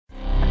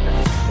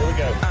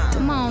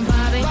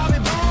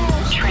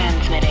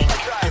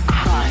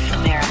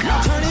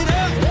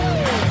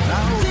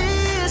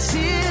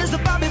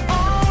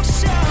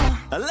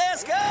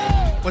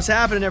What's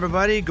happening,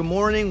 everybody? Good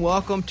morning.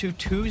 Welcome to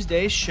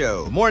Tuesday's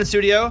show. Morning,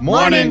 studio.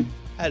 Morning.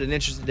 I had an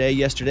interesting day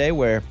yesterday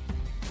where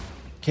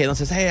Caitlin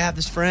says, hey, I have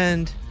this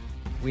friend.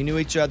 We knew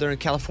each other in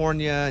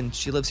California, and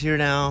she lives here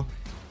now,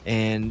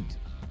 and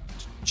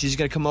she's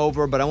going to come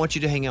over, but I want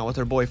you to hang out with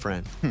her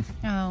boyfriend. Oh.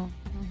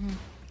 Mm-hmm.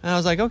 And I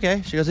was like,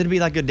 okay. She goes, it'd be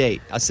like a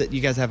date. I said, you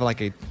guys have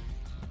like a... And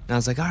I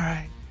was like, all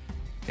right.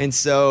 And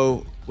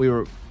so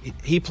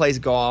he plays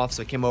golf,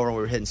 so he came over and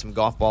we were hitting some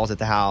golf balls at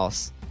the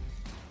house.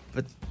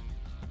 But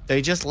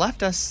they just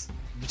left us.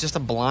 It was just a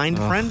blind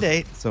friend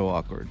date. So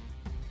awkward.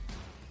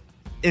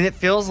 And it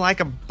feels like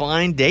a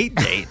blind date.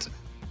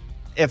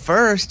 At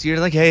first, you're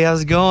like, hey,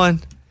 how's it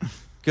going?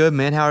 Good,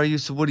 man. How are you?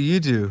 So what do you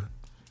do?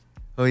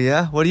 Oh,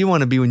 yeah? What do you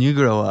want to be when you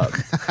grow up?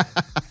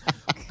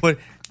 What?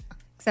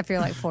 Except for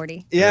you're like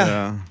 40.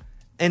 Yeah.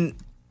 And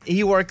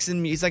he works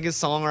in, he's like a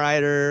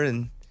songwriter,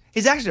 and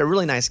he's actually a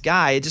really nice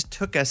guy. It just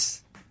took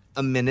us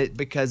a minute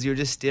because you're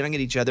just staring at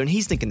each other, and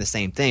he's thinking the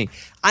same thing.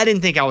 I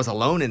didn't think I was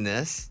alone in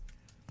this.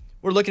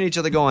 We're looking at each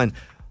other going,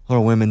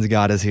 our women's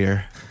God is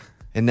here.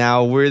 And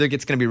now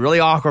it's going to be really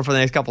awkward for the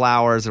next couple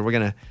hours, or we're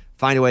going to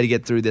find a way to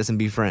get through this and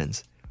be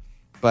friends.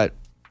 But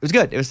it was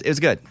good. It was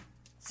good.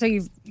 So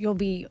you'll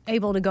be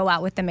able to go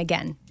out with them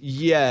again?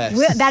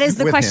 Yes. That is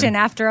the With question. him.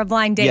 After a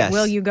blind date, Yes.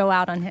 will you go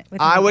out with him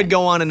I would again?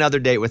 go on another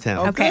date with him.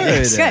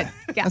 Okay, Good. good.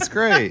 Yeah. That's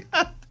great.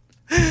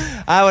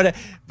 I would,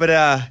 but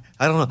I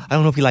don't know. I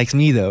don't know if he likes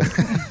me though.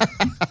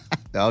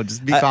 No,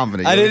 just be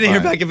confident. I You'll be didn't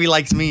hear fine. back if he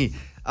likes me.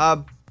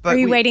 But Are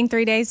you waiting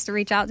 3 days to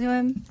reach out to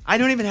him? I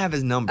don't even have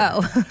his number.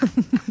 Oh.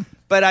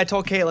 But I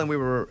told Caitlin we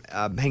were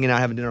hanging out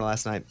having dinner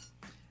last night,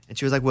 and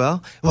she was like,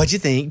 "Well, what'd you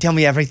think? Tell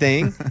me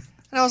everything." And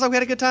I was like, "We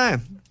had a good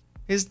time.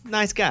 He's a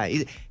nice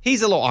guy.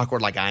 He's a little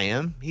awkward like I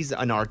am. He's a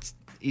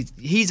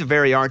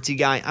very artsy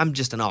guy. I'm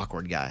just an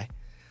awkward guy."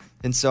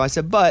 And so I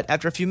said, but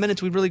after a few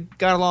minutes, we really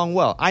got along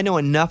well. I know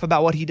enough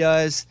about what he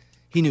does.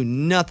 He knew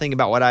nothing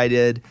about what I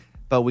did,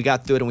 but we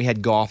got through it, and we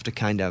had golf to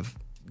kind of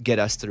get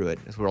us through it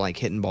as we were like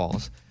hitting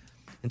balls.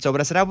 And so,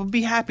 but I said I would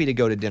be happy to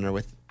go to dinner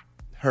with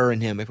her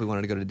and him if we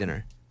wanted to go to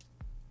dinner.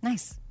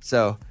 Nice.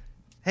 So,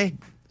 hey,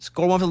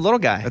 score one for the little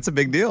guy. That's a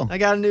big deal. I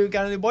got a new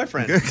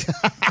boyfriend.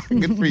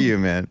 Good for you,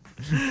 man.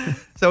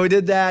 So we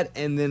did that,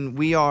 and then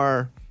we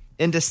are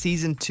into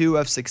season 2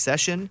 of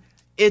Succession.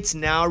 It's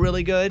now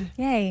really good.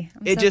 Yay.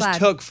 It just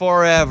took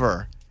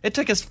forever. It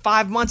took us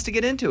 5 months to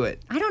get into it.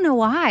 I don't know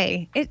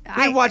why.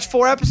 I watched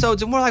 4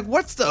 episodes, and we're like,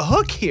 what's the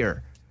hook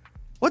here?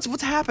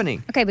 What's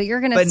happening? Okay, but you're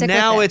going to But stick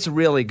now with it. it's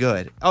really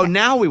good. Oh,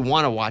 now we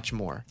want to watch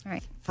more. All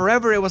right.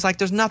 Forever, it was like,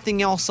 there's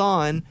nothing else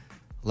on.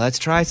 Let's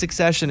try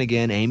Succession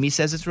again. Amy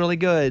says it's really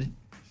good.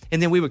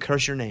 And then we would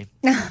curse your name.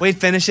 We'd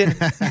finish it.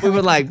 We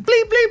would like,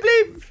 bleep,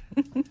 bleep,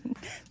 bleep.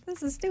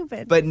 This is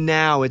stupid. But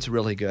now it's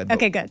really good.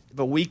 Okay, good.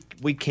 But we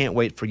can't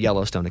wait for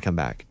Yellowstone to come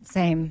back,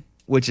 Same.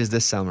 which is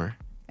this summer.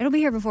 It'll be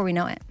here before we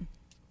know it.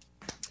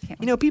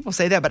 You know, people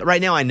say that, but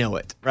right now I know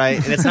it, right?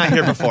 And it's not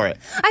here before it.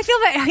 I feel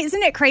that,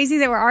 isn't it crazy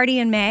that we're already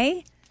in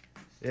May?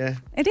 Yeah.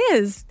 It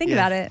is. Think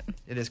about it.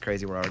 It is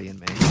crazy. We're already in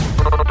May.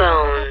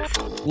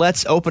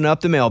 Let's open up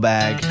the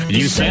mailbag.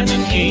 You send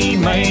an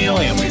email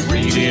and we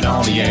read it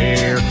on the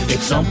air.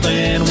 It's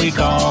something we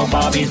call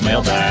Bobby's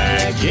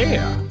mailbag.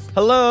 Yeah.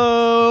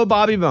 Hello,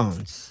 Bobby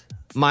Bones.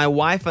 My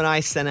wife and I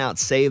sent out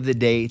save the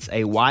dates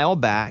a while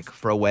back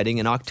for a wedding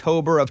in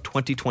October of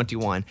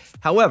 2021.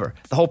 However,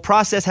 the whole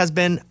process has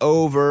been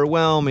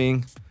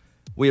overwhelming.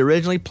 We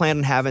originally planned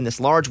on having this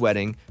large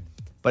wedding,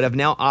 but have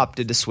now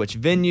opted to switch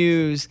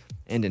venues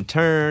and in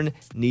turn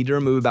need to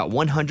remove about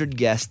 100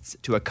 guests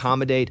to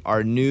accommodate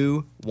our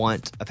new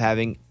want of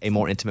having a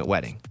more intimate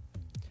wedding.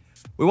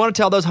 We want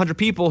to tell those 100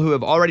 people who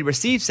have already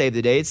received save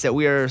the dates that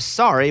we are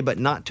sorry, but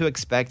not to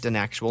expect an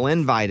actual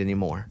invite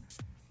anymore.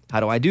 How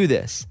do I do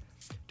this?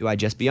 Do I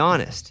just be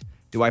honest?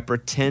 Do I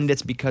pretend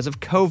it's because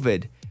of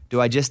COVID? Do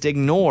I just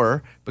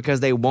ignore because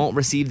they won't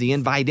receive the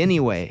invite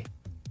anyway?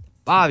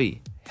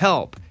 Bobby,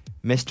 help.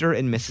 Mr.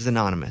 and Mrs.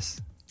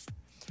 Anonymous.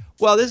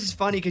 Well, this is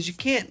funny because you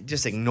can't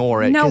just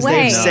ignore it. No 'cause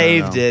way. They've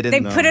saved it.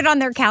 They put it on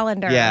their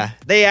calendar. Yeah,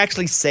 they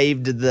actually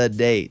saved the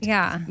date.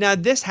 Yeah. Now,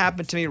 this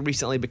happened to me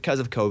recently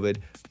because of COVID,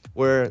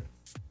 where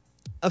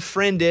a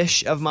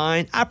friend-ish of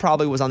mine, I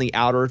probably was on the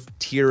outer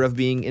tier of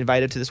being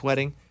invited to this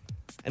wedding,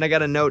 and I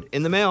got a note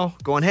in the mail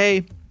going,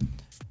 hey,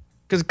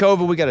 because of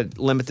COVID, we got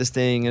to limit this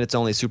thing, and it's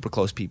only super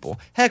close people.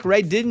 Heck,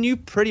 Ray, didn't you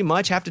pretty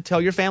much have to tell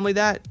your family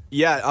that?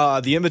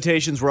 Yeah, the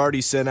invitations were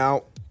already sent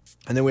out,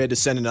 and then we had to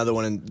send another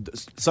one. And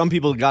some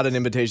people got an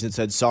invitation that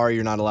said, sorry,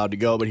 you're not allowed to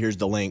go, but here's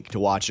the link to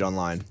watch it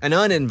online. An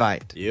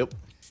uninvite. Yep.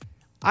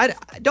 I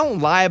don't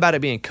lie about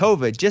it being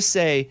COVID. Just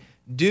say,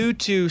 due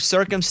to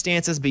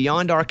circumstances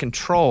beyond our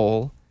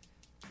control,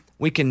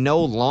 we can no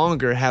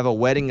longer have a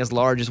wedding as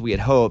large as we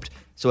had hoped.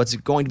 So it's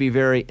going to be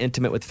very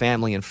intimate with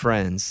family and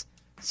friends.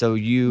 So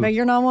But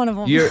you're not one of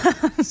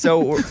them.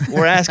 So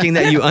we're asking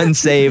that you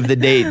unsave the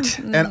date.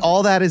 And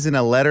all that is in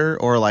a letter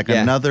or like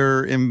Yeah.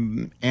 another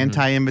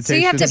anti-invitation? So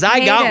you have to Because I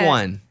pay got to-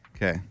 one.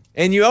 Okay.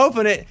 And you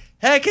open it.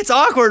 Heck, it's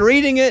awkward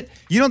reading it.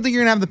 You don't think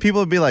you're going to have the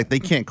people be like, they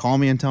can't call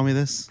me and tell me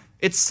this?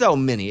 It's so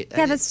many.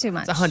 Yeah, that's too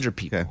much. It's 100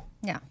 people. Okay.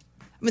 Yeah.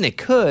 I mean, they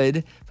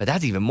could, but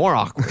that's even more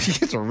awkward.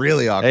 It's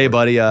really awkward. Hey,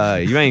 buddy,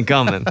 you ain't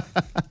coming.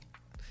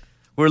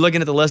 We're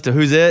looking at the list of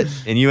who's it,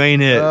 and you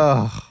ain't it.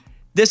 Ugh.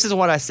 This is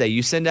what I say.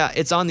 You send out,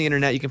 it's on the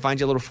internet. You can find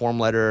you a little form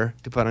letter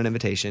to put on an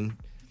invitation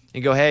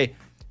and go, hey,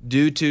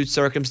 due to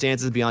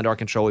circumstances beyond our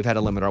control, we've had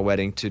to limit our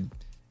wedding to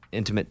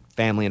intimate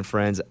family and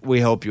friends. We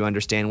hope you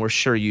understand. We're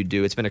sure you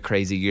do. It's been a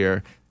crazy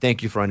year.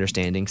 Thank you for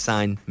understanding.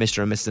 Signed,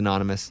 Mr. and Mrs.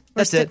 Anonymous.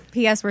 That's it.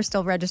 P.S. We're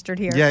still registered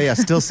here. Yeah.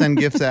 Still send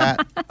gifts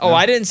at. Oh,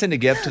 I didn't send a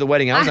gift to the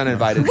wedding. I was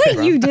uninvited.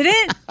 Wait, you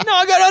didn't? No,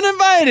 I got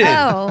uninvited.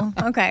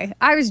 Oh, okay.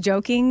 I was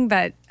joking,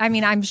 but I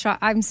mean, I'm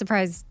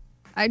surprised.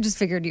 I just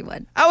figured you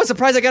would. I was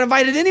surprised I got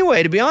invited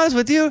anyway, to be honest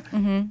with you.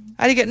 Mm-hmm.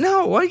 Why do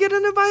you get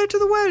uninvited to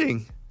the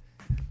wedding?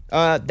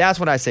 That's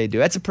what I say do.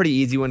 That's a pretty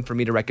easy one for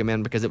me to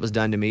recommend because it was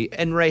done to me,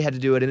 and Ray had to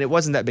do it, and it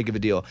wasn't that big of a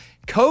deal.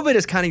 COVID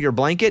is kind of your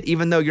blanket,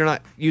 even though you're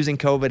not using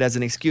COVID as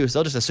an excuse.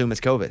 They'll just assume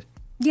it's COVID.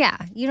 Yeah,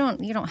 you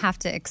don't have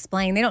to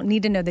explain. They don't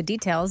need to know the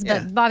details.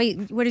 But Yeah. Bobby,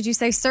 what did you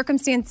say?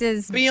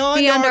 Circumstances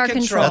Beyond our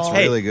control. That's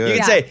really good. You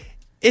can say,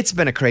 it's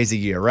been a crazy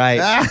year, right?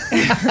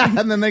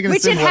 And then they can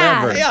Which send it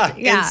whatever. has.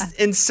 Yeah.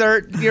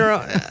 Insert your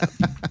own.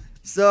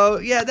 So,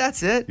 yeah,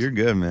 that's it. You're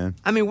good, man.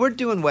 I mean, we're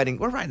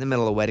right in the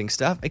middle of wedding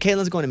stuff.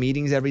 Caitlin's going to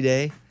meetings every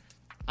day.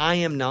 I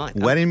am not.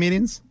 Wedding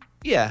meetings?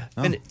 Yeah.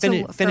 For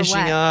Finishing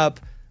what?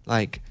 up,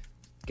 like,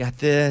 got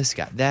this,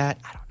 got that.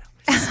 I don't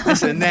know.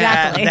 This and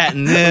Exactly. that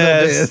and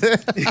this.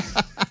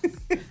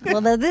 A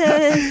little bit of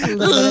this, a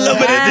little little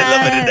bit of bit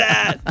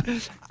that. of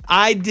that.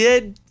 I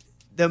did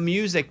the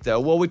music, though.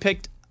 Well, we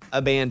picked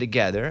a band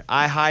together.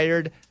 I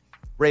hired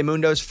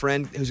Raymundo's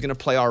friend who's going to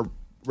play our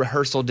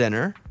rehearsal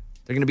dinner.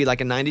 They're going to be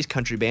like a 90s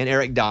country band.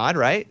 Eric Dodd,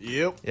 right?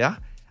 Yep. Yeah.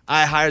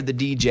 I hired the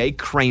DJ,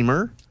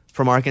 Kramer,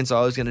 from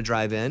Arkansas, who's going to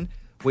drive in.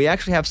 We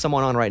actually have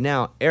someone on right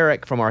now,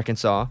 Eric from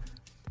Arkansas,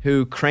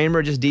 who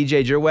Kramer just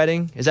DJ'd your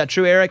wedding. Is that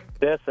true, Eric?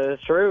 Yes, that is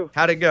true.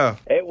 How'd it go?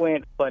 It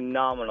went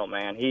phenomenal,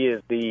 man. He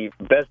is the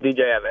best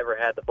DJ I've ever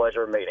had the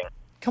pleasure of meeting.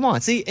 Come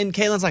on. See, and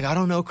Caitlin's like, I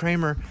don't know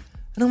Kramer.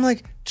 And I'm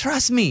like,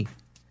 trust me.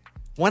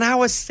 When I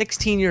was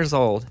 16 years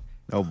old.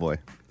 Oh, boy.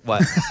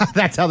 What?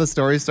 That's how the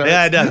story starts?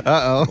 Yeah, it does.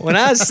 Uh-oh. When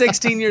I was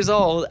 16 years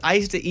old, I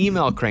used to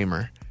email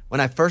Kramer when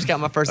I first got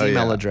my first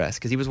email address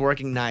because he was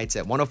working nights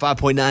at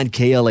 105.9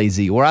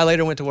 KLAZ, where I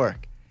later went to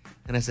work.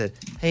 And I said,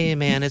 hey,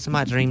 man, it's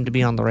my dream to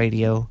be on the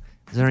radio.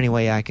 Is there any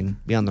way I can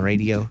be on the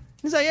radio?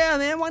 He's like, yeah,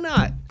 man, why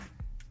not?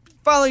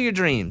 Follow your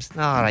dreams.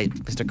 All right,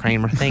 Mr.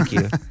 Kramer, thank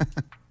you.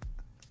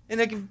 And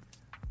it can,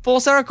 full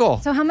circle.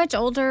 So how much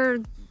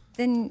older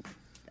than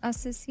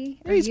us is he?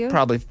 Or He's you?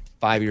 probably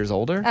 5 years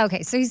older.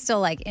 Okay, so he's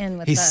still like in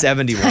with He's the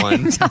 71.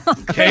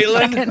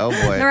 Caitlin? Oh,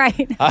 boy.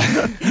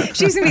 Right.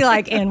 She's going to be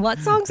like, and what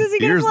songs is he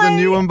going to Here's play? the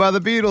new one by the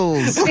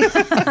Beatles.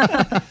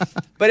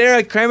 But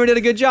Eric, Kramer did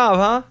a good job,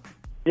 huh?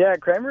 Yeah,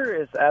 Kramer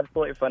is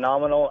absolutely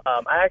phenomenal.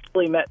 I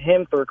actually met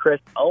him through Chris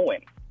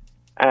Owen,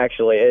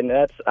 actually, and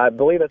I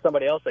believe that's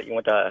somebody else that you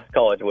went to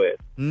college with.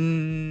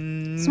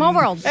 Small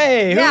world.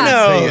 Hey, who Yeah.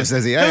 knows?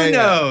 Says he. Who Hey,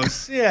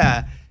 knows?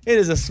 Yeah, it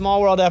is a small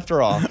world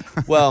after all.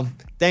 Well,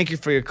 thank you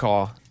for your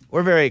call.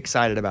 We're very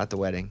excited about the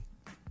wedding.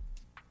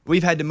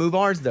 We've had to move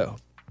ours, though.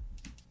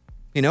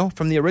 You know,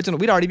 from the original,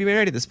 we'd already be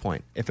married at this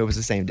point if it was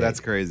the same day. That's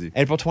crazy.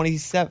 April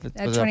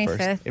 27th was our 25th.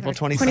 first. April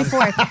 27th.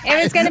 24th.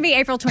 It was going to be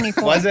April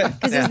 24th. Was it?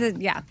 Because Yeah.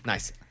 yeah.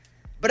 Nice.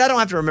 But I don't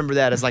have to remember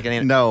that as like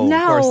an... No,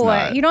 of course No,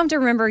 not. you don't have to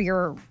remember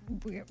your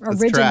It's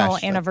original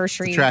trash.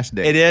 anniversary. It's a trash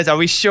day. It is? Are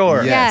we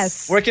sure?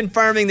 Yes. We're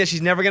confirming that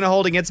she's never going to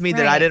hold against me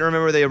that I Right. didn't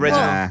remember the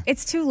original. Well,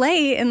 it's too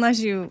late unless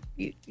you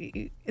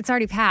it's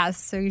already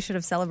passed, so you should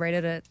have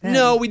celebrated it then.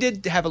 No, we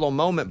did have a little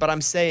moment, but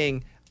I'm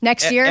saying...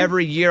 Next year?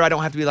 Every year I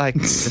don't have to be like,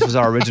 this was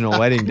our original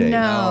wedding day.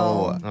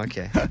 No.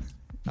 Okay.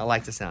 I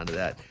like the sound of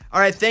that. All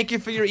right, thank you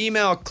for your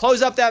email.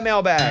 Close up that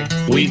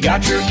mailbag. We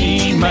got your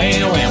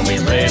email and we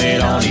read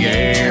it on the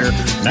air.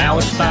 Now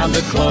it's time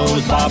to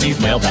close Bobby's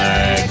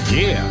mailbag.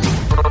 Yeah.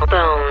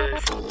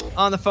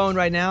 On the phone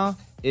right now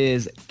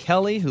is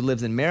Kelly, who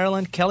lives in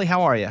Maryland. Kelly,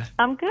 how are you?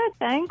 I'm good,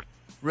 thanks.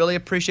 Really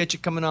appreciate you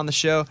coming on the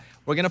show.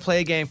 We're going to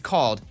play a game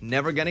called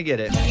Never Gonna Get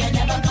It.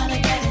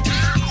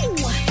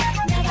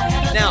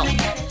 Now,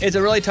 it's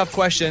a really tough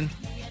question.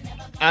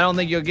 I don't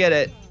think you'll get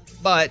it,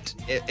 but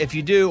if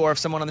you do, or if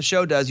someone on the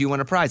show does, you win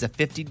a prize, a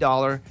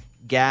 $50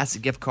 gas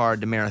gift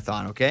card to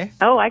Marathon, okay?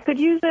 Oh, I could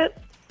use it.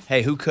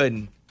 Hey, who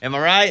couldn't? Am I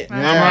right?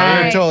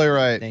 Yeah, you're totally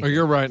right. Oh,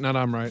 you're right, not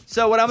I'm right.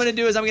 So what I'm going to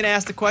do is I'm going to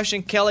ask the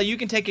question. Kelly, you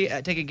can take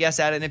a guess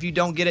at it, and if you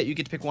don't get it, you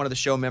get to pick one of the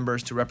show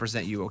members to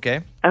represent you,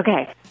 okay?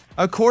 Okay.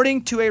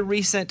 According to a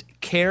recent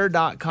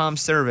Care.com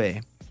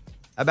survey,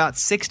 about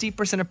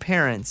 60% of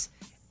parents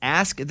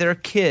ask their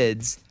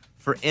kids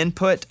for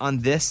input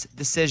on this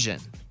decision.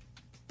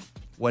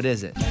 What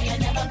is it?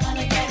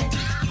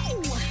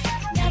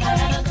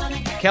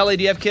 Kelly,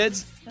 do you have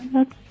kids?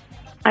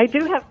 I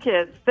do have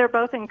kids. They're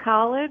both in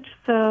college,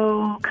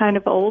 so kind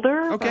of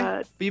older. Okay,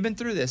 But but you've been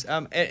through this.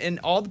 And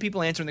all the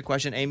people answering the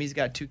question, Amy's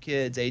got 2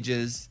 kids,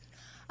 ages...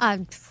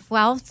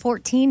 Well,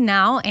 14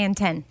 now and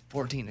 10.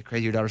 14. The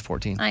crazy, your daughter's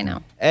 14. I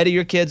know. Eddie,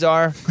 your kids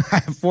are? I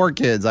have 4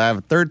 kids. I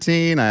have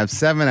 13, I have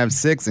 7, I have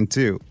 6, and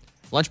 2.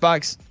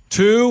 Lunchbox?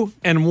 2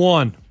 and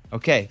 1.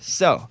 Okay,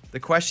 so the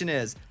question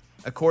is,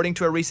 according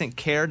to a recent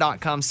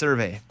care.com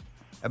survey,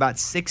 about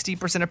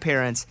 60% of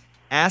parents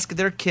ask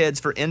their kids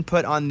for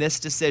input on this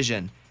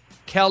decision.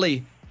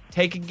 Kelly,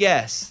 take a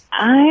guess.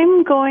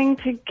 I'm going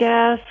to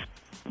guess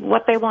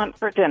what they want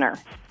for dinner.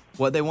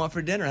 What they want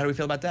for dinner. How do we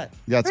feel about that?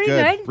 That's Pretty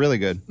good. good. Really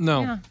good.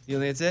 No. Yeah. You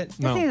think it's it?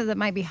 I think that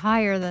might be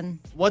higher than.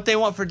 What they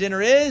want for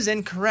dinner is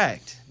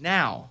incorrect.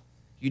 Now,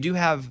 you do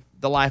have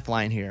the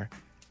lifeline here.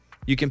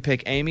 You can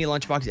pick Amy,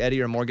 Lunchbox,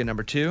 Eddie, or Morgan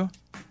number 2.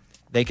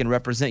 They can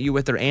represent you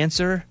with their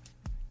answer.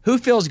 Who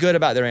feels good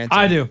about their answer?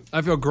 I do.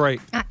 I feel great.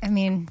 I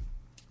mean,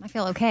 I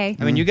feel okay.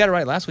 I mean, you got it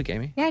right last week,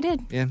 Amy. Yeah, I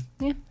did. Yeah.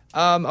 Yeah.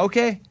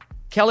 Okay.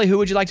 Kelly, who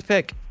would you like to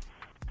pick?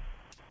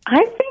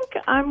 I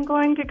think I'm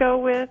going to go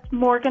with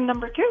Morgan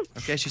number 2.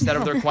 Okay, she sat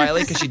over there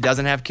quietly because she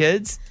doesn't have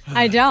kids.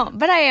 I don't,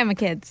 but I am a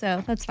kid,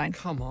 so that's fine.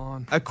 Come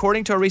on.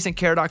 According to a recent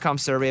care.com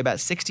survey, about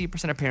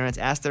 60% of parents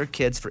ask their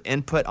kids for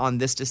input on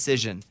this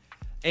decision.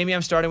 Amy,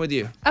 I'm starting with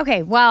you.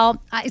 Okay,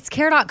 well, it's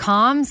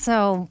care.com,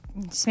 so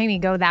just maybe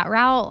go that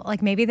route.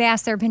 Like maybe they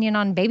ask their opinion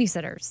on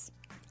babysitters.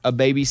 A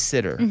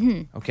babysitter.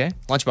 Mm-hmm. Okay.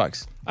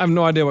 Lunchbox. I have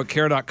no idea what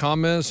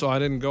care.com is, so I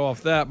didn't go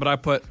off that, but I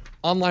put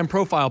online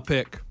profile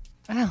pic.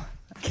 Oh,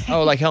 okay.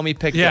 Oh, like help me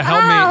pick. Yeah, the-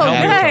 help me. Oh,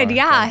 Help me. good.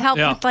 Yeah, help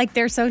Yeah. with like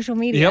their social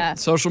media. Yep,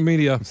 social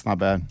media. It's not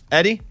bad.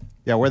 Eddie?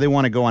 Yeah, where they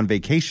want to go on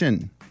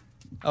vacation.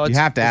 Oh, You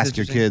have to ask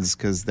your interesting. kids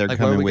because they're Like,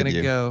 where are coming we with gonna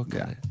you. go? Yeah.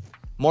 Got it.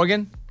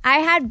 Morgan? I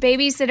had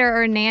babysitter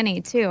or nanny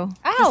too.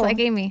 Just like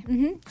Amy.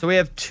 So we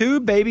have 2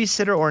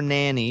 babysitter or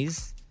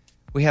nannies.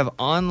 We have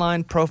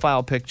online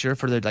profile picture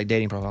for their like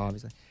dating profile,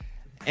 obviously.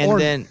 And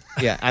then,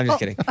 yeah, I'm just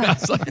kidding.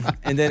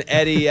 And then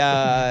Eddie,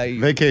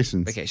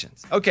 Vacations.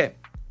 vacations. Okay.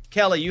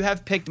 Kelly, you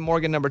have picked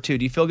Morgan number 2.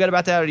 Do you feel good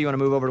about that, or do you want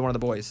to move over to one of the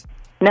boys?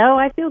 No,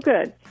 I feel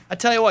good. I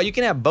tell you what, you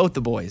can have both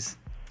the boys.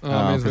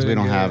 Oh, because we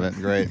don't have it.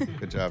 Great.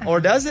 Good job.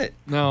 Or does it?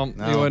 No,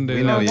 No, you wouldn't do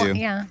we that. know Well,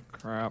 you. yeah.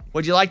 Crap.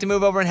 Would you like to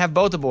move over and have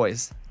both the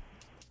boys?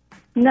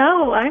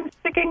 No, I'm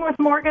sticking with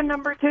Morgan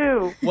number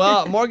 2.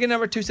 Well, Morgan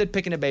number 2 said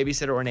picking a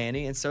babysitter or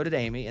nanny, and so did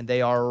Amy, and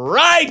they are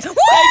right. They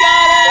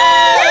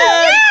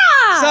got it.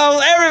 Yeah! So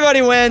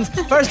everybody wins.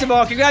 First of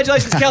all,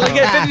 congratulations, Kelly. You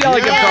get a $50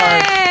 gift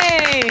card.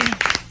 Hey!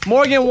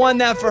 Morgan won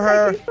that for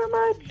her. Thank you so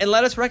much. And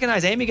let us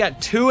recognize Amy got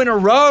 2 in a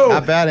row.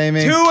 Not bad,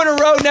 Amy. 2 in a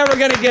row, never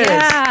going to get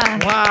Yeah.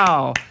 it.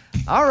 Wow.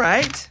 All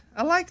right.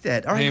 I like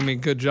that. All right. Amy,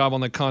 good job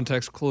on the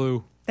context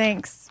clue.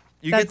 Thanks.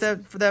 You get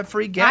that for that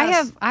free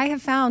gas. I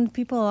have found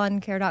people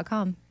on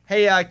care.com.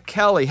 Hey,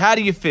 Kelly, how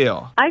do you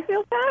feel? I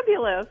feel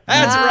fabulous.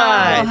 That's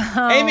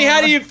right. Amy, how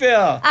do you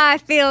feel? I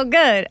feel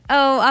good.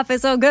 Oh, I feel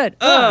so good.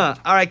 All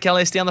right,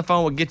 Kelly, stay on the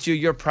phone. We'll get you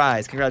your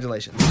prize.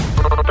 Congratulations.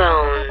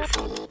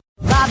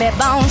 Bobby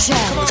Bone Show.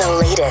 The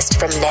latest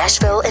from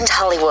Nashville and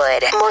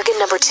Hollywood. Morgan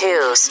number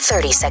 2's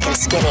 30-Second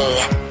Skinny.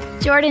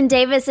 Jordan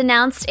Davis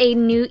announced a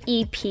new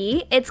EP.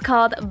 It's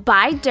called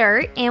Buy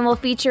Dirt and will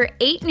feature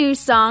 8 new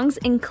songs,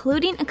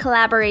 including a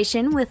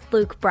collaboration with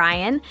Luke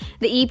Bryan.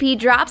 The EP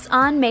drops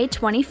on May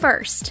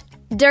 21st.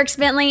 Dierks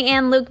Bentley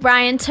and Luke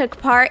Bryan took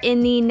part in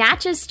the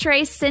Natchez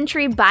Trace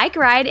Century bike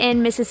ride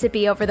in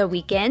Mississippi over the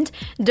weekend.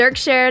 Dirk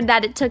shared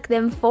that it took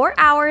them 4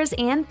 hours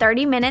and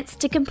 30 minutes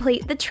to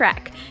complete the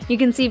trek. You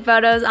can see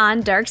photos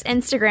on Dirk's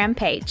Instagram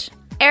page.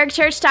 Eric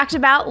Church talked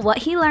about what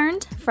he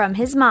learned from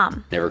his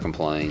mom. Never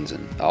complains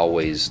and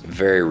always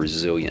very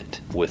resilient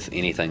with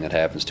anything that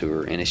happens to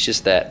her. And it's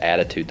just that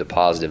attitude, the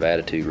positive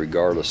attitude,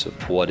 regardless of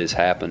what has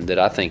happened, that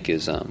I think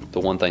is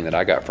the one thing that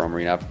I got from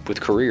her. With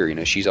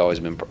career, she's always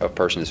been a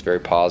person that's very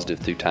positive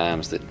through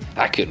times that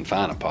I couldn't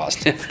find a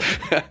positive.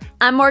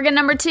 I'm Morgan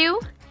number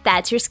 2.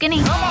 That's your skinny.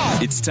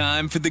 It's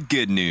time for the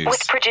good news.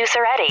 With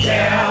producer Eddie.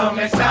 Tell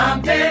me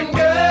something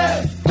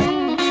good.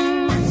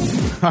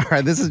 All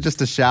right, this is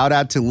just a shout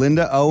out to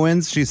Linda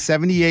Owens. She's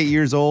 78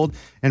 years old,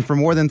 and for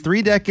more than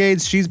 3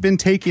 decades, she's been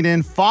taking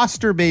in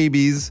foster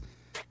babies,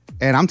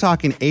 and I'm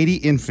talking 80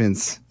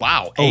 infants.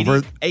 Wow,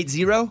 80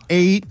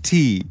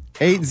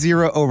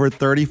 over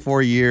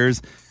 34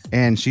 years,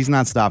 and she's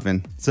not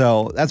stopping.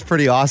 So that's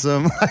pretty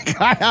awesome.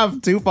 Like, I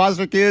have 2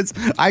 foster kids.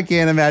 I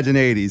can't imagine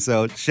 80.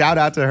 So shout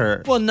out to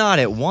her. Well, not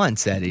at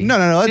once, Eddie. No.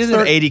 She It's doesn't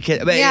have 80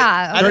 kids.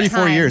 Yeah,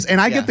 34 years.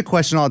 And I Yeah. get the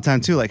question all the time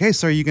too, like, hey,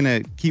 so are you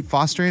going to keep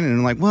fostering? And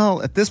I'm like,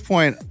 well, at this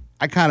point,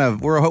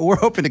 we're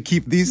hoping to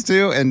keep these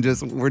 2 and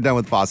we're done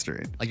with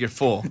fostering. Like, you're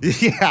full.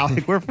 Yeah,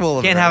 like we're full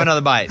of Can't her. have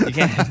another bite. You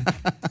can't.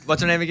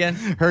 What's her name again?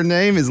 Her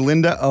name is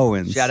Linda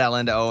Owens. Shout out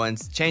Linda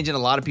Owens. Changing a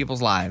lot of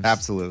people's lives.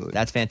 Absolutely.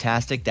 That's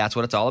fantastic. That's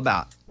what it's all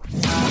about.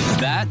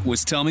 That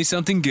was Tell Me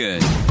Something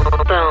Good.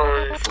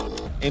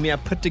 Amy, I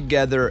put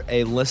together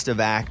a list of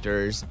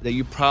actors that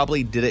you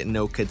probably didn't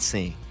know could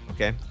sing,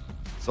 okay?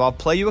 So I'll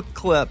play you a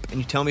clip and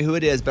you tell me who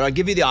it is, but I'll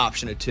give you the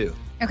option of 2.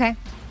 Okay.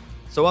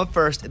 So up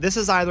first, this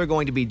is either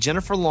going to be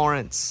Jennifer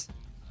Lawrence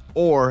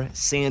or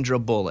Sandra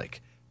Bullock.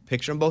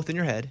 Picture them both in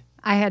your head.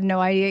 I had no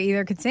idea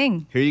either could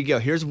sing. Here you go.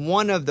 Here's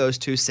one of those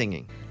 2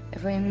 singing.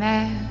 If we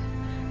met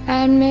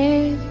at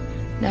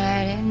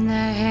midnight in the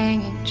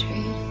hanging tree.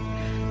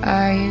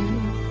 Are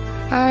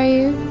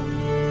you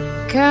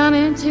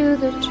coming to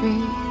the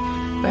tree?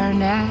 Burn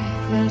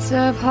necklace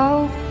of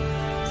hope,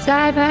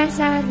 side by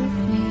side with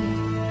me.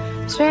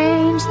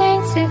 Strange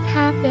things that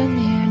happen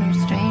here, no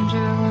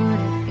stranger would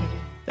it be.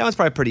 That one's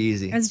probably pretty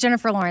easy. It's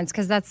Jennifer Lawrence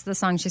because that's the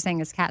song she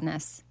sang as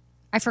Katniss.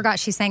 I forgot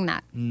she sang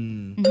that.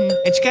 And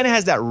she kind of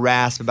has that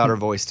rasp about her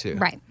voice, too.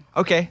 Right.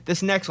 Okay,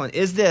 this next one.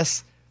 Is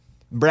this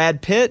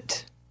Brad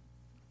Pitt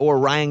or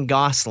Ryan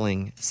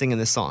Gosling singing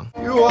this song?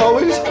 You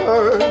always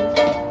hurt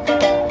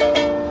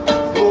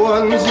the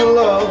ones you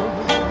love.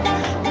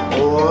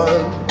 The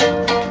one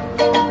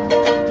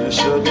you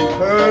shouldn't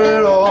hurt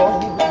at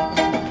all.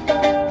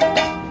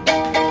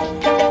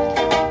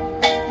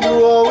 You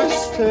always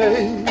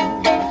stay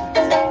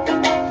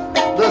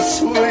the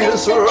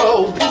sweetest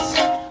rose.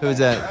 Who's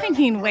that? I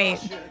mean, wait.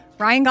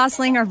 Ryan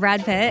Gosling or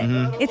Brad Pitt?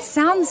 It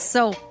sounds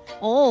so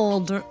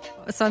old.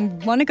 So I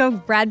want to go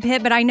Brad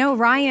Pitt, but I know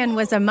Ryan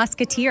was a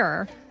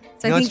musketeer.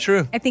 So No, I it's think,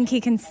 true. I think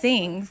he can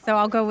sing. So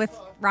I'll go with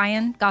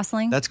Ryan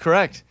Gosling. That's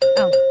correct.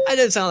 Oh. That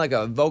didn't sound like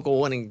a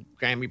vocal-winning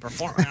Grammy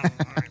performer.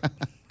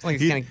 It's like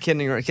he's kind of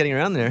kidding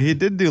around there. He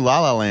did do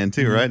La La Land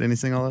too, right? Didn't he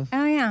sing all those?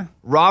 Oh, yeah.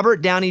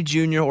 Robert Downey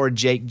Jr. or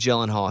Jake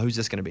Gyllenhaal? Who's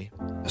this going to be?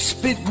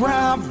 Spit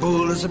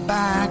gravel as I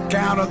back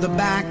out of the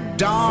back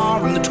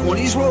door, and the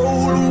 20s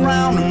roll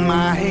around in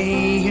my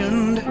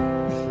hand.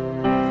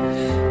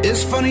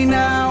 It's funny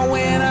now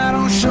when I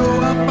don't show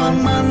up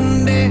on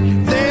Monday,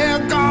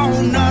 they're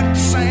gone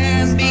nuts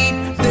and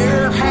eat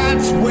their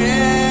hats.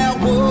 Well,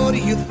 what do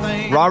you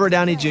think? Robert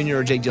Downey Jr.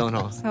 or Jake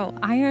Gyllenhaal? So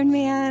Iron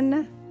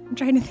Man. I'm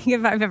trying to think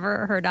if I've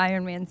ever heard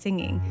Iron Man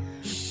singing.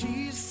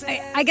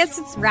 I guess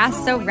it's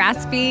so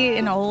raspy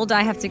and old.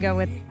 I have to go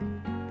with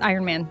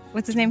Iron Man.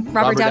 What's his name?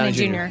 Robert Downey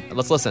Jr.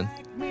 Let's listen.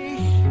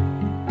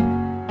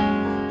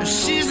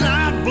 She's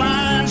not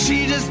blind,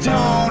 she just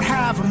don't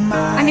have a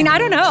mind. I mean, I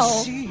don't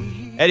know.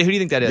 Eddie, who do you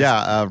think that is?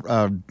 Yeah,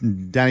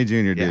 Downey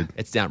Jr., dude.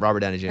 It's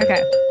Robert Downey Jr.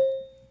 Okay.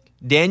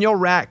 Daniel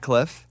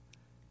Radcliffe,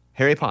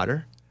 Harry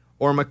Potter,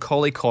 or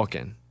Macaulay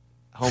Culkin,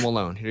 Home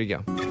Alone. Here you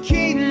go.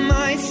 Keep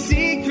my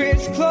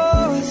secrets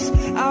close,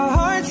 our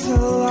hearts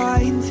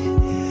aligned.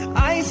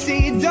 I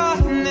see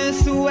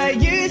darkness where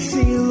you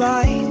see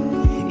light.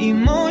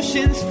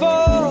 Emotions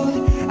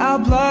fold, our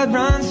blood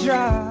runs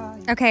dry.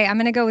 Okay, I'm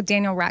going to go with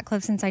Daniel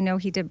Radcliffe since I know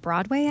he did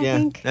Broadway, I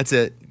think. That's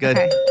it. Good.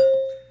 Okay.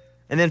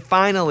 And then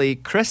finally,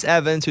 Chris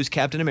Evans, who's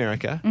Captain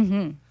America,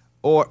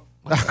 or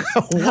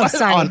What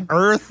sorry. on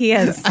earth? He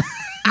is.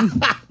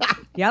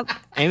 Yep.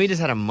 Amy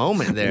just had a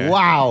moment there.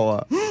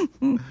 Wow.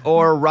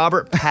 Or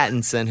Robert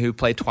Pattinson, who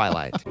played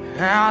Twilight.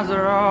 Hands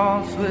are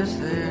all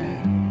twisted,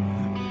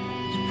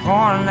 it's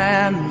pouring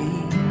at me.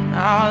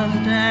 I was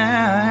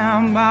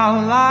damn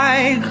about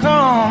like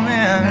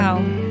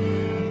coming.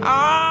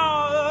 Oh.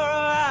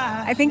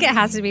 I think it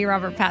has to be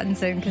Robert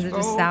Pattinson because it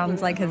just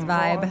sounds like his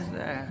vibe.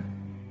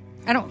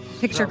 I don't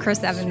picture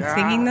Chris Evans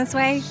singing this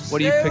way. What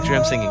do you picture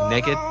him singing?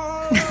 Naked?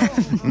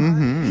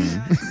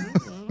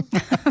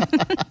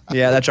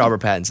 Yeah, that's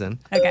Robert Pattinson.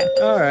 Okay.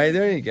 All right,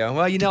 there you go.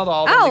 Well, you nailed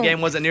all of them. Oh, The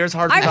game wasn't near as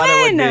hard as I you thought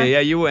it would win. be. Yeah,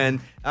 you win.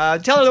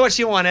 Tell her what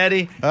she won,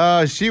 Eddie.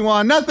 She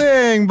won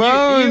nothing,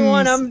 Bones. You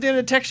won. I'm going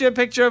to text you a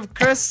picture of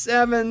Chris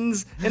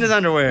Evans in his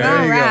underwear.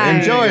 All right.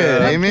 Enjoy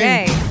it, Amy.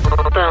 Okay.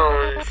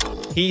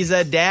 He's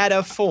a dad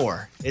of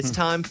 4. It's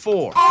time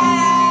for...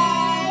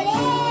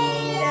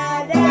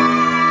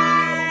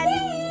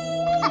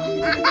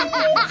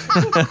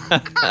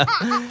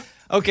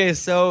 Okay,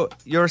 so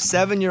your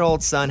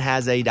 7-year-old son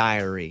has a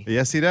diary.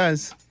 Yes, he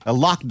does. A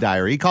locked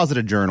diary. He calls it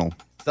a journal.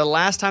 The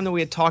last time that we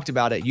had talked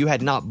about it, you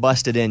had not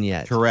busted in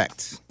yet.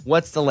 Correct.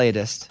 What's the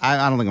latest? I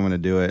don't think I'm going to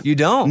do it. You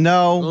don't?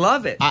 No.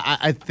 Love it.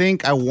 I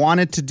think I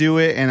wanted to do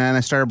it, and then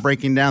I started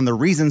breaking down the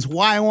reasons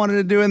why I wanted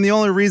to do it. And the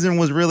only reason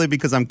was really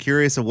because I'm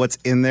curious of what's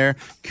in there,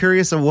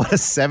 curious of what a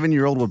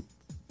 7-year-old would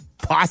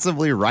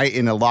possibly write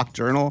in a locked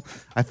journal.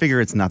 I figure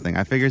it's nothing.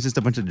 I figure it's just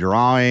a bunch of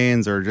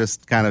drawings or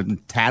just kind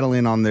of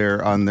tattling on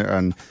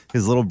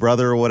his little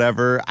brother or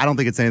whatever. I don't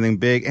think it's anything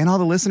big. And all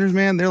the listeners,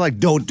 man, they're like,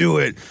 don't do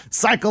it.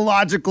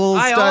 Psychological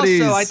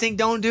studies. I think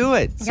don't do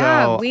it.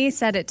 Yeah, we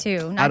said it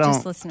too, not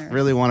just listeners. I don't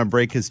really want to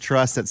break his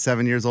trust at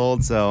 7 years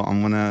old, so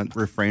I'm going to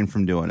refrain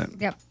from doing it.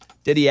 Yep.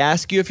 Did he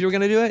ask you if you were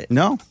going to do it?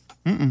 No.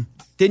 Mm-mm.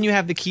 Didn't you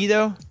have the key,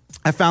 though?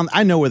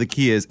 I know where the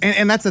key is.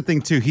 And that's the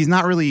thing, too. He's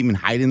not really even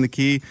hiding the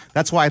key.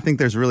 That's why I think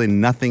there's really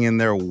nothing in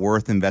there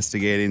worth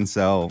investigating.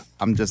 So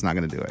I'm just not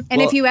going to do it.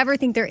 And if you ever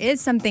think there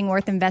is something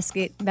worth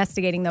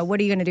investigating, though,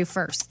 what are you going to do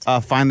first?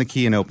 Find the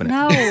key and open it.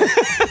 No.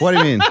 What do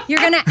you mean?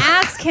 You're going to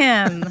ask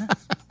him.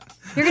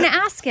 You're going to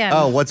ask him.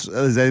 Oh,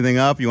 is anything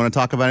up? You want to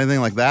talk about anything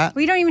like that?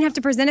 Well, you don't even have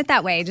to present it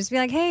that way. Just be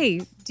like, hey,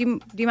 do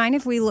you mind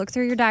if we look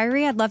through your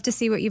diary? I'd love to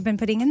see what you've been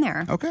putting in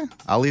there. Okay.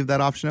 I'll leave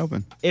that option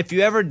open. If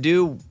you ever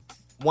do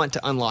want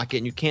to unlock it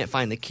and you can't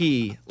find the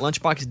key,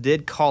 Lunchbox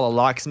did call a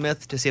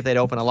locksmith to see if they'd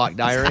open a locked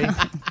diary.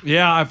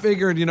 Yeah, I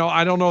figured,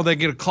 I don't know, they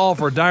get a call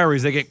for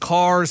diaries. They get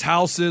cars,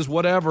 houses,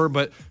 whatever,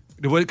 but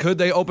could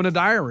they open a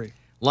diary?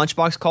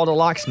 Lunchbox called a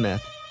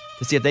locksmith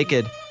to see if they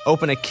could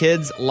open a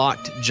kid's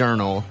locked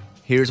journal.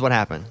 Here's what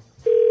happened.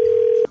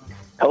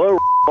 Hello,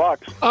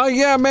 Box.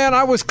 Yeah, man,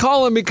 I was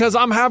calling because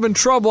I'm having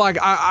trouble.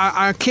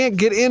 I can't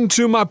get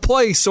into my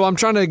place, so I'm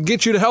trying to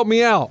get you to help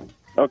me out.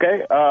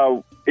 Okay.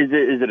 Is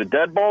it a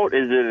deadbolt?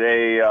 Is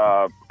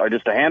it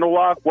just a handle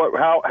lock?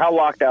 How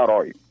locked out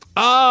are you?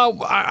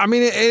 I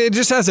mean, it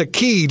just has a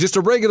key, just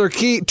a regular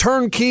key,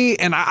 turn key,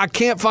 and I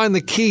can't find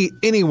the key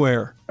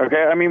anywhere.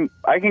 Okay, I mean,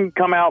 I can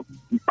come out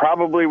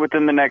probably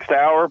within the next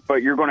hour,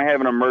 but you're going to have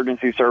an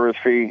emergency service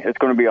fee. It's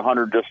going to be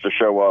 $100 just to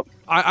show up.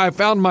 I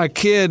found my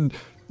kid.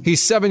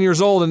 He's 7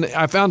 years old, and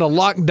I found a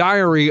locked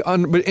diary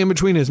in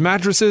between his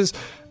mattresses,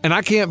 and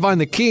I can't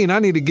find the key, and I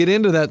need to get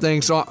into that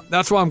thing, so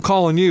that's why I'm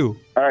calling you.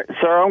 All right,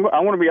 sir, I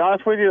want to be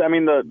honest with you. I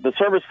mean, the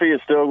service fee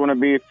is still going to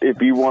be, if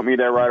you want me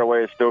there right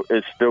away,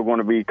 it's still going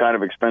to be kind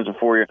of expensive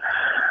for you.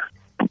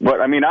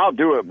 But, I mean, I'll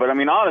do it. But, I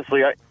mean,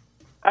 honestly,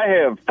 I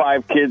have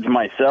 5 kids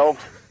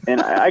myself,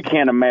 and I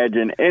can't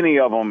imagine any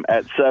of them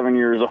at 7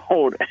 years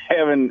old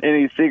having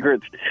any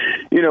secrets,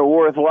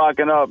 worth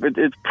locking up.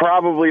 It's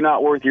probably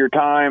not worth your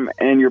time,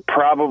 and you're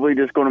probably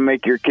just going to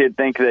make your kid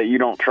think that you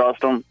don't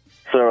trust them.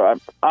 So,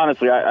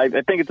 honestly, I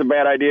think it's a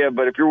bad idea,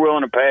 but if you're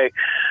willing to pay,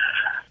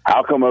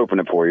 I'll come open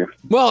it for you.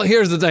 Well,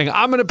 here's the thing.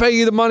 I'm going to pay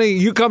you the money.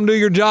 You come do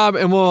your job,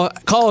 and we'll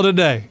call it a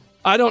day.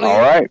 I don't. All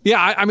right.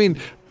 Yeah, I mean,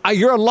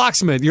 you're a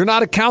locksmith. You're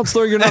not a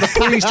counselor. You're not a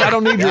priest. I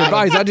don't need your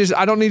advice.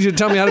 I don't need you to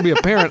tell me how to be a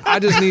parent. I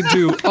just need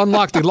to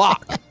unlock the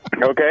lock.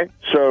 Okay,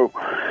 so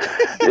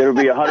it'll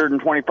be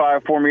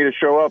 $125 for me to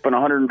show up and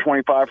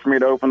 $125 for me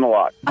to open the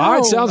lock. All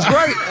right, sounds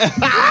great.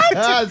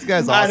 This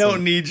guy's awesome. I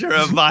don't need your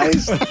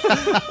advice.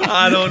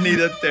 I don't need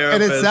a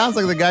therapist. And it sounds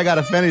like the guy got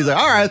offended. He's like,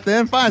 all right,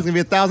 then, fine. It's going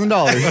to be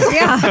 $1,000.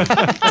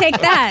 Yeah, take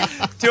that.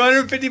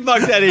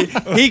 $250,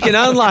 Eddie. He can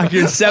unlock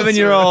your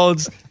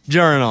 7-year-old's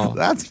journal.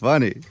 That's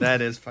funny.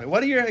 That is funny.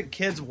 What do your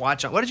kids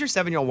watch on? What does your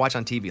 7-year-old watch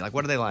on TV? Like,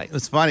 what do they like?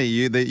 It's funny.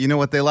 You know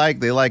what they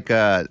like? They like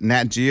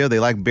Nat Geo. They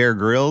like Bear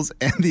Grylls.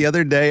 And the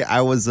other day,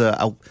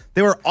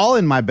 they were all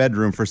in my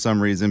bedroom for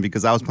some reason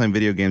because I was playing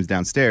video games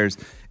downstairs.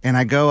 And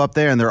I go up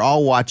there, and they're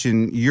all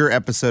watching your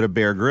episode of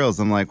Bear Grylls.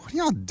 I'm like, what are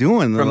y'all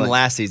doing? From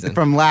last season.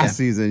 From last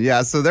season,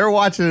 yeah. So they're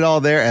watching it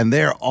all there, and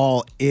they're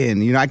all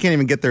in. I can't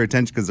even get their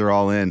attention because they're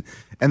all in.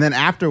 And then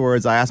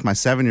afterwards, I asked my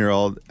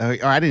 7-year-old, or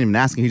I didn't even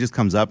ask him. He just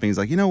comes up, and he's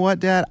like, you know what,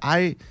 Dad?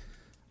 I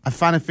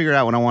finally figured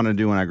out what I want to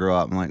do when I grow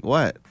up. I'm like,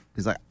 what?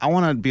 He's like, I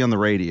want to be on the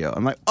radio.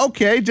 I'm like,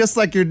 okay, just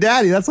like your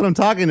daddy. That's what I'm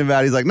talking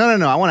about. He's like, no.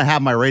 I want to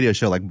have my radio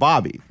show like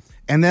Bobby.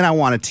 And then I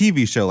want a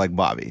TV show like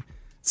Bobby.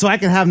 So I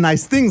can have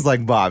nice things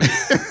like Bobby.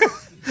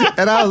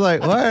 And I was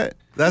like, what?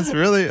 That's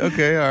really?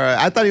 Okay, all right.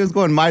 I thought he was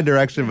going my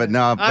direction, but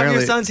no, apparently. I'm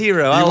your son's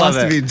hero. I love it.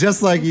 He wants to be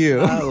just like you.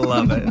 I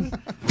love it.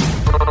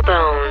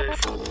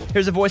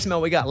 Here's a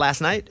voicemail we got last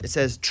night. It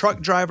says,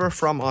 truck driver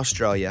from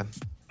Australia.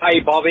 Hey,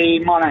 Bobby.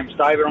 My name's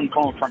David. I'm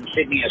calling from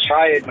Sydney,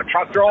 Australia. I'm a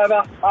truck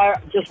driver. I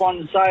just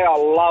wanted to say I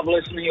love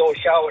listening to your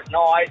show at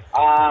night.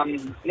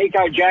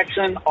 Nico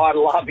Jackson, I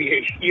love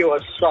you. You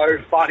are so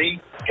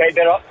funny. Keep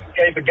it up.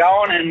 Keep it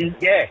going. And,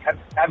 yeah,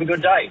 have a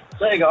good day.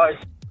 See you guys.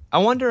 I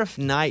wonder if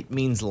night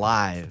means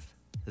live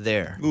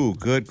there. Ooh,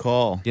 good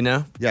call. You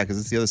know? Yeah, because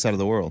it's the other side of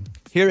the world.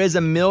 Here is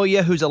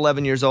Amelia, who's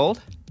 11 years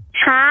old.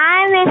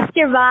 Hi,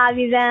 Mr.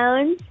 Bobby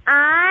Bones.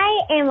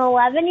 I am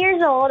 11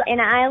 years old,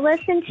 and I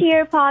listen to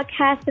your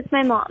podcast with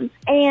my mom.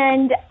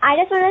 And I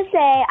just want to say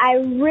I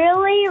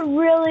really,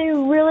 really,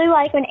 really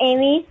like when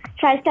Amy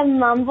tries to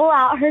mumble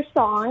out her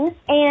songs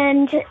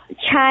and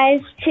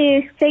tries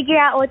to figure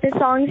out what the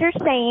songs are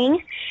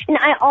saying. And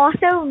I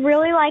also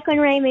really like when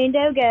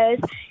Raymundo goes,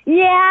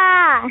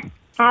 yeah,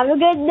 have a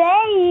good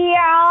day,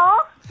 y'all.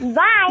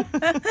 Bye.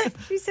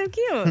 She's so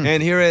cute.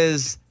 And here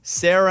is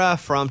Sarah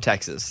from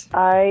Texas.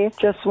 I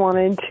just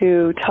wanted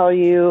to tell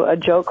you a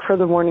joke for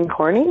the morning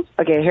corny.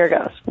 Okay, here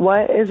goes.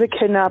 What is a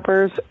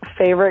kidnapper's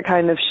favorite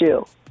kind of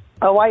shoe?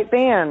 A white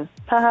band.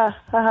 Ha ha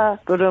ha ha.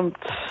 Ba-dum.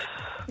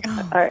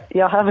 All right,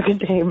 y'all have a good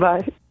day.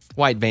 Bye.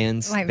 White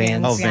Vans. White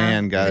Vans. Oh,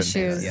 van, got it.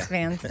 Shoes, Yeah.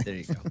 Vans. There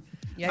you go.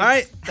 All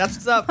right, that's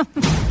what's up. The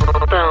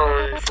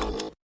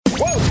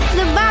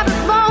Bobby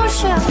Bones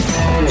Show.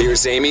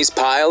 Here's Amy's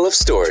pile of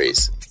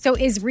stories. So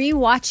is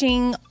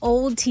rewatching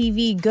old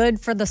TV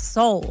good for the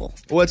soul?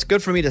 Well, it's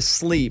good for me to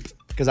sleep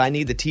because I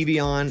need the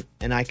TV on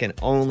and I can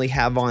only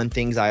have on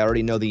things I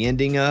already know the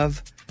ending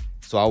of.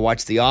 So I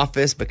watch The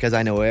Office because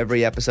I know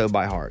every episode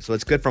by heart. So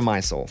it's good for my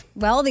soul.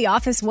 Well, The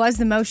Office was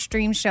the most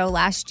streamed show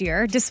last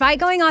year, despite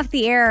going off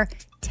the air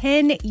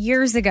 10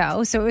 years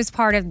ago. So it was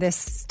part of this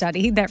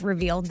study that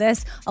revealed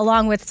this,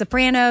 along with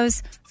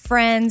Sopranos,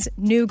 Friends,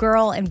 New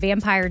Girl, and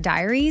Vampire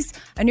Diaries.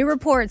 A new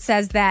report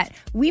says that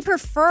we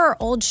prefer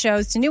old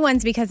shows to new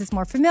ones because it's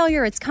more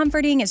familiar, it's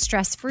comforting, it's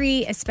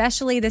stress-free,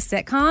 especially the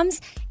sitcoms.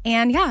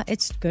 And yeah,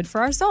 it's good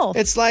for our soul.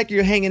 It's like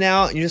you're hanging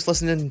out and you're just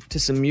listening to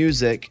some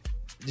music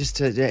just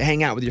to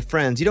hang out with your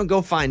friends. You don't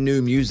go find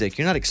new music.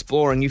 You're not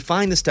exploring. You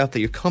find the stuff that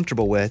you're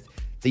comfortable with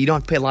that you don't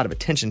have to pay a lot of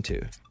attention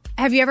to.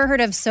 Have you ever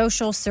heard of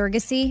social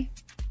surrogacy?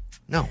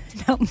 No.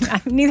 No,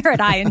 neither had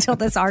I until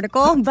this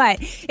article, but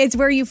it's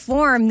where you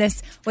form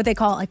this, what they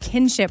call a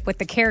kinship with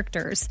the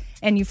characters,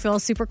 and you feel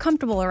super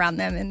comfortable around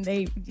them, and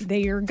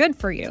they are good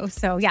for you.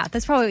 So yeah,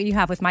 that's probably what you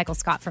have with Michael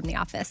Scott from The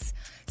Office.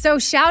 So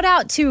shout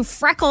out to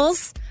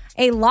Freckles,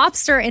 a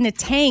lobster in a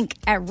tank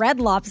at Red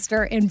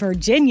Lobster in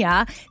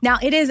Virginia. Now,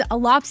 it is a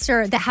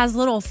lobster that has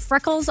little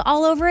freckles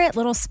all over it,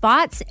 little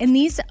spots, and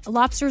these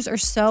lobsters are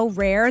so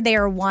rare. They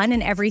are 1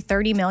 in every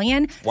 30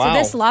 million. Wow. So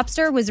this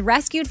lobster was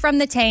rescued from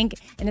the tank,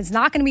 and it's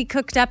not going to be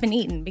cooked up and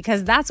eaten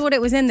because that's what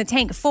it was in the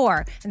tank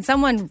for. And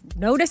someone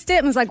noticed it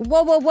and was like,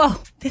 whoa, whoa, whoa,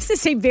 this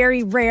is a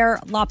very rare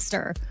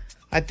lobster.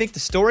 I think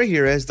the story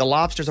here is the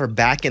lobsters are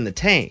back in the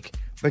tank.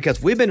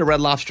 Because we've been to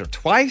Red Lobster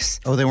twice.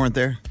 Oh, they weren't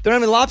there? There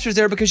aren't even lobsters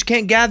there because you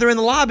can't gather in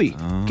the lobby.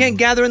 You can't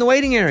gather in the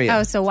waiting area.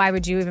 Oh, so why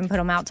would you even put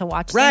them out to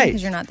watch them? Right.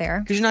 Because you're not there.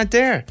 Because you're not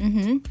there.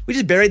 Mm-hmm. We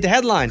just buried the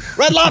headline.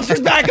 Red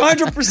Lobster's back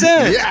 100%.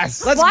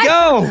 Yes. Let's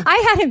go.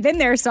 I hadn't been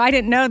there, so I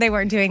didn't know they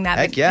weren't doing that.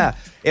 Heck yeah.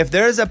 If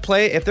there's a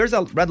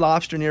Red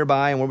Lobster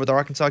nearby and we're with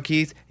Arkansas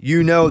Keith,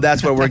 you know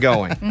that's where we're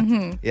going.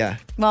 Mm-hmm. Yeah.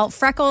 Well,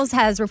 Freckles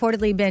has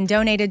reportedly been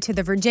donated to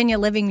the Virginia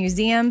Living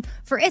Museum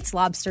for its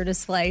lobster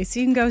display. So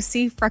you can go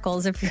see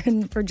Freckles if you're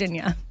in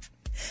Virginia.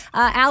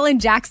 Alan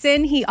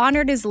Jackson, he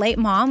honored his late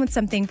mom with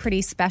something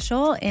pretty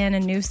special in a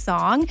new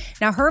song.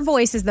 Now, her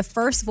voice is the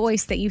first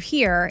voice that you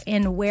hear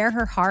in Where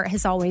Her Heart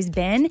Has Always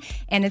Been.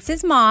 And it's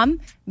his mom,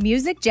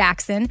 Music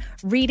Jackson,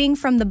 reading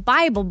from the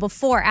Bible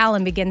before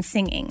Alan begins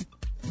singing.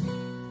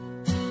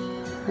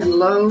 And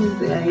lo,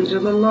 the angel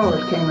of the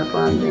Lord came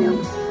upon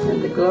them,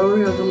 and the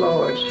glory of the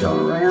Lord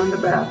shone round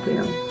about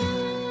them.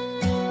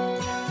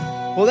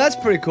 Well, that's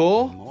pretty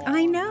cool.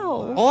 I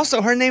know.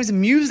 Also, her name's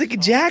Music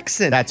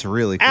Jackson. That's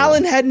really cool.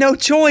 Alan had no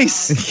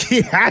choice.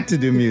 He had to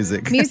do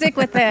music. Music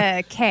with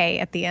a K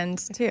at the end,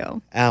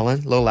 too.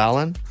 Alan, Lil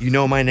Alan, you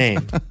know my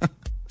name.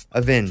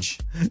 Avenge.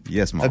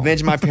 Yes, Mom.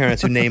 Avenge my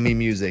parents who named me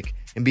Music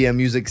and be a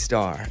music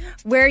star.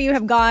 Where You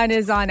Have Gone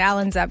is on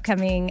Alan's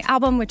upcoming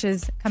album, which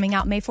is coming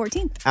out May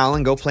 14th.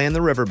 Alan, go play in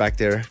the river back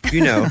there.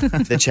 You know,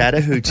 the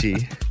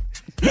Chattahoochee.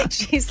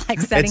 She's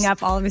like setting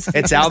up all of his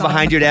It's out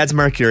behind your dad's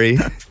Mercury.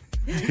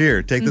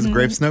 Here, take this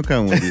grape snow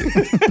cone with you.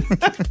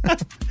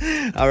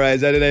 All right,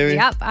 is that it, Amy?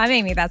 Yep, I'm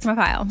Amy. That's my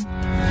pile.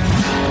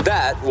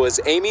 That was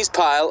Amy's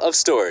pile of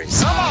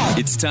stories.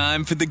 It's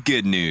time for the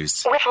good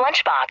news. With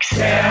Lunchbox.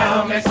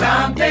 Tell me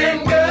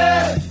something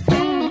good.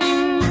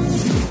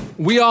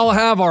 We all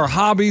have our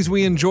hobbies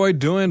we enjoy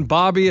doing.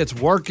 Bobby, it's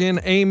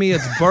working. Amy,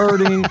 it's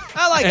birding.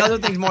 I like other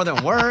things more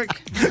than work.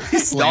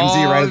 Slams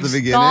you right at the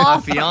beginning. My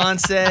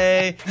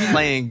fiance,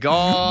 playing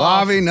golf.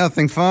 Bobby,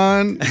 nothing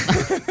fun.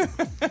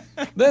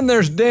 Then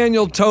there's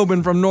Daniel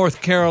Tobin from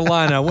North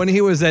Carolina. When he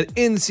was at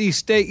NC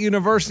State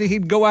University,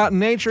 he'd go out in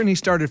nature and he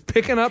started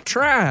picking up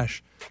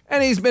trash.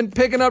 And he's been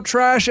picking up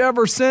trash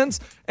ever since.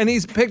 And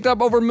he's picked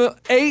up over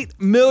 8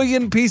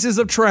 million pieces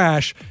of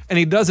trash. And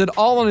he does it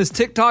all on his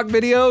TikTok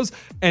videos.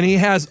 And he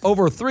has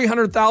over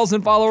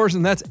 300,000 followers.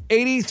 And that's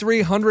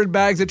 8,300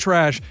 bags of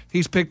trash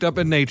he's picked up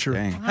in nature.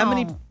 Dang. How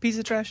many pieces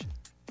of trash?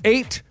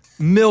 8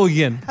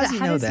 million. How does he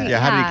know that?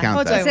 Yeah, how do you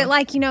count that? Is it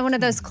like, one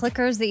of those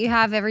clickers that you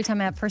have every time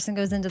a person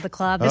goes into the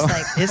club? It's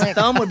like His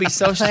thumb would be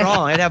so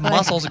strong. It'd have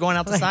muscles going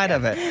out the side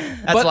of it.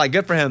 That's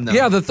good for him, though.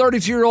 Yeah, the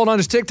 32-year-old on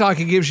his TikTok,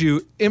 he gives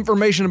you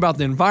information about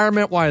the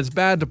environment, why it's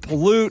bad to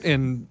pollute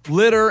and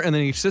litter, and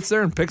then he sits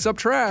there and picks up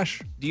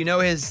trash. Do you know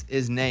his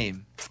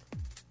name?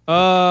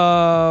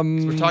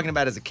 We're talking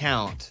about his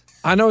account.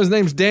 I know his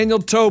name's Daniel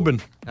Tobin.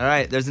 All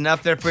right, there's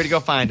enough there for you to go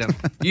find him.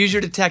 Use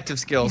your detective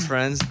skills,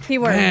 friends.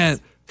 Keywords. Man.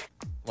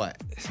 What?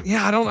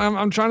 Yeah,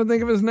 I'm trying to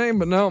think of his name,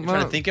 but no.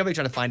 Trying to think of it?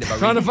 Trying to find it by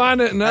Trying to reading?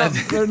 find it. No,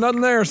 there's nothing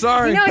there.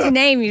 Sorry. You know his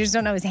name, you just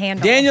don't know his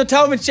handle. Daniel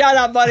Tobin, shout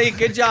out, buddy.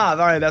 Good job.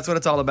 All right, that's what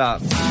it's all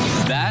about.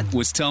 That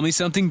was Tell Me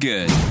Something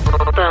Good.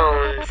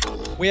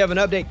 We have an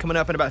update coming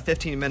up in about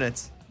 15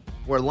 minutes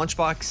where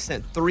Lunchbox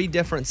sent 3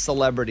 different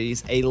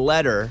celebrities a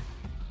letter,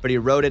 but he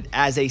wrote it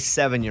as a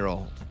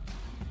 7-year-old.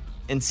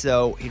 And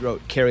so he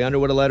wrote Carrie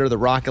Underwood a letter, The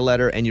Rock a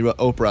letter, and you wrote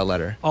Oprah a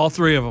letter. All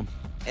 3 of them.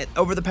 And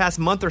over the past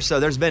month or so,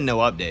 there's been no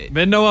update.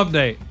 Been no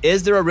update.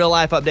 Is there a real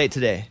life update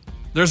today?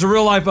 There's a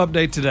real life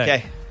update today.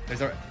 Okay.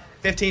 There's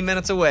 15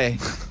 minutes away.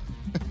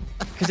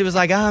 Because he was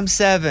like, I'm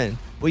 7.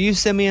 Will you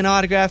send me an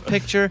autographed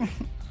picture?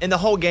 And the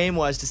whole game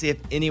was to see if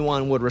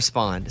anyone would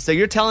respond. So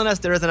you're telling us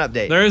there is an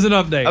update. There is an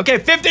update. Okay,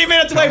 15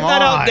 minutes away from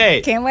that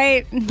update. Can't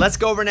wait. Let's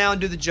go over now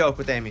and do the joke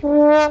with Amy.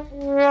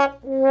 The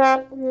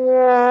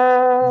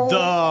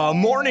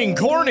Morning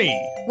Corny.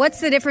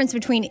 What's the difference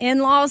between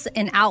in-laws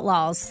and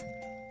outlaws?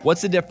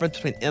 What's the difference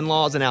between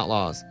in-laws and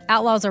outlaws?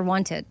 Outlaws are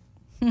wanted.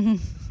 Funny.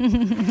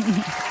 That's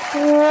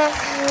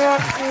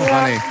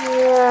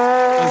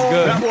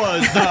good. That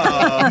was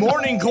the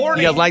Morning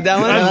Corny. You guys like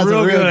that one? That's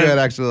real real good. good,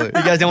 actually. You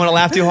guys didn't want to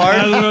laugh too hard?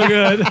 That's real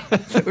good.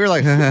 We were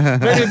like,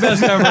 Maybe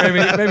best ever, Amy.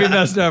 Maybe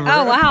best ever.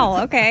 Oh,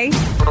 wow. Okay.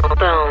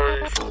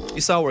 You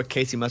saw where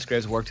Casey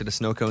Musgraves worked at a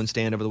snow cone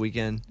stand over the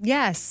weekend?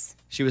 Yes.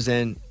 She was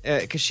in,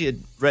 because she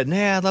had written,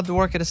 hey, I'd love to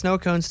work at a snow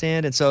cone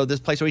stand. And so this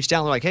place reached out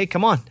and they're like, hey,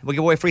 come on. We'll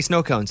give away free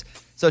snow cones.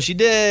 So she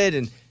did,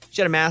 and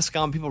She had a mask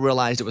on. People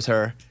realized it was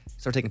her.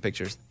 Started taking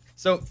pictures.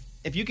 So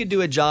if you could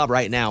do a job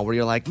right now where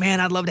you're like,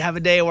 man, I'd love to have a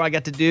day where I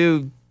got to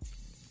do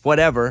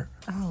whatever.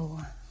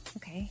 Oh,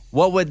 okay.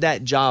 What would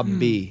that job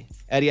be?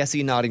 Eddie, I see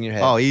you nodding your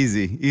head. Oh,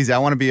 easy. I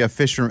want to be a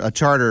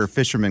charter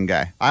fisherman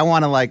guy. I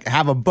want to like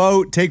have a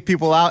boat, take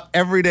people out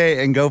every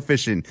day and go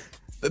fishing.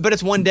 But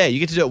it's one day. You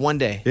get to do it one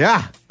day.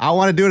 Yeah. I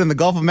want to do it in the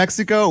Gulf of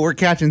Mexico. We're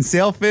catching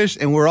sailfish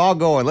and we're all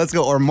going. Let's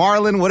go. Or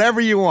marlin,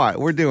 whatever you want.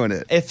 We're doing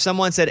it. If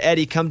someone said,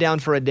 Eddie, come down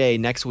for a day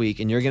next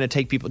week and you're going to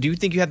take people, do you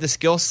think you have the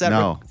skill set?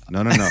 No.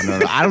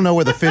 I don't know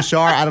where the fish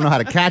are. I don't know how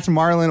to catch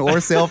marlin or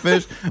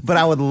sailfish, but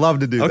I would love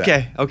to do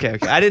that. Okay.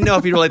 I didn't know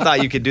if you really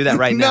thought you could do that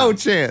right now. No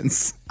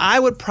chance. I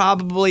would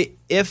probably,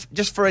 if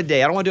just for a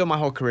day, I don't want to do it my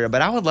whole career,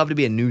 but I would love to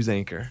be a news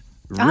anchor.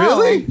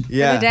 Really?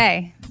 Yeah. For the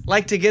day.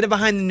 Like to get it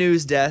behind the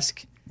news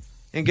desk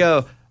and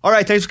go, all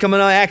right, thanks for coming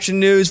on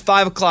Action News,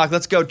 5 o'clock.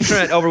 Let's go,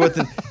 Trent, over with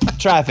the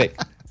traffic.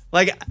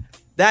 Like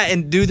that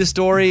and do the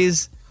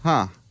stories.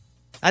 Huh.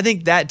 I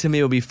think that to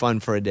me would be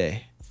fun for a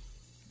day.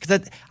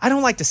 Because I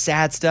don't like the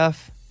sad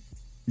stuff.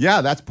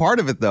 Yeah, that's part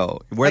of it, though.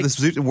 Wear the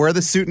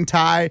suit and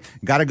tie.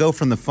 Got to go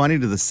from the funny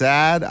to the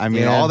sad. I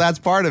mean, all that's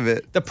part of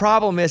it. The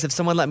problem is if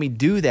someone let me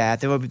do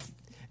that,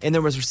 and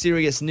there was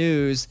serious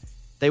news,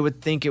 they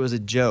would think it was a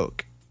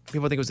joke.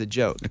 People think it was a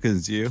joke. Because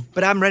it's you.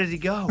 But I'm ready to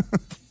go.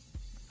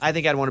 I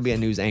think I'd want to be a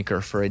news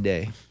anchor for a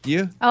day.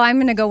 You? Oh, I'm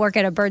going to go work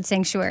at a bird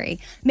sanctuary.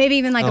 Maybe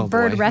even like a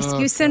bird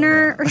rescue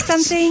center or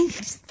something.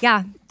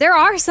 Yeah, there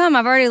are some.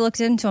 I've already looked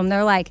into them.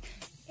 They're like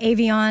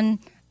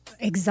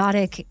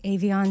exotic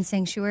avian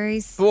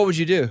sanctuaries. So what would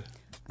you do?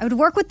 I would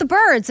work with the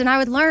birds and I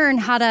would learn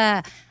how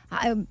to,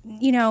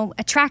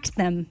 attract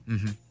them.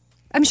 Mm-hmm.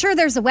 I'm sure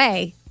there's a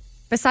way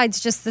besides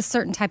just this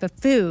certain type of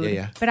food.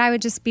 Yeah. But I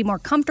would just be more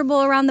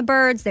comfortable around the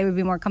birds. They would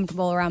be more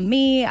comfortable around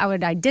me. I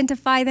would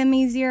identify them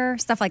easier,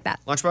 stuff like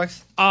that.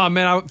 Lunchbox? Oh,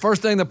 man,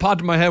 first thing that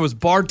popped in my head was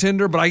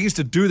bartender, but I used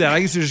to do that. I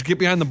used to just get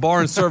behind the bar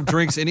and serve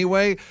drinks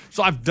anyway.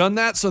 So I've done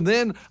that. So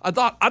then I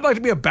thought I'd like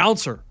to be a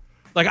bouncer.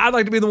 Like, I'd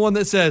like to be the one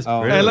that says,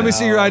 hey, let me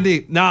see your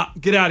ID. Nah,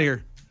 get out of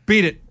here.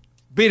 Beat it,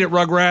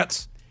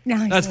 Rugrats.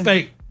 No, that's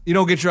fake. You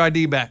don't get your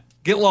ID back.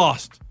 Get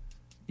lost.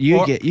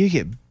 You get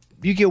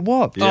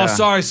whooped. Oh,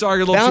 sorry. You're a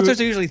little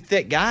Bouncers are usually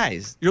thick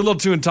guys. You're a little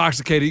too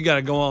intoxicated. You got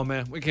to go on,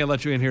 man. We can't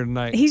let you in here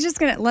tonight.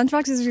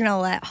 Lunchbox is going to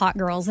let hot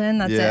girls in.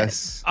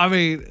 That's it. I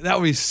mean, that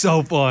would be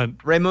so fun.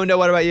 Raymundo,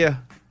 what about you?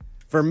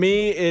 For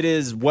me, it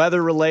is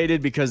weather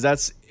related because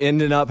that's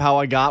ended up how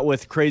I got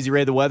with Crazy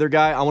Ray the Weather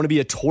Guy. I want to be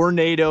a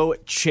tornado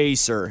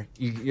chaser.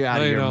 You're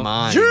out of your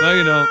mind. No,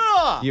 you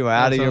don't. You're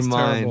out of your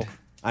mind. Terrible.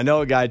 I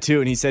know a guy too,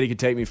 and he said he could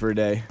take me for a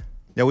day.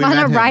 Yeah, we On met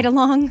a him. ride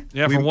along?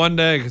 Yeah, for one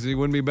day because he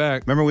wouldn't be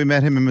back. Remember we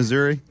met him in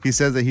Missouri? He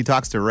says that he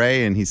talks to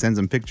Ray and he sends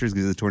him pictures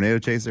because he's a tornado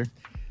chaser.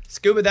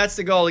 Scuba, that's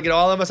the goal, to get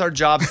all of us our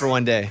jobs for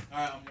one day. All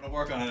right, I'm going to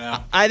work on it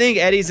now. I think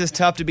Eddie's is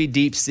tough to be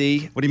deep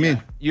sea. What do you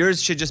mean?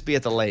 Yours should just be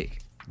at the lake.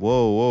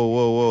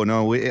 Whoa.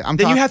 No, you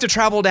have to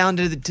travel down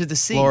to the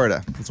sea.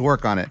 Florida. Let's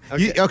work on it.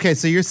 Okay,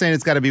 so you're saying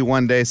it's got to be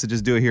one day, so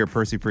just do it here at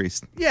Percy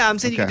Priest. Yeah, I'm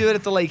saying you can do it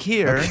at the lake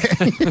here.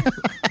 Okay.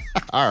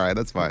 All right,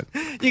 that's fine.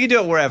 You can do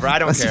it wherever. I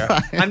don't care.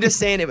 Fine. I'm just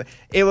saying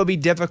it would be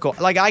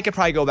difficult. Like, I could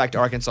probably go back to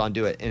Arkansas and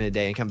do it in a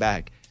day and come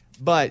back.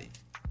 But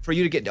for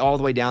you to get all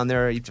the way down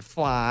there, you have to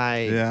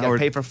fly. You got to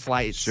pay for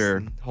flights.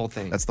 Sure. Whole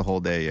thing. That's the whole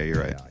day. Yeah, you're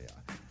right. Yeah.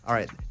 All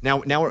right.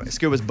 Now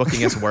Scuba's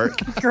booking us work.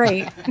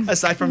 Great.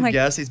 Aside from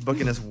guests, he's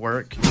booking us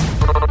work.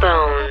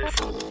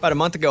 About a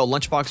month ago,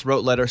 Lunchbox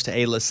wrote letters to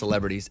A-list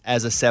celebrities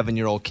as a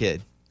 7-year-old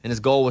kid. And his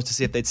goal was to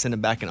see if they'd send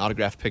him back an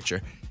autographed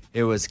picture.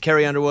 It was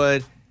Carrie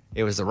Underwood,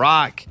 it was The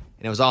Rock,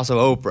 and it was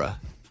also Oprah.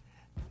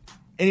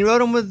 And he wrote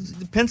them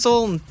with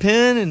pencil and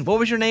pen. And what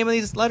was your name of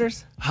these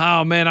letters?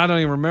 Oh, man, I don't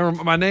even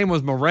remember. My name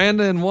was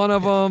Miranda in one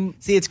of them.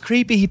 See, it's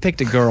creepy he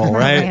picked a girl,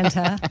 right?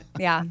 Miranda.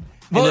 Yeah.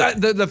 Well,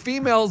 the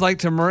females, like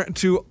to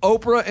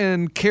Oprah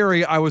and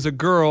Carrie, I was a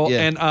girl.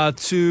 Yeah. And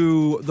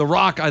to The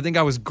Rock, I think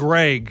I was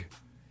Greg.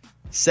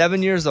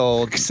 7 years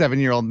old.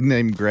 7-year-old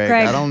named Greg.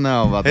 Greg. I don't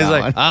know about He's that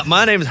like, one.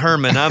 my name's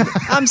Herman.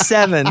 I'm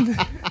 7.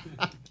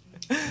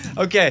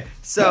 Okay,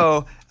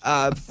 so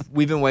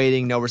we've been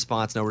waiting. No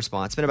response.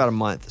 It's been about a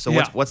month. So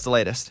what's the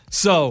latest?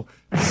 So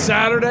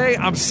Saturday,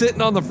 I'm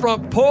sitting on the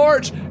front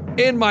porch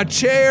in my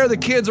chair. The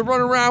kids are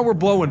running around. We're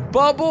blowing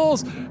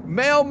bubbles.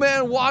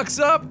 Mailman walks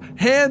up,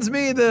 hands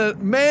me the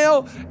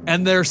mail,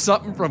 and there's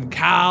something from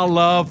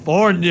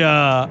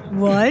California.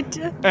 What?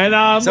 And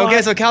I'm So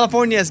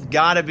California's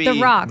got to be The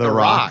Rock. The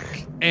Rock.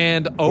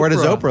 And Oprah. Where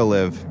does Oprah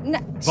live? No,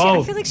 I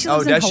Both. feel like she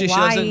lives does in she? She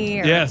lives in-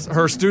 Hawaii. Yes,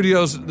 her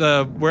studios,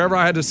 wherever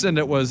I had to send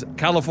it was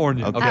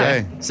California.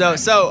 Okay. So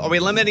are we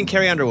limiting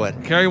Carrie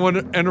Underwood? Carrie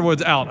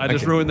Underwood's out. I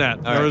just ruined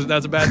that.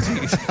 That's a bad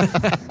tease.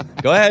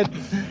 Go ahead.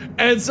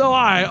 And so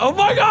oh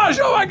my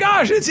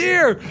gosh, it's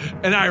here.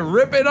 And I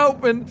rip it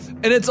open,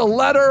 and it's a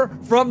letter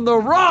from The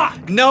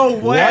Rock. No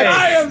way. And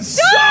I am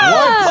so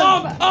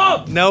pumped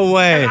up. No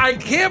way. And I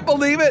can't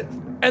believe it.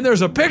 And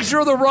there's a picture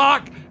of The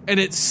Rock, and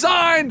it's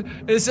signed,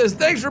 and it says,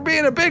 thanks for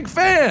being a big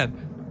fan.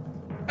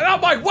 And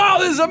I'm like, wow,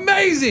 this is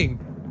amazing.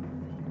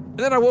 And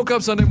then I woke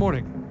up Sunday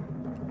morning.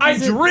 I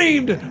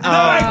dreamed that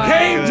I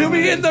came to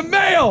me in the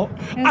mail.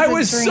 I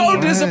was so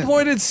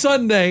disappointed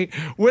Sunday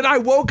when I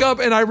woke up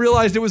and I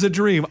realized it was a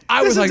dream.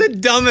 This is the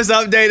dumbest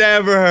update I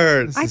ever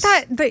heard. I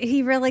thought that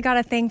he really got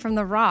a thing from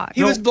The Rock.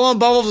 He was blowing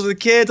bubbles with the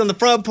kids on the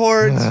front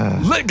porch.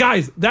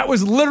 Guys, that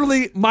was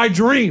literally my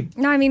dream.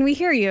 No, I mean, we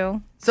hear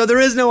you. So there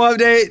is no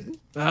update?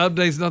 The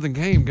update's nothing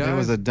came, guys. It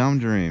was a dumb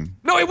dream.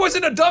 No, it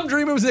wasn't a dumb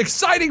dream. It was an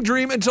exciting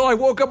dream until I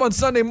woke up on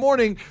Sunday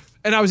morning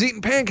and I was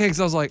eating pancakes.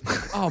 I was like,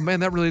 oh, man,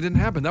 that really didn't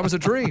happen. That was a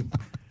dream.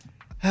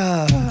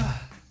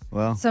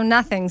 Well, So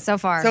nothing so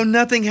far. So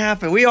nothing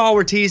happened. We all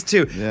were teased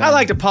too. Yeah. I'd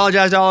like to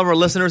apologize to all of our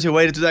listeners who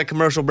waited through that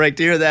commercial break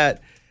to hear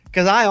that.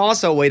 Because I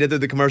also waited through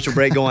the commercial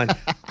break going,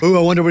 ooh,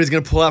 I wonder what he's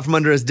going to pull out from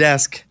under his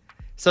desk.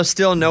 So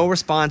still no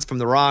response from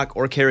The Rock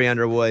or Carrie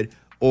Underwood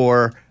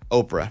or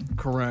Oprah.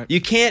 Correct.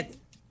 You can't,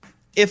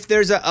 if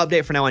there's an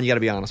update from now on, you got to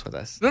be honest with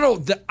us.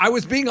 No, I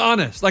was being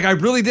honest. Like, I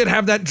really did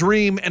have that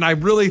dream, and I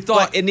really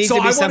thought But it needs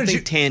to be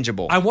something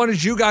tangible. I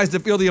wanted you guys to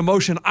feel the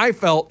emotion I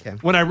felt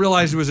when I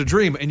realized it was a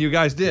dream, and you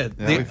guys did.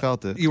 Yeah, we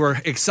felt it. You were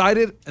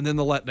excited, and then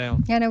the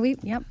letdown. Yeah, no, we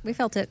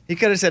felt it. He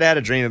could have said I had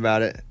a dream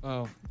about it.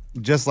 Oh.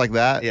 Just like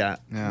that? Yeah.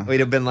 We'd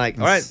have been like,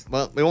 all right,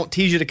 well, we won't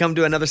tease you to come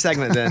to another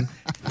segment then.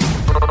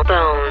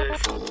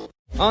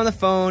 On the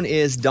phone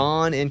is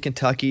Dawn in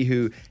Kentucky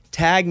who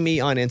tagged me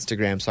on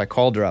Instagram, so I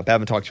called her up. I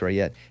haven't talked to her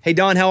yet. Hey,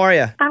 Dawn, how are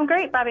you? I'm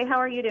great, Bobby. How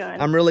are you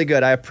doing? I'm really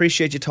good. I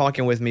appreciate you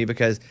talking with me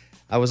because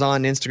I was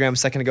on Instagram a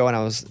second ago and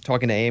I was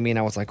talking to Amy and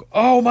I was like,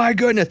 oh my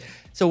goodness.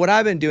 So what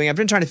I've been doing, I've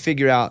been trying to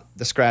figure out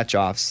the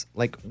scratch-offs,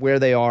 like where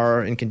they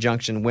are in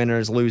conjunction,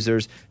 winners,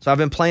 losers. So I've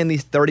been playing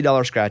these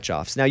 $30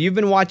 scratch-offs. Now, you've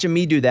been watching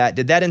me do that.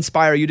 Did that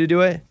inspire you to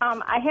do it?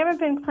 I haven't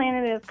been playing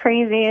it as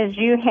crazy as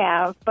you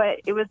have,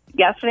 but it was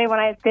yesterday when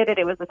I did it,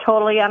 it was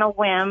totally on a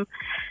whim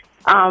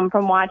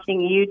from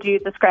watching you do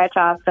the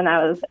scratch-offs, and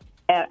I was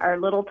at our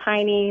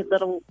tiny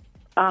little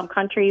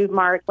country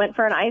mart, went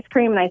for an ice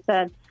cream, and I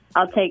said,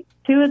 I'll take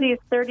 2 of these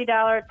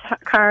 $30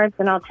 cards,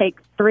 and I'll take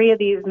 3 of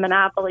these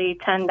Monopoly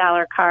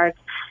 $10 cards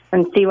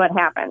and see what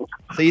happens.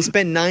 So you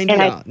spent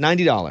 $90.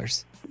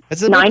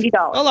 That's $90.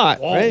 A lot,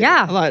 right?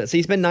 Yeah. A lot. So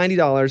you spent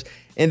 $90.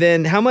 And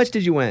then how much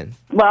did you win?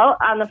 Well,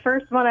 on the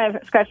first one I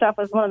scratched off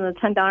was one of the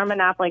 $10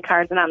 Monopoly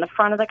cards, and on the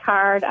front of the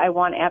card, I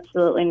won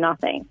absolutely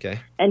nothing. Okay.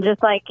 And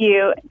just like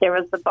you, there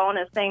was the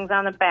bonus things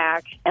on the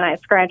back, and I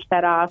scratched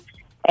that off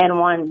and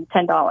won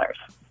 $10.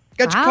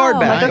 Got your card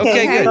back. Like,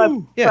 Okay,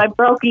 good. So I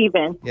broke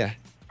even. Yeah.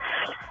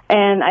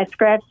 And I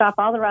scratched off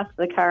all the rest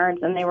of the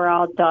cards, and they were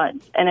all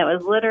duds. And it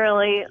was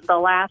literally the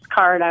last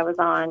card I was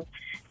on.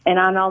 And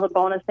on all the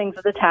bonus things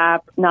at the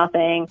top,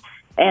 nothing.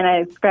 And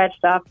I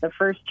scratched off the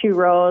first 2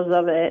 rows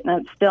of it,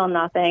 and it's still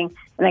nothing.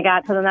 And I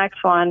got to the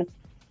next one,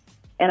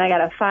 and I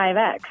got a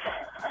 5X.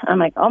 I'm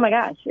like, oh my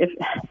gosh!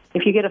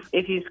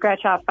 If you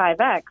scratch off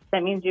 5X,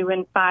 that means you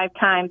win 5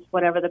 times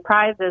whatever the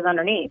prize is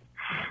underneath.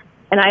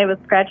 And I was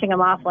scratching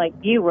them off like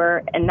you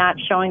were, and not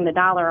showing the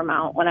dollar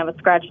amount when I was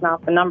scratching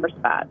off the number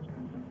spots.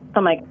 So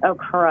I'm like, oh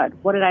crud!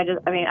 What did I just?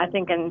 I mean, I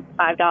think in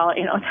 $5,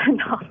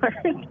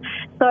 $10.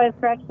 So I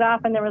scratched it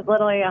off, and there was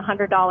literally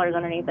 $100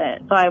 underneath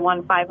it. So I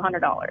won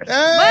 $500.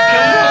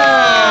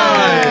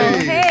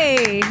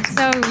 Hey,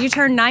 so you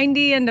turned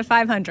 90 into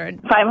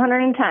 500.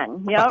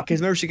 510. Yep.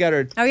 Because remember, she got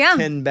her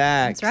 10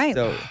 back. That's right.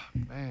 So,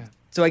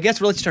 so I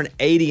guess really she turned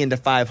 80 into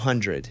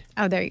 500.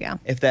 Oh, there you go.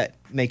 If that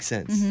makes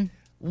sense. Mm-hmm.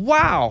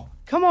 Wow.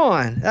 Come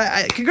on.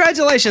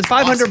 Congratulations.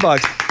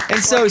 $500.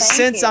 And so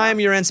since I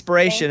am your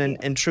inspiration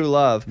and true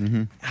love,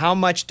 how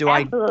much do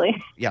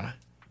Absolutely. Yeah.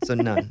 So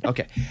none.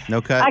 Okay.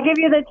 No cut. I'll give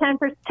you the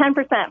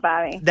 10%,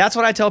 Bobby. That's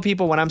what I tell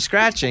people when I'm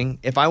scratching.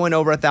 If I win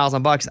over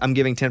 $1,000, I'm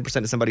giving 10%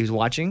 to somebody who's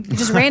watching.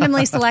 Just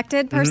randomly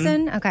selected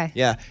person? Okay.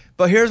 Yeah.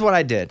 But here's what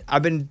I did.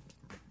 I've been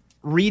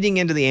reading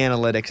into the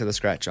analytics of the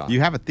scratch off. You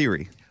have a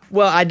theory.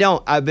 Well, I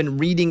don't. I've been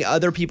reading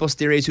other people's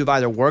theories who've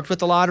either worked with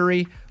the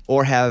lottery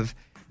or have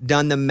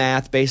done the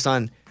math based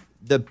on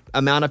the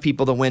amount of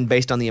people that win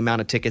based on the amount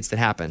of tickets that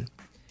happen.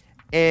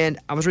 And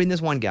I was reading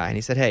this one guy, and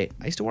he said, hey,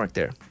 I used to work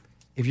there.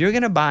 If you're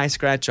going to buy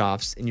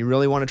scratch-offs and you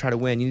really want to try to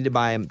win, you need to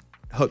buy them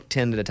hooked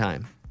 10 at a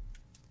time.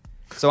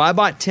 So I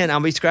bought 10.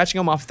 I'll be scratching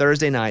them off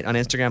Thursday night on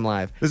Instagram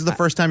Live. This is the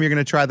first time you're going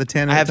to try the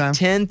 10 at a time? I have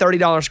 10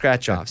 $30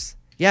 scratch-offs.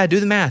 Yeah,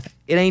 do the math.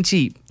 It ain't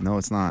cheap. No,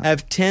 it's not. I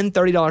have 10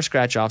 $30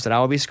 scratch-offs that I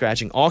will be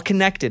scratching, all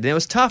connected. And it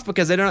was tough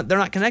because they're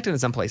not connected in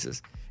some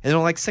places. And there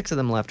are like 6 of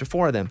them left or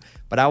 4 of them.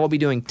 But I will be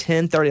doing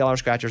 10 $30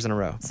 scratchers in a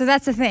row. So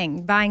that's the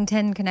thing, buying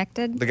 10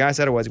 connected? The guy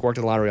said it was. He worked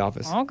at the lottery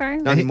office. Okay.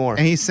 Not anymore.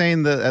 And he's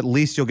saying that at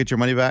least you'll get your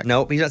money back?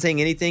 Nope, he's not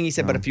saying anything. He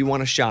said, but if you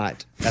want a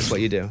shot, that's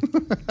what you do.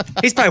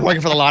 He's probably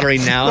working for the lottery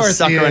now, Of course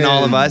he suckering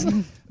all of is.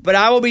 us. But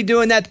I will be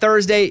doing that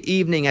Thursday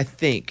evening, I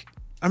think.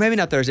 Or maybe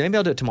not Thursday. Maybe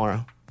I'll do it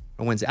tomorrow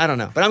or Wednesday. I don't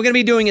know. But I'm going to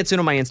be doing it soon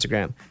on my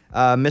Instagram.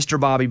 Mr.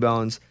 Bobby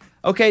Bones.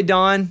 Okay,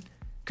 Dawn,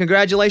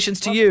 congratulations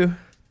to you.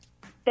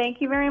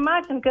 Thank you very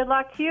much, and good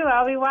luck to you.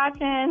 I'll be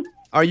watching.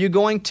 Are you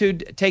going to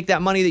take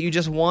that money that you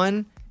just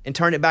won and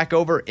turn it back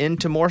over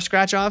into more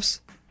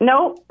scratch-offs?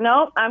 Nope.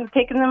 I'm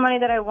taking the money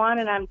that I won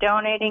and I'm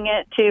donating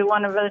it to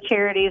one of the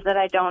charities that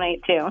I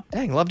donate to.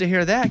 Dang, love to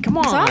hear that. Come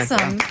on. That's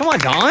awesome. Come on,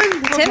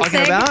 Dawn. That's what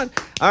I'm talking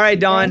about. All right,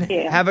 Dawn. Thank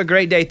you. Have a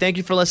great day. Thank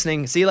you for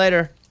listening. See you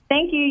later.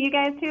 Thank you. You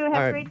guys too.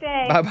 Have a great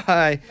day.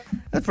 Bye-bye.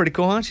 That's pretty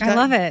cool, huh? I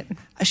love it.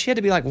 She had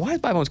to be like, why is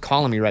Bobby Bones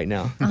calling me right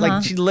now?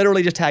 Like, she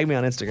literally just tagged me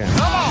on Instagram.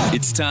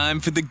 It's time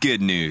for the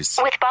good news.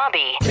 With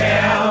Bobby.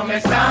 Tell me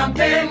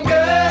something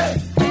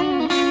good.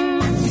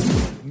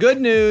 Good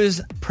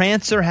news,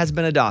 Prancer has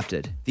been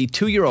adopted. The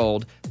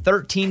 2-year-old,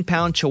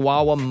 13-pound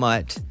Chihuahua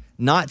mutt,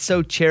 not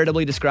so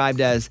charitably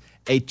described as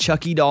a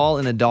Chucky doll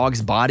in a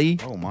dog's body.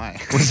 Oh, my.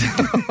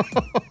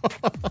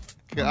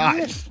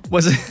 Gosh.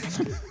 Was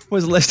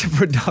listed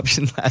for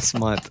adoption last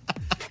month.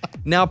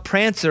 Now,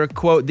 Prancer,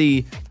 quote,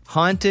 the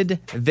haunted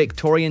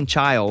Victorian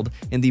child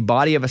in the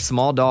body of a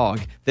small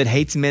dog that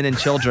hates men and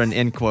children,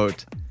 end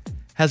quote,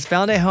 has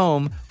found a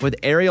home with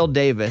Ariel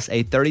Davis,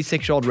 a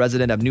 36-year-old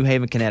resident of New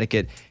Haven,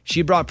 Connecticut.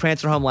 She brought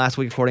Prancer home last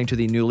week, according to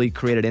the newly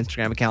created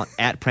Instagram account,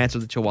 @Prancer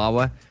the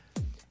Chihuahua.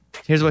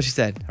 Here's what she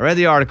said. I read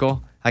the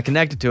article. I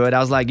connected to it. I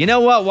was like, you know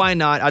what? Why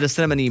not? I'll just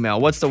send him an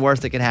email. What's the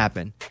worst that could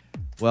happen?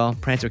 Well,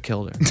 Prancer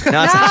killed her.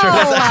 No, that's not true.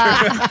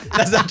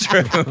 That's not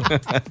true.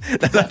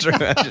 That's not true.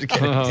 I'm just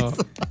kidding.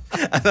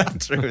 That's not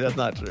true. That's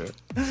not true.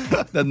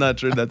 That's not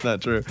true. That's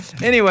not true.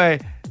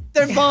 Anyway,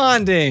 they're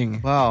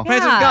bonding. Wow.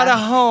 Prancer's got a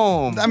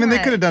home. I mean, they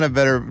could have done a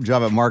better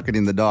job at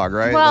marketing the dog,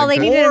 right? Well, Like,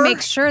 they needed to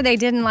make sure they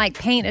didn't like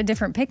paint a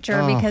different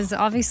picture Oh. because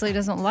obviously he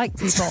doesn't like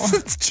people.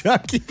 It's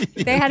Chucky.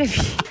 They had to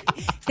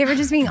be, they were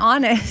just being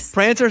honest.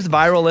 Prancer's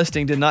viral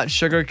listing did not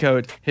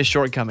sugarcoat his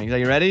shortcomings. Are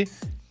you ready?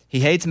 He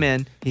hates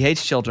men. He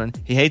hates children.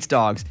 He hates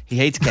dogs. He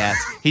hates cats.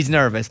 He's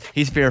nervous.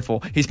 He's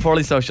fearful. He's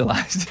poorly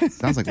socialized.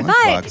 Sounds like But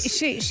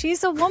Lunchbox.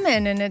 she's a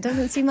woman, and it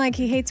doesn't seem like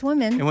he hates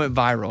women. It went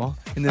viral,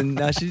 and then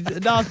now she's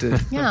adopted.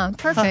 Yeah,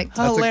 perfect.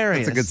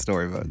 Hilarious. That's a good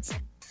story, Buds.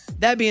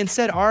 That being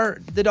said,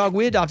 the dog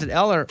we adopted,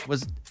 Eller,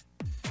 was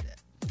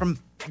from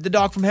the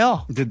dog from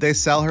hell. Did they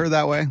sell her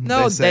that way?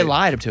 No, they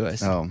lied to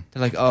us. Oh.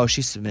 They're like, oh,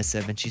 she's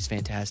submissive and she's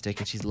fantastic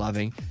and she's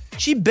loving.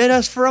 She bit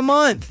us for a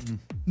month.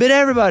 Bit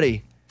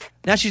everybody.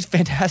 Now she's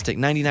fantastic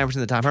 99% of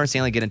the time. Her and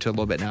Stanley get into it a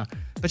little bit now.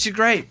 But she's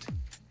great.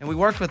 And we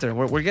worked with her.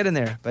 We're getting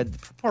there. But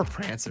poor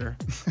Prancer.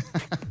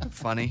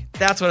 Funny.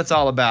 That's what it's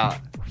all about.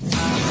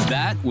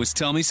 That was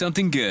Tell Me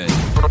Something Good.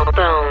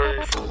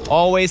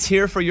 Always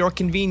here for your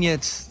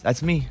convenience.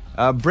 That's me.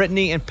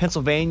 Brittany in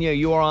Pennsylvania,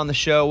 you are on the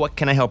show. What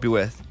can I help you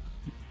with?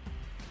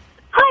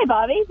 Hi,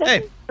 Bobby.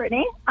 This is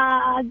Brittany.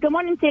 Good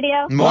morning,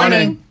 studio.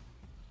 Morning.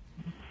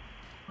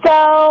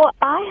 So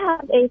I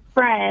have a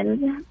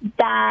friend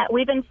that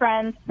we've been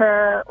friends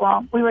for,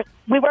 well, we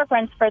were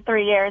friends for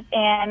 3 years,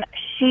 and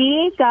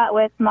she got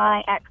with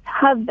my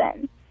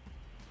ex-husband.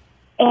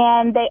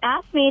 And they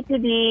asked me to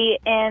be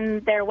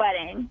in their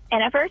wedding.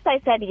 And at first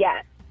I said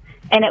yes.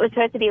 And it was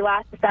supposed to be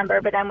last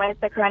December, but then with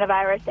the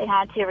coronavirus, they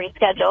had to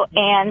reschedule.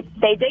 And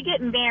they did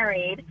get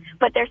married,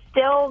 but they're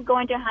still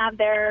going to have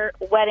their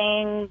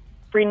wedding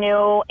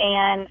renewal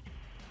and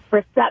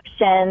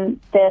reception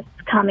this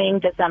coming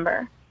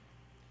December.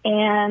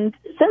 And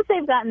since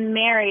they've gotten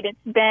married, it's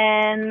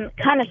been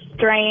kind of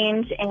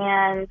strange,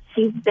 and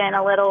she's been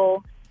a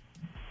little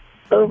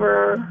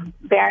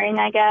overbearing,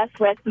 I guess,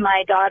 with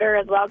my daughter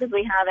as well, because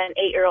we have an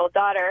 8-year-old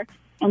daughter,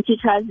 and she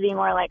tries to be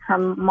more like her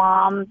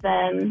mom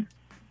than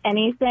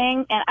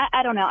anything. And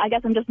I don't know. I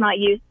guess I'm just not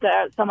used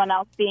to someone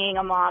else being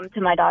a mom to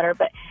my daughter.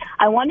 But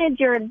I wanted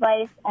your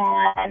advice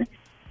on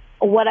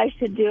what I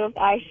should do,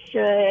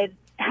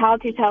 how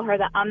to tell her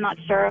that I'm not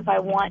sure if I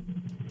want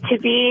to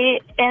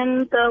be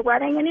in the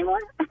wedding anymore.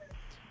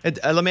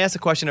 Let me ask a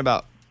question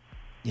about,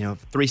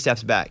 3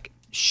 steps back.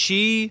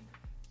 She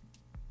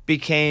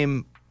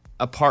became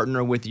a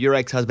partner with your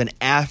ex-husband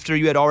after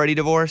you had already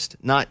divorced,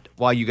 not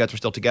while you guys were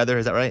still together.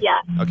 Is that right?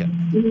 Yeah. Okay.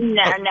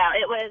 No,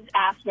 it was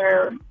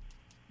after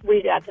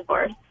we got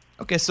divorced.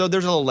 Okay, so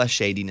there's a little less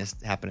shadiness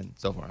happening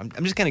so far.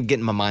 I'm just kind of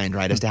getting my mind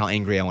right as to how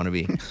angry I want to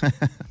be.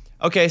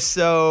 Okay,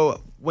 so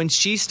when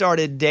she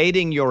started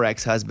dating your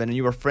ex-husband and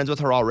you were friends with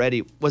her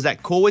already, was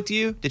that cool with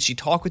you? Did she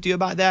talk with you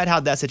about that?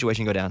 How'd that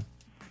situation go down?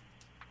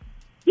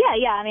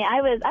 Yeah. I mean,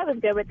 I was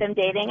good with them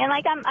dating, and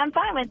I'm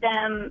fine with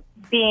them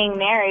being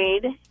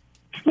married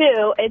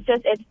too.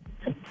 It's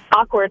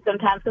awkward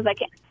sometimes because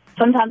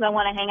sometimes I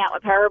want to hang out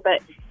with her,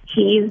 but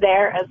he's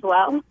there as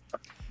well.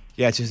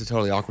 Yeah, it's just a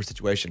totally awkward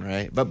situation,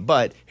 right?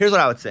 But here's what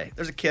I would say: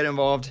 there's a kid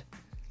involved.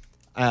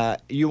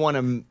 You want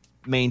to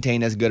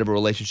maintain as good of a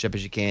relationship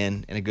as you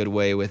can in a good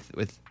way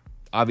with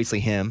obviously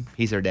him.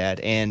 He's her dad,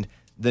 and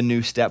the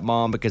new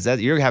stepmom, because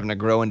you're having to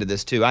grow into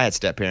this too. I had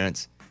step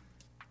parents.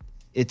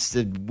 It's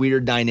the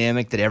weird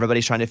dynamic that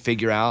everybody's trying to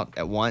figure out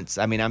at once.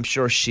 I mean, I'm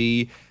sure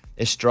she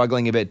is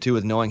struggling a bit too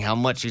with knowing how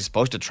much she's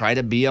supposed to try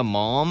to be a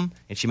mom,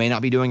 and she may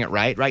not be doing it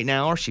right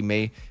now, or she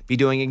may be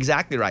doing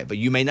exactly right, but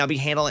you may not be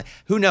handling.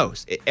 Who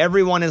knows?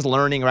 Everyone is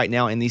learning right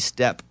now in the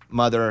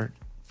stepmother,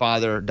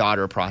 father,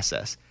 daughter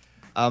process.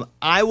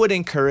 I would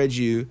encourage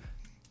you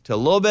to a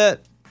little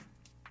bit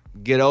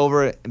get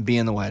over it and be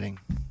in the wedding.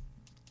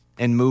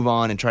 and move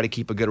on and try to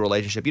keep a good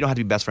relationship. You don't have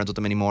to be best friends with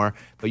them anymore,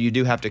 but you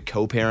do have to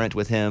co-parent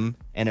with him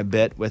and a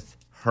bit with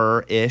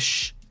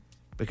her-ish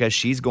because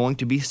she's going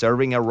to be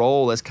serving a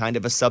role as kind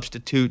of a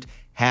substitute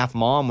half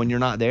mom when you're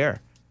not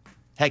there.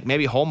 Heck,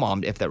 maybe whole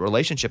mom if that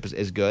relationship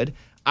is good.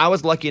 I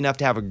was lucky enough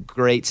to have a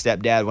great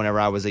stepdad whenever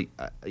I was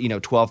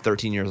 12,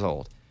 13 years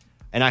old.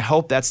 And I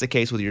hope that's the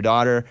case with your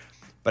daughter.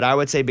 But I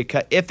would say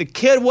because if the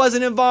kid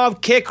wasn't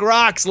involved, kick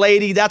rocks,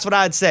 lady. That's what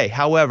I'd say.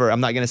 However,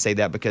 I'm not going to say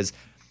that because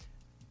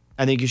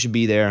I think you should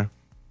be there,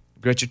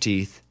 grit your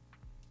teeth,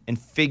 and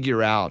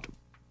figure out,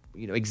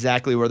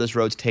 exactly where this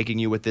road's taking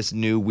you with this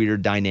new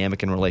weird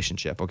dynamic and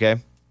relationship, okay?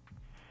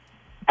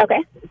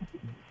 Okay.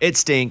 It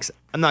stinks.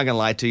 I'm not going to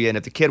lie to you. And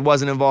if the kid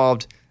wasn't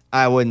involved,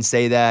 I wouldn't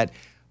say that.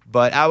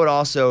 But I would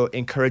also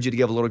encourage you to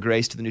give a little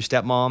grace to the new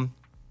stepmom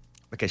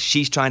because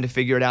she's trying to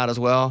figure it out as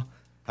well.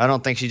 I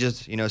don't think she's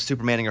just,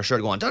 Supermaning her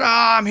shirt going,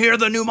 ta-da, I'm here,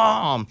 the new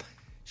mom.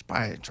 She's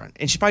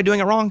probably doing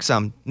it wrong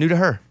some, new to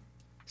her.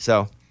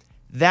 So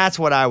that's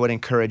what I would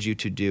encourage you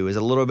to do is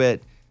a little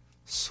bit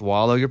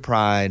swallow your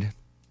pride,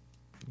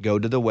 go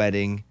to the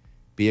wedding,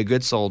 be a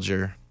good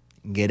soldier,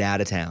 get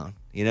out of town,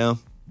 Yes.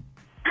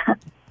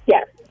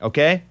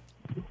 Okay?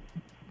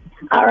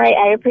 All right.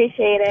 I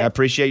appreciate it. I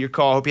appreciate your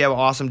call. Hope you have an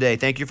awesome day.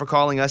 Thank you for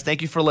calling us.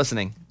 Thank you for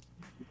listening.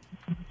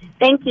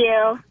 Thank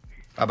you.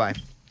 Bye-bye.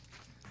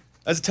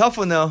 That's a tough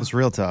one, though. It's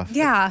real tough.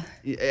 Yeah.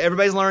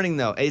 Everybody's learning,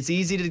 though. It's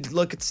easy to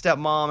look at the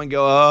stepmom and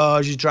go,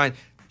 oh, she's trying.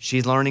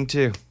 She's learning,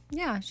 too.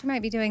 Yeah, she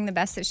might be doing the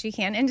best that she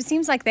can. And it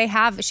seems like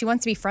she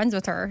wants to be friends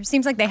with her. It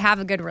seems like they have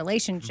a good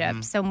relationship.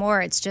 Mm-hmm. So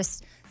more, it's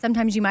just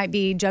sometimes you might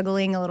be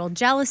juggling a little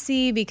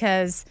jealousy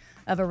because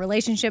of a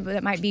relationship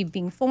that might be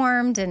being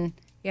formed. And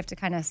you have to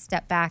kind of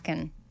step back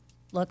and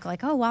look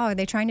like, oh, wow, are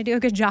they trying to do a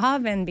good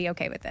job and be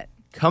okay with it?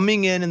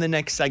 Coming in the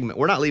next segment.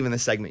 We're not leaving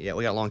this segment yet.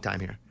 We got a long time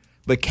here.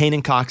 But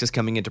Kanan Cox is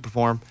coming in to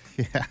perform.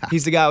 Yeah.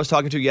 He's the guy I was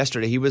talking to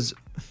yesterday. He was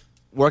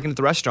working at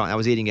the restaurant I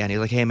was eating at. He's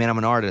like, hey, man, I'm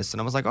an artist. And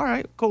I was like, all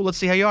right, cool. Let's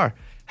see how you are.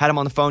 Had him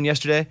on the phone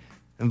yesterday.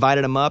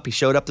 Invited him up. He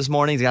showed up this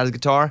morning. He's got his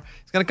guitar.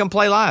 He's going to come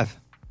play live.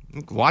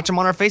 Watch him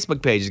on our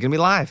Facebook page. He's going to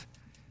be live.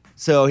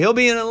 So he'll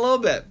be in a little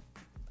bit.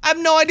 I have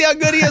no idea how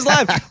good he is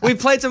live. We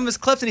played some of his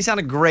clips, and he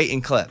sounded great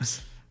in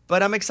clips.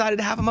 But I'm excited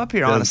to have him up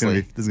here,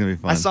 honestly. This is going to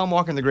be fun. I saw him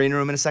walk in the green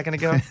room a second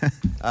ago.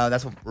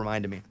 That's what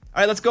reminded me.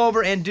 All right, let's go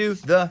over and do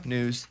the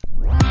news.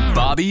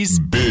 Bobby's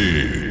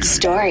Big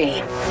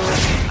Story.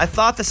 I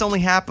thought this only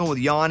happened with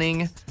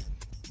yawning,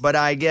 but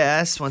I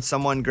guess when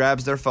someone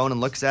grabs their phone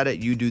and looks at it,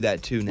 you do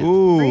that too now.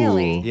 Ooh.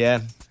 Really?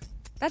 Yeah.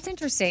 That's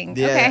interesting.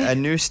 Yeah, Okay. a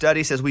new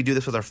study says we do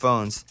this with our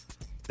phones.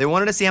 They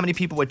wanted to see how many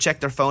people would check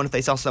their phone if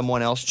they saw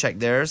someone else check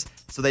theirs.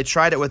 So they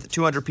tried it with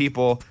 200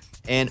 people,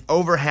 and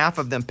over half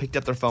of them picked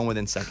up their phone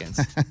within seconds.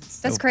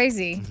 That's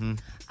crazy. Mm-hmm.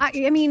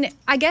 I mean,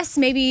 I guess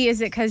maybe is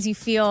it because you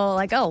feel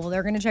like, oh, well,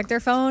 they're going to check their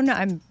phone.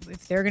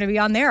 If they're going to be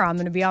on there, I'm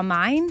going to be on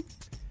mine.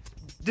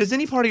 Does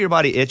any part of your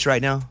body itch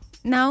right now?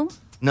 No.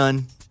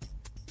 None?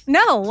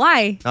 No.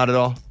 Why? Not at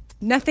all?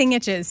 Nothing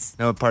itches.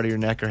 No part of your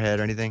neck or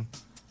head or anything?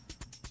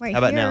 Right How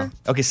about here. now?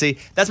 Okay, see,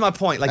 that's my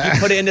point. Like you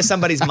put it into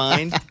somebody's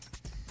mind,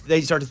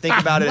 they start to think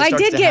about it. Well, I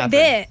did get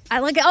bit.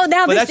 I like. Oh,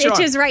 now But this that's your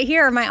itches right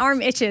here. My arm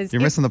itches.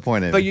 You're missing the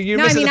point, Amy. But you're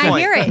No, I missing mean, the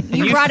point. I hear it.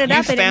 You brought it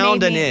up and it found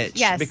made an me- itch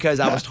yes.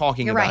 because I was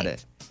talking You're about right.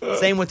 it.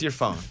 Same with your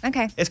phone.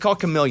 Okay. It's called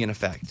chameleon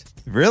effect.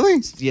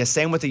 Really? Yeah,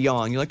 same with the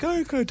yawn. You're like, oh,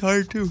 I'm kind of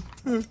tired too.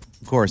 Of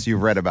course,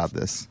 you've read about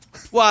this.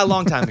 Well, a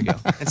long time ago.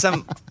 In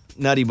some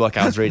nutty book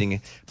I was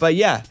reading. But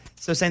yeah,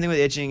 so same thing with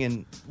itching.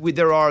 And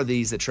there are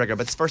these that trigger,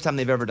 but it's the first time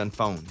they've ever done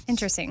phones.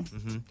 Interesting.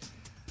 Mm-hmm.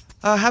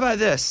 How about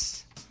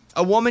this?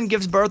 A woman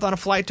gives birth on a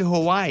flight to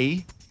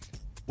Hawaii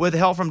with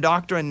help from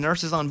doctor and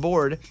nurses on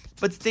board.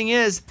 But the thing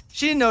is,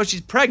 she didn't know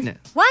she's pregnant.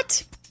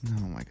 What?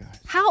 Oh, my God.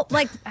 How?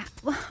 Like,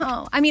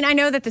 oh, I mean, I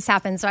know that this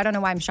happens, so I don't know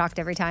why I'm shocked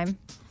every time.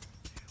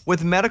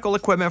 With medical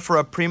equipment for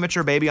a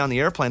premature baby on the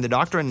airplane, the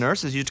doctor and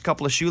nurses used a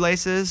couple of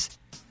shoelaces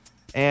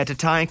and to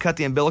tie and cut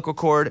the umbilical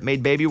cord,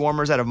 made baby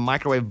warmers out of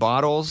microwave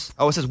bottles.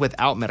 Oh, it says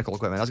without medical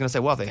equipment. I was going to say,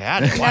 well, if they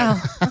had it,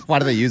 why? Why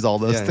do they use all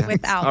those things?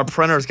 Without. Our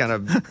printer's kind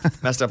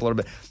of messed up a little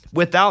bit.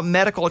 Without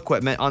medical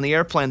equipment on the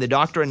airplane, the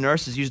doctor and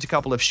nurses used a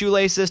couple of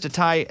shoelaces to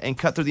tie and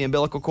cut through the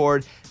umbilical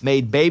cord,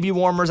 made baby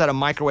warmers out of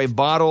microwave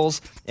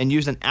bottles, and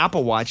used an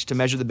Apple Watch to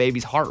measure the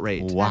baby's heart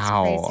rate.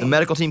 Wow. The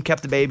medical team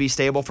kept the baby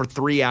stable for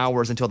 3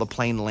 hours until the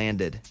plane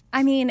landed.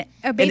 I mean,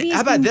 a baby's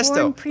how about been this, born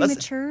though?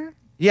 premature.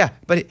 Yeah,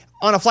 but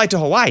on a flight to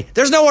Hawaii,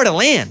 there's nowhere to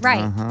land.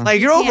 Right. Like,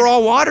 you're over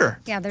all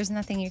water. Yeah, there's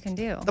nothing you can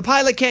do. The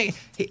pilot can't.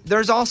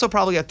 There's also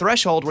probably a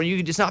threshold where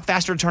it's not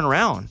faster to turn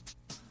around.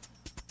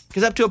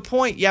 Because up to a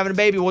point, you having a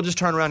baby, we'll just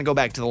turn around and go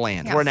back to the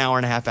land. Yeah. We're an hour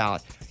and a half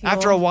out.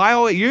 After a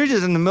while, you're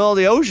just in the middle of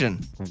the ocean.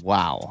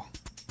 Wow.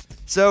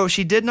 So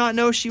she did not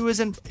know she was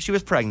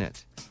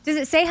pregnant. Does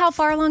it say how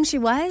far along she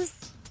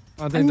was?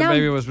 I think the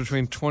baby was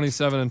between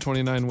 27 and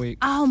 29 weeks.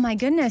 Oh, my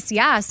goodness.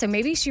 Yeah. So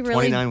maybe she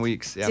really 29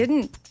 weeks, yeah.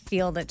 didn't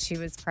feel that she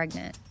was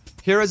pregnant.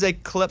 Here is a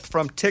clip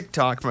from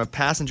TikTok from a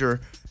passenger,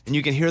 and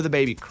you can hear the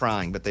baby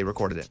crying, but they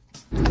recorded it.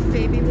 A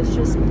baby was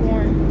just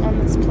born on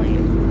this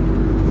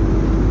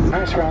plane.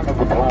 I Nice round of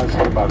applause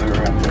for Mother,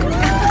 and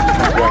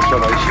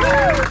congratulations.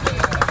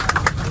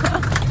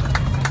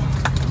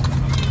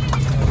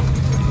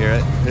 Hear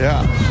it?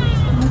 Yeah.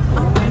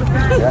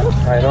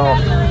 Yeah, right on.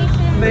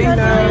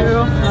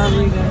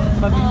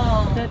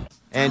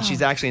 And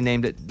she's actually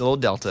named it Little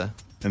Delta.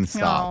 And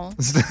stop.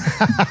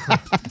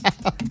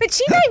 But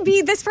she might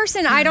be this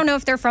person. I don't know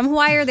if they're from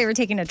Hawaii or they were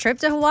taking a trip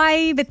to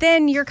Hawaii, but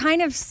then you're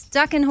kind of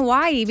stuck in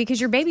Hawaii because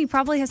your baby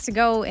probably has to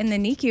go in the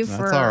NICU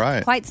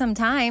for quite some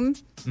time.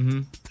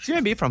 Mm-hmm. She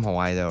may be from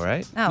Hawaii, though,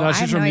 right? Oh, no, I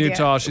she's have from no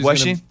Utah. idea. Was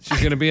she? She's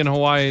going to be in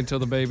Hawaii until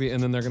the baby,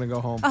 and then they're going to go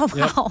home. Oh,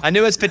 wow. I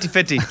knew it was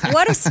 50-50.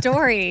 What a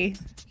story.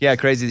 Yeah,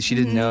 crazy that she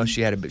didn't know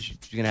she had she's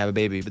going to have a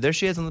baby. But there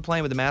she is on the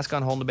plane with the mask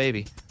on, holding the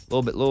baby.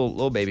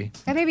 Little baby.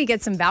 That baby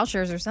gets some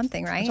vouchers or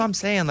something, right? That's what I'm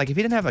saying. Like, if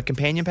he didn't have a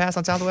companion pass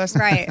on Southwest,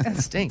 right. It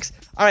stinks.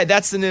 All right,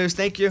 that's the news.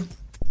 Thank you.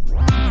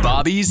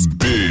 Bobby's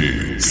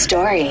Big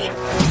Story.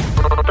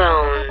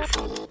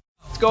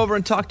 Let's go over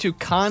and talk to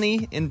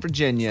Connie in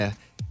Virginia.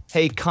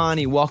 Hey,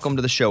 Connie, welcome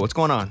to the show. What's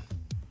going on?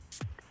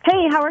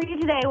 Hey, how are you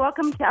today?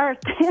 Welcome to our...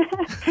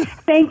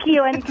 Thank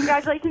you, and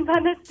congratulations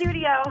on the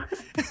studio.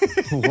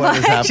 What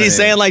is happening? She's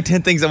saying like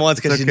 10 things at once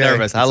because she's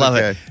nervous. I love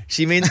okay. it.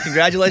 She means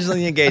congratulations on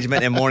the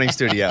engagement and morning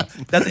studio.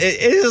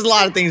 It is a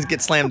lot of things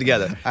get slammed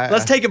together.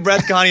 Let's take a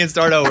breath, Connie, and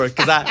start over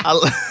because I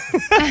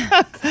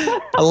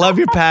love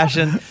your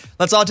passion.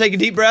 Let's all take a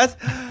deep breath.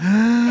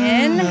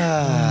 In.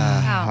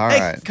 All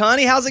Hey, right.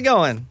 Connie, how's it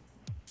going?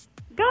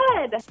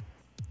 Good.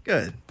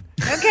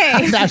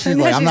 Okay. Now she's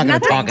like, I'm not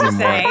going to talk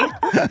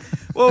anymore.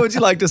 What would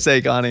you like to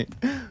say, Connie?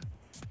 Hey,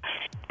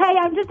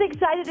 I'm just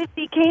excited to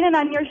see Kanan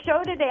on your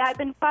show today. I've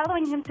been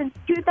following him since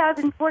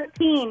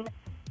 2014.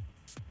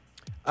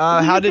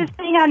 How He did? used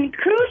to sing on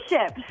cruise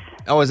ships.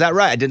 Oh, is that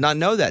right? I did not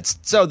know that.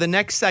 So the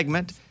next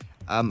segment,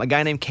 a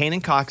guy named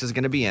Kanan Cox is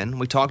going to be in.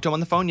 We talked to him on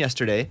the phone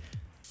yesterday.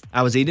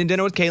 I was eating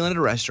dinner with Kaylin at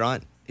a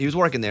restaurant. He was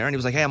working there, and he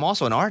was like, hey, I'm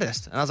also an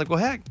artist. And I was like, well,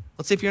 heck,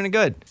 let's see if you're any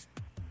good.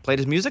 Played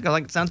his music. I was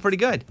like, it sounds pretty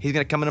good. He's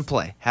going to come in and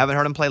play. Haven't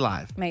heard him play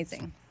live.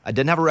 Amazing. I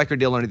didn't have a record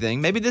deal or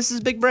anything. Maybe this is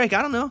a big break.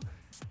 I don't know.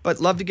 But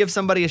love to give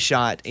somebody a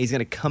shot. He's going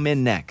to come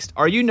in next.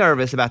 Are you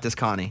nervous about this,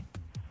 Connie?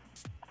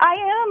 I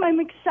am.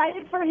 I'm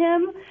excited for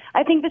him.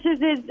 I think this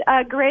is his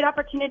great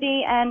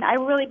opportunity, and I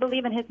really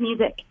believe in his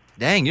music.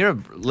 Dang, you're a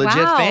legit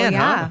fan,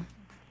 huh?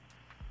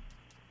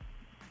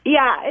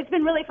 Yeah, it's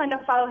been really fun to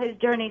follow his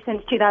journey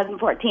since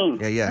 2014.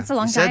 Yeah. That's a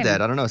long you said time.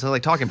 that. I don't know. It sounds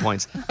like talking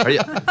points. Are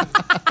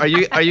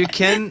you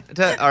kin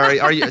to? Or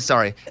are you?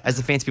 Sorry, as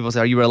the fancy people say,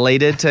 are you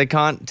related to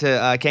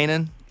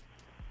Kanan?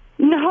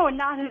 No,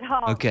 not at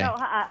all. Okay. No,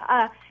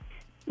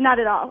 not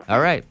at all. All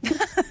right.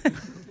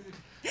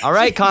 All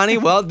right, Connie.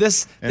 Well,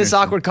 this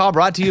awkward call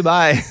brought to you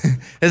by. This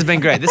has been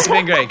great. This has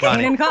been great,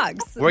 Connie. Kanan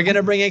Cox. We're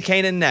gonna bring in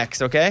Kanan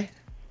next. Okay.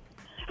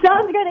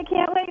 Sounds good. I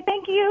can't wait.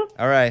 Thank you.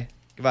 All right.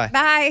 Goodbye.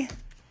 Bye.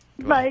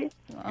 Bye.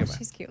 Oh,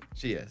 she's cute.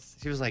 She is.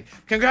 She was like,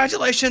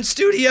 congratulations,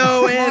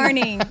 studio. And,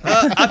 Morning.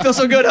 I feel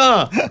so good,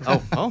 huh?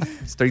 Oh,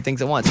 it's 3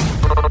 things at once.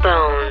 All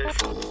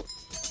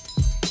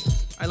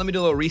right, let me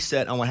do a little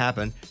reset on what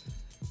happened.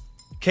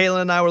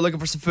 Kayla and I were looking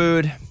for some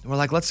food. We're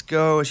like, let's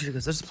go. She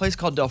goes, there's a place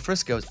called Del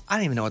Frisco's. I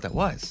didn't even know what that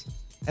was.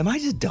 Am I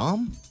just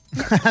dumb?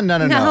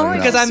 No.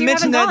 Because I You mentioned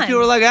haven't that. gone. People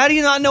were like, how do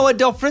you not know what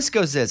Del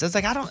Frisco's is? I was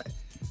like, I don't.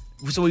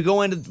 So we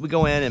go in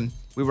and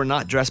we were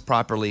not dressed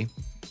properly.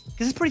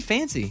 Because it's pretty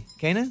fancy,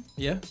 Kanan.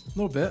 Yeah, a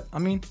little bit. I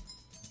mean,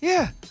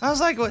 yeah. I was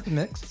like, what?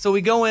 Mix. So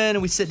we go in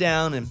and we sit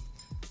down and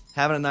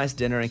having a nice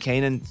dinner. And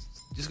Kanan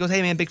just goes,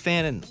 hey, man, big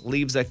fan. And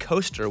leaves a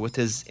coaster with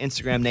his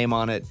Instagram name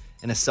on it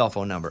and his cell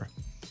phone number.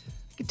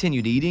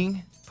 Continued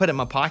eating, put it in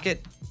my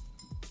pocket,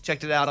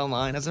 checked it out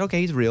online. I said,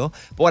 okay, he's real.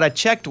 But what I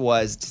checked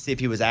was to see if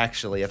he was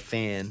actually a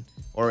fan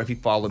or if he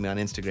followed me on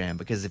Instagram.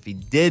 Because if he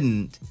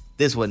didn't,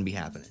 this wouldn't be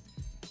happening.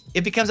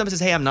 If he comes up and says,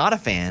 hey, I'm not a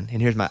fan,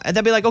 and here's and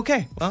they'd be like,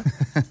 okay, well.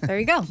 There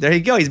you go. There you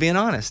go. He's being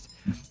honest.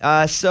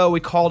 So we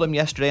called him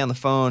yesterday on the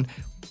phone.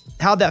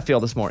 How'd that feel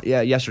this morning?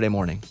 Yeah, yesterday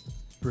morning.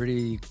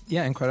 pretty,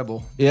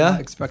 incredible. Yeah? I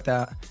expect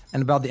that.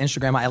 And about the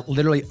Instagram, I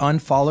literally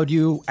unfollowed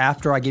you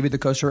after I gave you the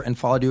coaster and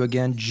followed you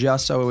again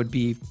just so it would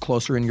be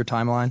closer in your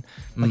timeline,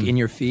 like in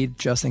your feed,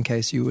 just in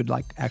case you would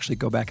like actually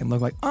go back and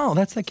look like, oh,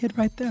 that's that kid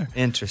right there.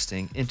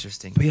 Interesting.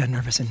 But yeah,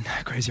 nervous and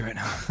crazy right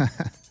now.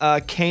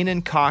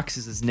 Kanan Cox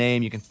is his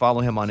name. You can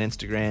follow him on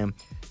Instagram.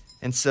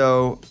 And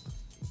so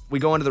we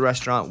go into the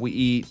restaurant, we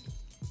eat,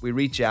 we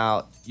reach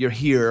out. You're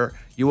here.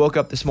 You woke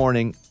up this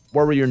morning.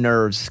 Where were your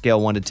nerves,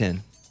 scale 1 to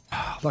 10?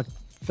 Like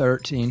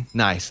 13.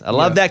 Nice. I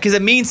love that because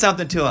it means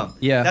something to him.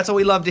 Yeah. That's what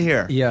we love to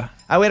hear. Yeah.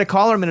 We had a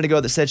caller a minute ago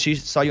that said she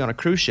saw you on a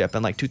cruise ship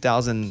in like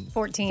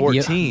 2014.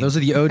 Yeah, those are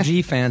the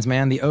OG fans,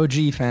 man. The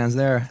OG fans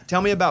there.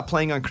 Tell me about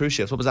playing on cruise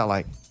ships. What was that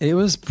like? It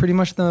was pretty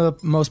much the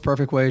most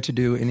perfect way to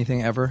do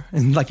anything ever.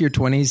 In like your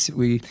 20s,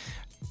 we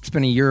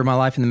spent a year of my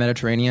life in the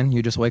Mediterranean.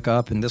 You just wake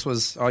up and this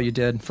was all you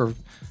did for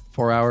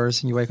 4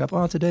 hours. And you wake up,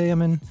 oh, today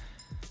I'm in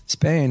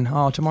Spain.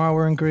 Oh, tomorrow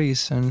we're in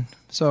Greece. And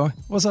so it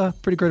was a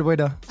pretty great way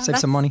to save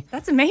some money.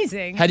 That's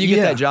amazing. How do you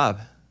get that job?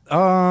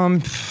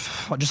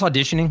 just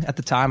auditioning. At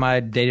the time, I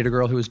dated a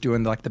girl who was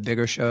doing like the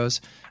bigger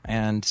shows,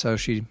 and so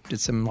she did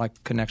some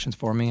like connections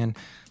for me. And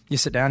you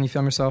sit down, you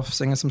film yourself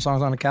singing some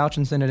songs on the couch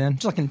and send it in,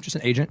 just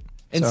an agent.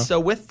 And so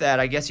with that,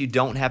 I guess you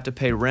don't have to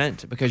pay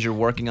rent because you're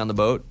working on the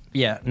boat?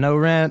 Yeah, no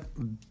rent,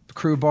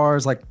 crew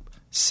bars, like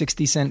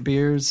 60-cent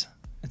beers.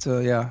 So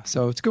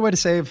it's a good way to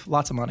save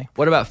lots of money.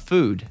 What about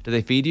food? Do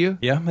they feed you?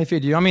 Yeah, they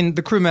feed you. I mean,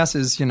 the crew mess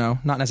is,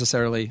 not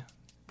necessarily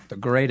the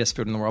greatest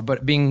food in the world,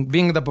 but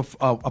being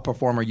a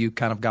performer, you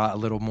kind of got a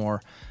little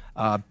more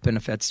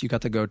benefits. You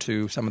got to go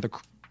to some of the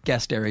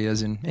guest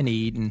areas and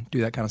eat and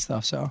do that kind of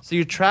stuff. So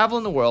you're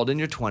traveling the world in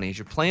your 20s,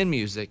 you're playing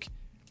music,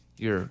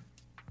 your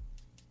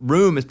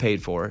room is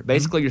paid for,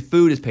 basically your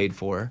food is paid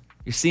for,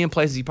 you're seeing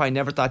places you probably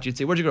never thought you'd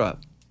see. Where'd you grow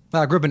up?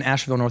 I grew up in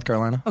Asheville, North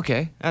Carolina.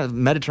 Okay.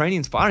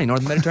 Mediterranean's fine. You know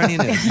what the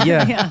Mediterranean is?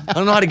 Yeah. I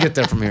don't know how to get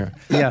there from here.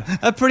 Yeah.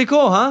 That's pretty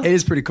cool, huh? It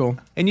is pretty cool.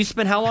 And you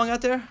spent how long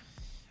out there?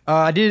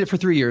 I did it for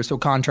 3 years, so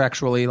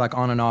contractually, like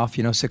on and off,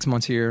 6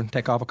 months here,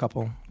 take off a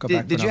couple, go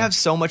back. Did you have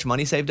so much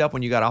money saved up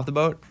when you got off the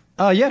boat?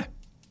 Yeah.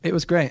 It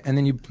was great. And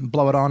then you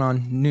blow it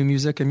on new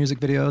music and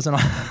music videos and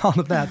all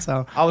of that.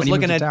 So I was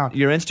looking at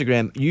your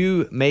Instagram.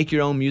 You make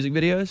your own music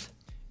videos?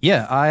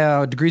 Yeah,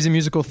 I degrees in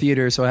musical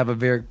theater, so I have a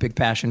very big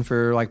passion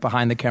for like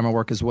behind the camera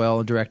work as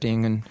well,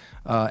 directing and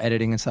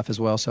editing and stuff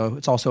as well. So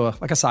it's also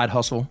like a side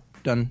hustle.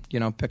 Done,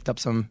 picked up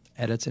some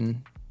edits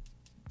and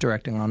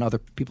directing on other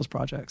people's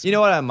projects. You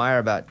know what I admire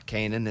about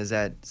Kanan is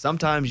that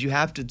sometimes you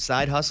have to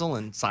side hustle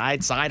and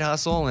side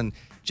hustle and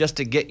just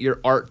to get your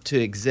art to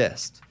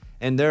exist.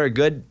 And they're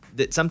good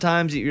that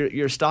sometimes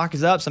your stock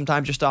is up,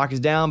 sometimes your stock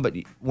is down, but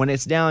when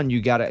it's down, you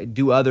got to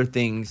do other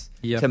things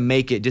to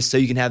make it just so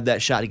you can have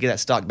that shot to get that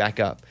stock back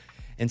up.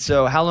 And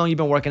so how long have you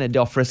been working at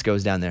Del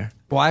Frisco's down there?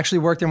 Well, I actually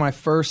worked there when I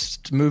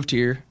first moved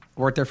here.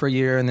 Worked there for a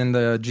year, and then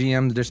the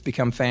GM just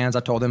become fans. I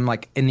told them,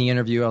 like, in the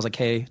interview, I was like,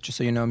 hey, just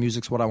so you know,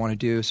 music's what I want to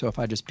do, so if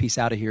I just peace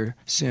out of here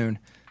soon,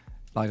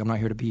 like, I'm not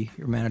here to be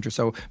your manager.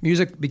 So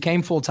music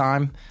became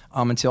full-time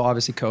until,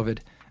 obviously, COVID.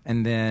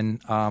 And then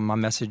I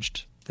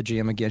messaged the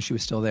GM again. She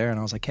was still there, and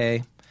I was like,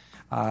 hey,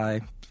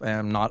 I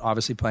am not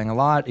obviously playing a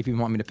lot. If you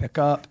want me to pick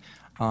up,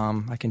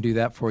 I can do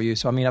that for you.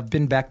 So, I mean, I've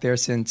been back there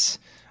since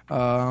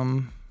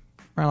around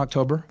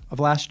October of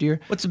last year.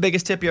 What's the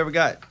biggest tip you ever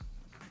got?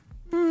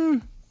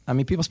 I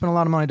mean, people spend a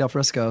lot of money at Del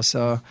Frisco,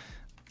 so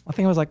I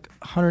think it was like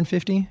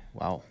 $150.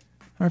 Wow.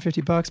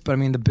 $150, but I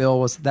mean, the bill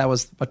was a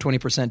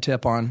 20%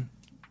 tip on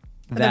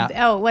that.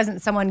 It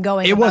wasn't someone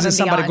going It above wasn't and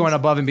somebody beyond. going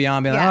above and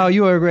beyond, being like, oh,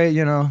 you are a great,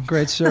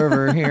 great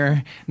server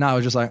here. No, it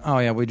was just like, oh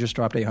yeah, we just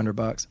dropped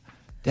 $800.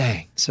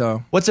 Dang.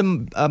 So what's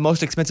the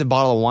most expensive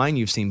bottle of wine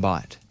you've seen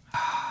bought?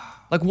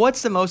 Like,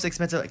 what's the most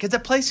expensive? Because the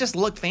place just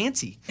looked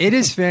fancy. It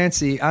is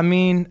fancy. I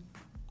mean,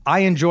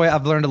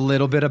 I've learned a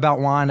little bit about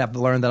wine. I've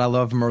learned that I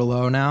love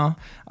Merlot now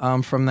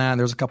from that.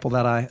 There's a couple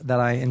that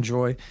I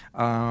enjoy.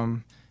 I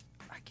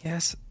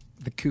guess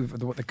the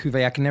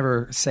cuvée, I can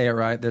never say it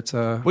right. That's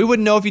we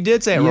wouldn't know if you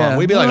did say it wrong.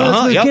 We'd be like,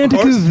 it's yep, the of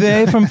course.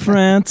 cuvée from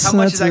France. How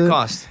much does that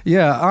cost?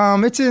 Yeah,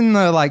 it's in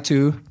like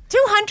 $200.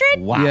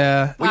 Wow.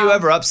 Yeah. Will you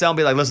ever upsell and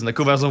be like, listen, the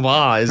Cuvée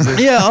Sauvage is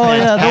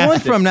the one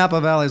from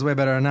Napa Valley is way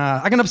better than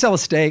that. I can upsell a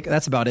steak.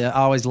 That's about it.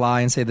 I always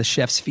lie and say the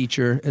chef's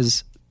feature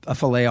is a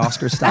filet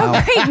Oscar style.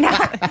 Great,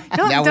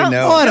 now we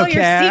know. Oh, I don't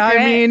care.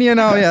 I mean,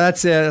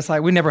 that's it. It's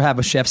like we never have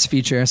a chef's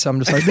feature, so I'm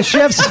just like, the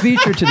chef's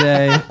feature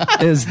today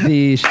is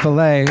the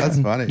filet. That's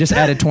funny. Just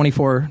added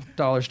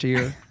 $24 to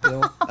your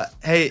bill.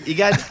 Hey, you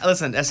got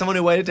listen. As someone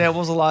who waited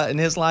tables a lot in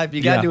his life,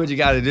 you got to do what you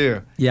got to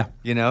do. Yeah,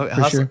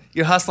 sure.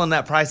 You're hustling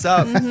that price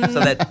up so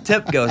that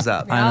tip goes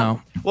up. I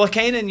know. Well,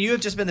 Kanan, you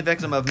have just been the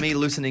victim of me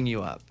loosening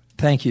you up.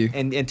 Thank you.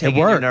 And taking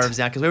your nerves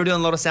down because we were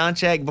doing a little sound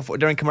check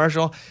during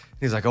commercial.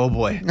 He's like, "Oh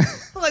boy,"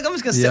 I'm like, "I'm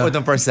just gonna sit with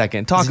him for a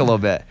second, talk a little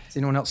bit." Is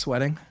anyone else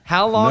sweating?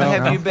 How long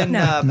have you been?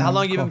 How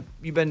long have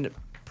you been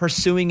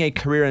pursuing a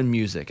career in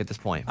music at this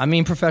point? I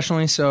mean,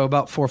 professionally, so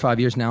about 4 or 5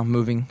 years now,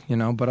 moving.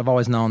 But I've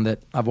always known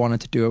that I've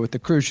wanted to do it with the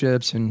cruise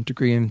ships and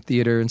degree in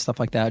theater and stuff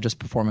like that. Just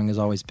performing has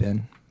always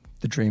been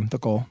the dream, the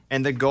goal.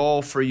 And the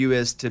goal for you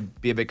is to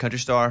be a big country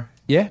star.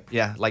 Yeah.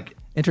 Yeah, like.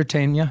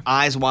 Entertain, yeah.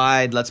 Eyes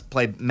wide, let's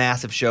play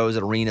massive shows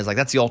at arenas. Like,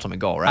 that's the ultimate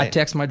goal, right? I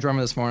texted my drummer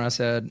this morning. I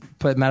said,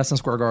 put Madison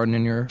Square Garden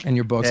in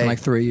your books in like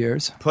 3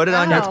 years. Put it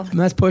on your...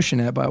 That's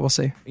pushing it, but we'll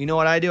see. You know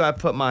what I do? I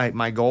put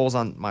my goals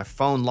on my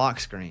phone lock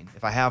screen,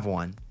 if I have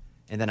one,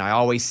 and then I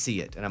always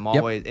see it. And I'm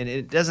always... And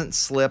it doesn't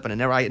slip,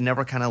 and I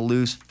never kind of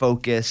lose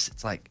focus.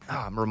 It's like,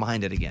 I'm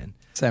reminded again.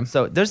 Same.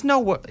 So there's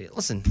no...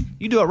 Listen,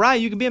 you do it right,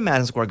 you can be in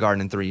Madison Square Garden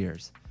in 3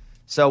 years.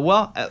 So,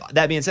 well,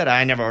 that being said,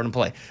 I never heard him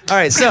play. All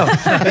right, so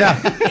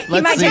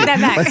you might take that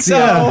back. Let's see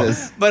how it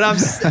is. But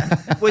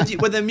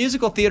with a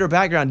musical theater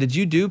background, did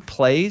you do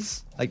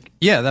plays?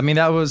 Yeah, I mean,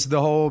 that was the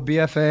whole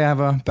BFA. I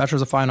have a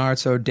Bachelor's of Fine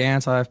Arts, so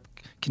dance, I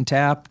can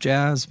tap,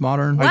 jazz,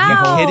 modern. Wow.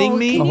 Are you kidding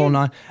me? The whole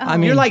nine. I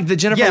mean, you're like the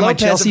Jennifer Lopez my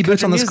Chelsea of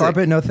boots on the music.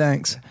 carpet. No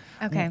thanks.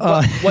 Okay.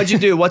 What'd you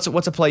do? What's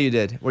a play you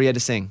did where you had to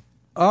sing?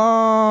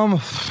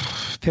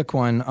 Pick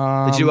one.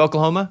 Did you do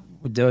Oklahoma?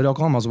 We did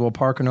Oklahoma. I was Will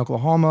Parker in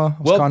Oklahoma.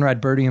 I was Conrad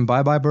Birdie in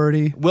Bye Bye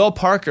Birdie. Will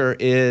Parker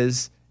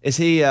is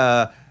he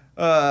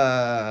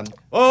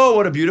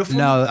What a beautiful.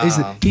 No,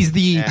 he's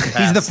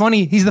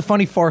the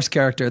funny farce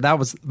character.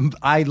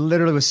 I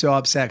literally was so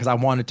upset because I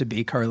wanted to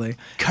be Curly.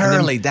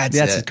 Curly, that's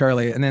it.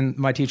 Curly. And then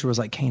my teacher was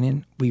like,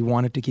 Kanan, we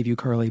wanted to give you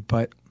Curly,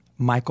 but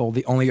Michael,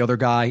 the only other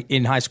guy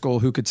in high school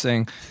who could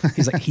sing,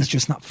 he's like, he's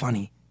just not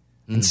funny.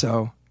 And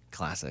so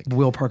classic.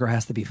 Will Parker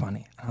has to be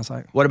funny. And I was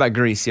like, what about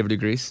Grease? You ever do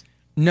Grease?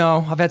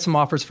 No, I've had some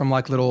offers from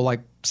like little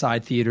like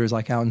side theaters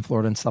like out in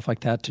Florida and stuff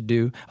like that to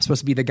do. I'm supposed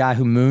to be the guy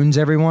who moons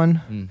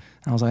everyone.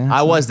 I was like,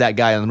 I was that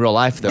guy in real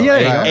life though.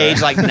 Yeah.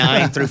 Age like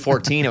 9 through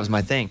 14, it was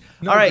my thing.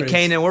 No All right, Grease.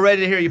 Kanan, we're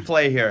ready to hear you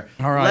play here.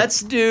 All right.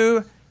 Let's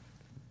do.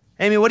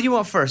 Amy, what do you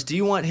want first? Do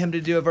you want him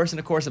to do a verse and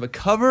a chorus of a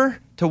cover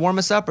to warm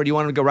us up, or do you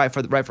want him to go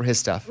right for his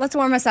stuff? Let's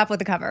warm us up with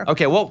the cover.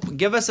 Okay, well,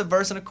 give us a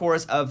verse and a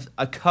chorus of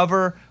a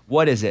cover.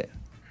 What is it?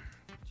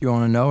 You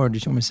want to know, or do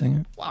you want me to sing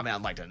it? Well, I mean,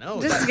 I'd like to know.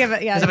 Just give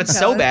it, yeah. Because if it's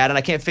so bad and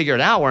I can't figure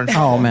it out, we're in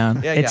trouble. Oh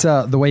man, Yeah, it's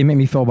yeah. The Way You Make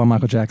Me Feel by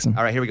Michael Jackson.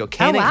 All right, here we go.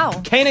 Kanan, wow.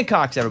 Kanan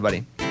Cox,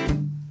 everybody.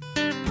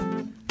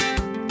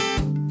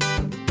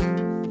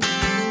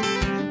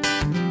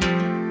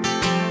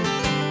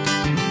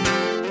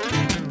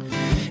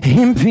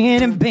 And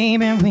pretty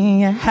baby with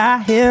your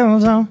high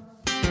heels on,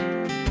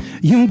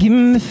 you give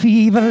me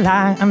fever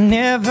like I've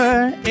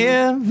never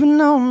ever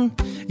known.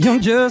 You're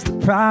just a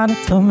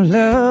product of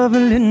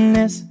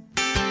loveliness,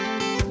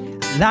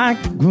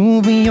 like the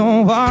groove in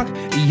your walk,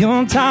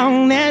 your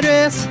tongue, that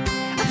dress.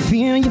 I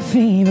feel your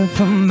fever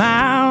for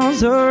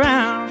miles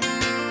around.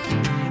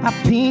 I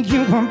pick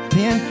you up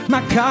in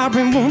my car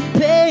and won't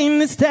pay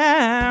this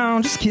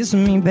down. Just kiss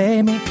me,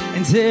 baby,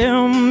 and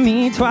tell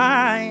me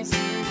twice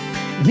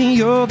that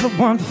you're the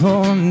one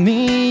for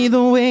me.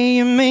 The way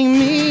you make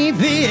me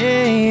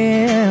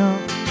feel,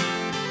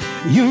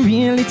 you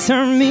really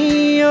turn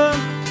me up.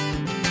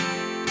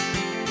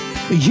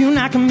 You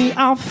knocking me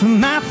off of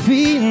my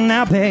feet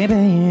now,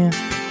 baby.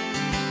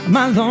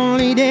 My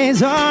lonely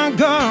days are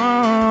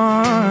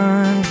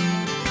gone.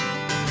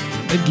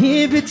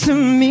 Give it to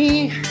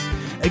me.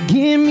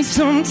 Give me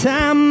some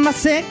time. I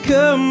said,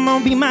 come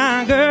on, be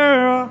my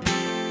girl.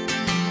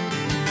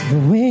 The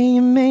way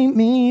you make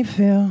me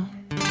feel.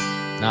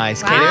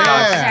 Nice. Wow. Kanan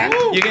Cox.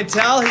 Okay. You can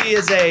tell he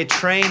is a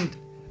trained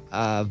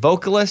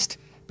vocalist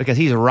because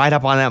he's right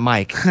up on that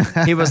mic.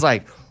 He was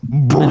like, I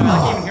don't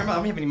even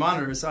have any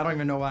monitors, so I don't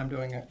even know why I'm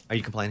doing it. are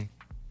you complaining?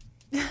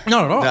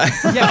 Not at all.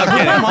 I'm Yeah,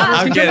 kidding. monitors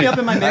I'm can turn kidding. me up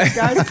in my mix,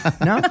 guys.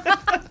 No.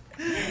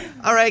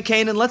 All right,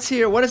 Kanan, let's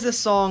hear. What is this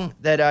song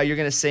that you're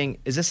going to sing?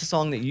 Is this a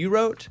song that you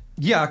wrote?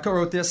 Yeah, I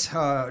co-wrote this,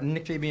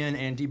 Nick Fabian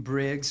and Dee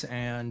Briggs,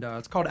 and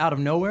it's called Out of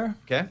Nowhere.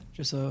 Okay.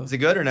 Just Is it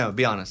good or no?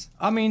 Be honest.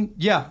 I mean,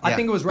 yeah, I Yeah.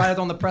 think it was right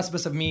on the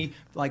precipice of me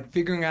like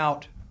figuring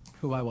out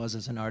who I was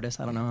as an artist.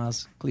 I don't know,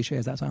 as cliche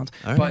as that sounds,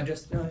 All right. but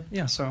just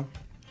yeah. So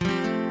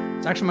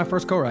it's actually my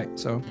first co-write.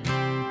 So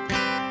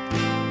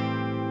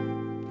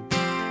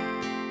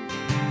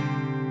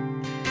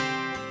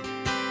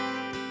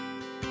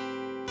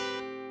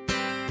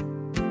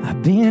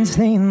I've been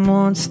staying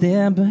one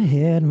step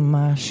ahead of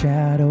my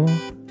shadow,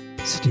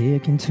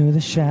 sticking to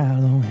the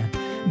shallow,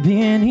 and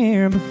been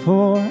here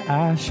before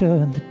I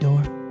shut the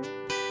door.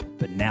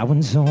 But now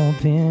it's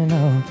open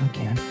up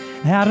again.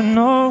 Out of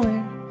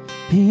nowhere,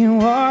 here you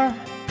are,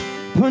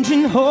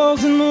 punching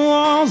holes in the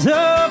walls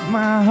of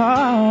my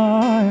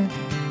heart.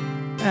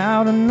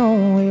 Out of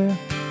nowhere.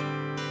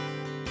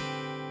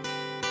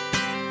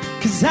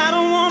 'Cause I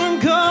don't wanna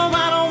go,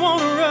 I don't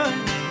wanna run,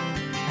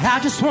 I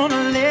just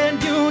wanna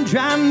let you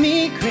drive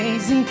me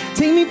crazy.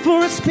 Take me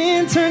for a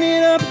spin, turn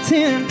it up a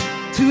 10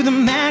 to the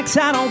max.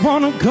 I don't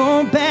wanna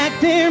go back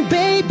there,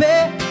 baby.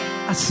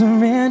 I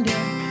surrender,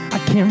 I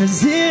can't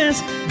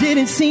resist.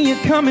 Didn't see you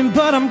coming,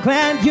 but I'm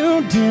glad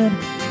you did.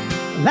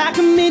 Like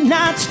a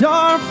midnight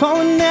star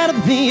falling out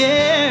of the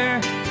air.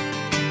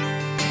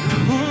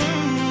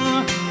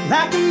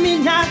 Like a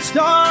midnight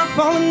star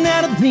falling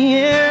out of the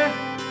air.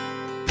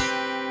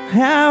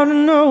 Out of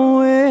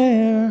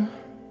nowhere.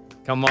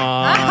 Come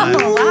on.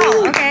 Oh,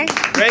 wow. Okay.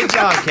 Great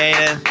job,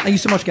 Kanan. thank you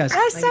so much, guys.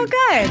 That's so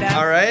good.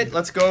 All right,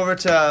 let's go over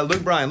to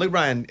Luke Bryan. Luke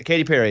Bryan,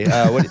 Katy Perry.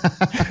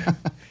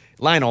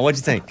 Lionel, what'd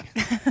you think?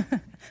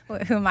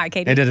 Who am I,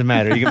 Katie? It doesn't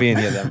matter. You can be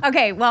any of them.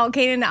 Okay, well,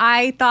 Kaden,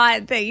 I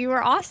thought that you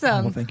were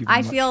awesome. well, thank you very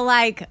I much. feel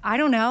like, I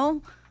don't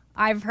know,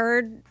 I've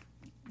heard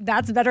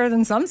that's better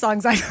than some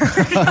songs I've heard.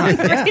 I'll take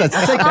that.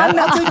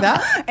 I'll take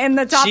that. In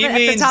the top, at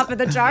the top of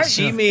the chart.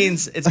 She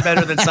means it's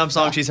better than some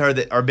songs she's heard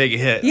that are big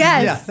hits.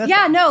 Yes. Yeah,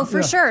 Yeah, no,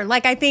 for sure.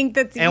 Like, I think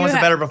that And was a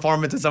better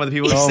performance than some of the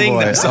people who Oh sing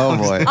boy. them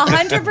songs. Oh boy.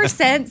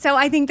 100%. So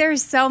I think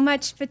there's so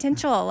much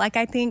potential. Like,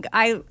 I think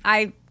I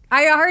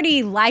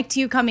already liked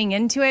you coming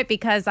into it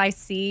because I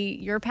see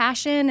your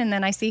passion and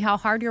then I see how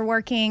hard you're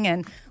working,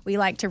 and we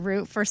like to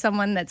root for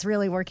someone that's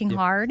really working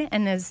hard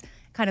and is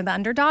kind of the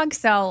underdog.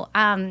 So,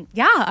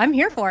 yeah, I'm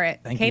here for it.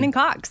 Thank Kanan you.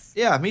 Cox.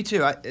 Yeah, me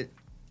too.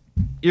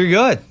 You're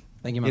good.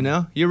 Thank you, You man.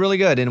 know, you're really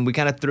good. And we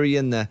kind of threw you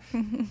in the,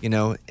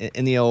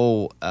 in the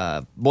old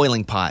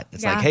boiling pot.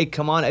 It's Yeah. like, hey,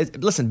 come on.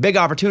 Listen, big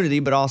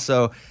opportunity, but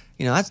also,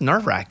 that's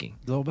nerve wracking.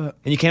 A little bit.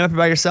 And you came up here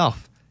by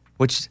yourself.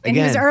 Which And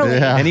he again, was early.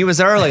 Yeah. and he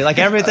was early. Like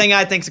everything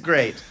I think's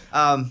great.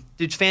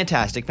 Dude,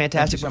 fantastic so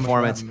much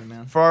performance. for having me,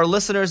 man. For our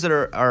listeners that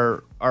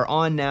are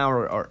on now,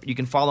 or you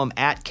can follow him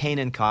at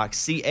Kanan Cox,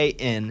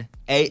 CANAAN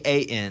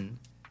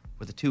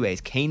with the 2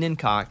 A's, Kanan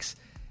Cox,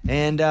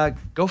 and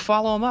go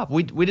follow him up.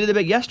 We did a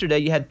bit yesterday.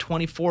 You had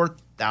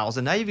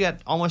 24,000. Now you've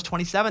got almost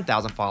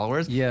 27,000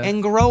 followers. Yeah.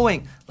 And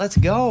growing. Let's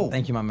go.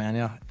 Thank you, my man.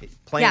 Yeah.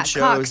 Playing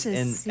shows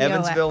in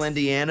Evansville,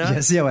 Indiana.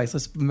 Yeah, COX.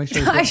 Let's make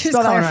sure. I was just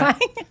spell that one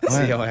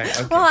clarifying. COX.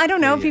 Okay. Well, I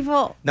don't know.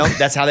 People. Nope,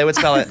 that's how they would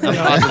spell it. I'm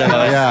positive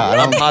of it.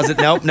 I'm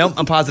positive. Nope,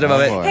 I'm positive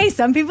of it. Hey,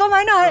 some people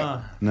might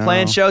not.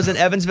 Playing shows in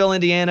Evansville,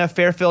 Indiana,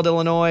 Fairfield,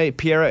 Illinois,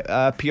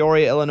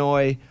 Peoria,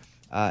 Illinois,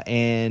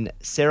 and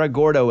Cerro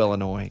Gordo,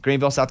 Illinois,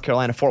 Greenville, South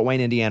Carolina, Fort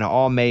Wayne, Indiana,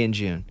 all May and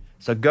June.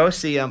 So go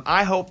see him.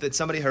 I hope that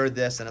somebody heard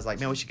this and is like,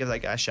 man, we should give that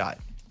guy a shot.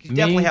 You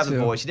definitely have the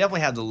voice. You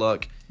definitely have the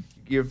look.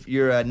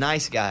 You're a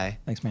nice guy.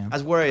 Thanks, man. I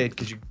was worried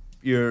because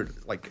you're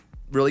like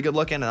really good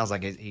looking, and I was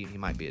like, he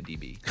might be a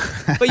DB.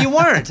 But you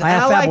weren't. I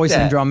have fat like boy that.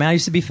 syndrome, man. I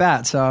used to be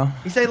fat, so.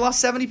 You say you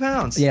lost 70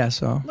 pounds. Yeah,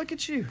 so. Look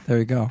at you. There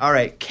you go. All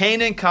right,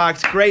 Kanan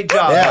Cox, great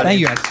job. Yeah, buddy. thank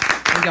you, guys.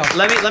 There you go.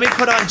 Let me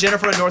put on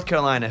Jennifer in North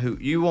Carolina, who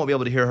you won't be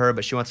able to hear her,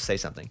 but she wants to say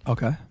something.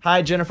 Okay.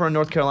 Hi, Jennifer in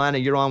North Carolina.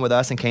 You're on with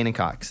us and Kanan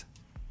Cox.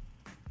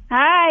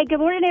 Hi, good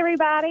morning,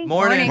 everybody.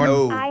 Morning.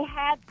 Oh. I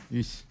had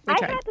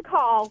to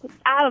call.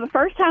 I'm a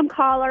first-time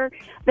caller,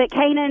 but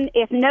Kanan,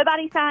 if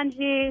nobody signs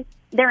you,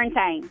 they're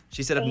insane.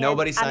 She said if And,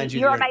 nobody signs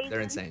you, you're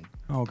they're insane.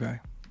 Okay.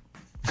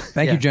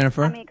 Thank you,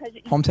 Jennifer.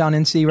 Hometown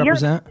NC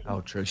represent.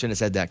 Oh, true. Shouldn't have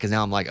said that because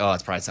now I'm like, oh,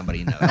 it's probably somebody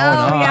you know.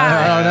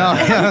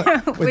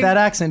 Oh, no. With that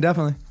accent,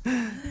 definitely.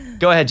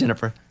 Go ahead,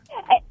 Jennifer.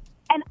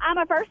 And I'm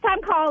a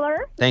first-time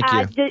caller. Thank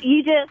you.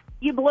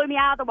 You blew me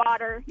out of the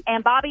water.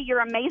 And Bobby, you're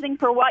amazing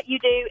for what you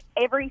do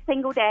every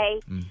single day.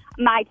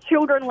 My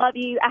children love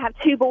you. I have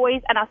 2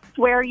 boys, and I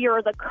swear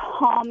you're the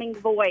calming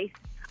voice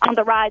on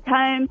the rides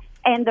home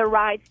and the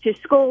rides to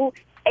school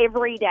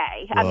every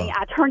day. I mean,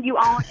 I turn you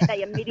on, and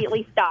they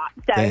immediately stop.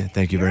 So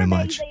Thank you very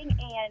much. amazing,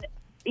 and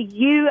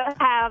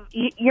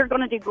you're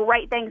going to do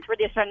great things for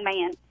this young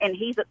man, and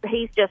he's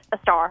just a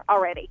star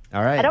already.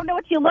 All right. I don't know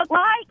what you look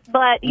like,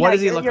 but What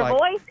does he look your like?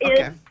 voice is.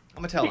 Okay.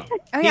 I'm gonna tell him.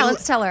 Oh yeah,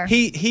 let's tell her.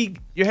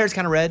 Your hair's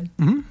kind of red.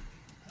 Mm-hmm.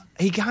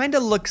 He kind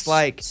of looks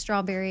like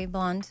Strawberry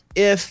blonde.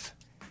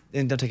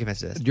 and don't take offense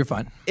to this. You're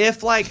fine.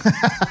 If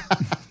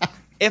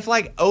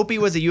Opie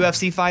was a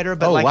UFC fighter,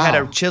 but had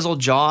a chiseled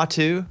jaw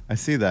too. I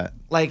see that.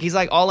 Like he's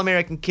like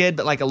all-American kid,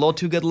 but like a little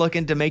too good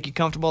looking to make you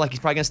comfortable. Like he's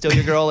probably gonna steal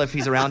your girl if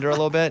he's around her a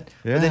little bit.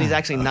 Yeah. But then he's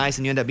actually nice,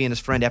 and you end up being his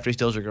friend after he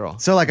steals your girl.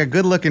 So like a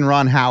good-looking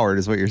Ron Howard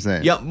is what you're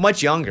saying. Yeah,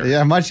 much younger.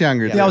 Yeah, much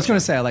younger. Yeah, I was going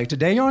to say, like,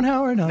 today you're on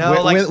Howard?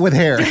 No, with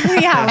hair.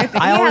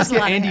 I always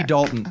get Andy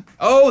Dalton.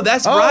 Oh,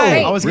 that's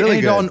right. I always get Really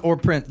Andy good. Dalton or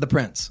the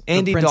Prince.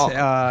 Andy the Prince,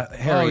 Dalton.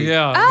 Harry. Oh,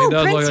 yeah. Oh, He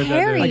does Prince look like that,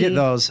 Harry. dude. I get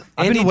those.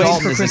 I've Andy been waiting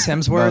Dalton for is Chris his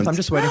Hemsworth. bones. I'm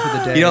just waiting for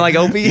the day. You don't like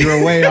Opie? You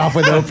were way off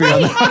with Opie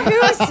on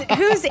that.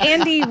 Who's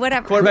Andy?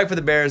 Whatever. Quarterback for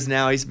the Bears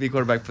now. He used to be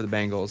quarterback for the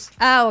Bengals.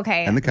 Oh,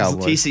 okay. And the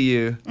Cowboys.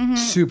 TCU.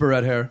 Super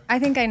red hair. I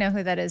think I know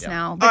who that is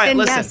now. But All right, then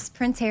listen. yes,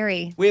 Prince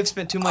Harry. We have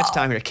spent too much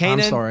time here.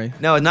 Kanan. sorry.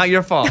 No, it's not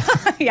your fault.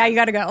 Yeah, you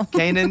got to go.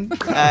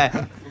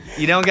 Kanan,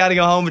 you don't got to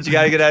go home, but you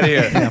got to get out of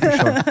here. Yeah, for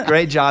sure.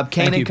 Great job.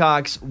 Thank Kanan you.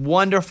 Cox,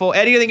 wonderful.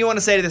 Eddie, anything you want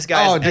to say to this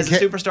guy as a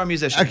dude, superstar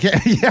musician? Okay,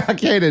 yeah,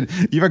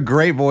 Kaden, you have a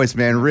great voice,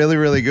 man. Really,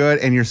 really good.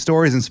 And your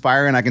story is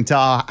inspiring. I can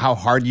tell how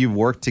hard you've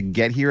worked to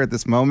get here at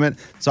this moment.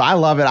 So I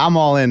love it. I'm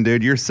all in,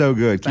 dude. You're so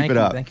good. Keep it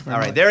up. Thank you very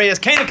All right, much. there he is.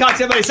 Kanan Cox,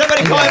 everybody.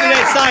 Somebody call him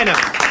today. Sign him.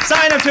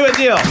 Sign him to a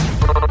deal.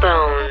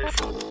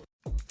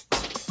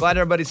 Glad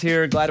everybody's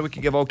here. Glad we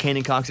could give old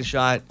Kanan Cox a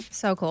shot.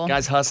 So cool.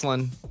 Guy's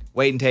hustling,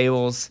 waiting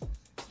tables.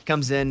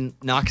 Comes in,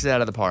 knocks it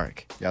out of the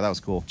park. Yeah, that was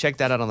cool. Check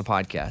that out on the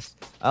podcast.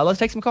 Let's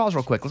take some calls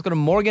real quick. Let's go to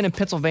Morgan in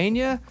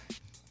Pennsylvania.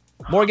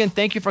 Morgan,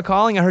 thank you for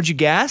calling. I heard you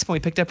gasp when we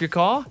picked up your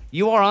call.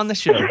 You are on the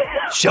show.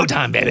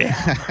 Showtime, baby.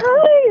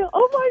 Hi!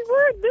 Oh my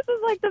word, this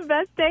is like the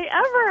best day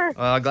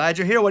ever. Glad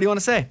you're here. What do you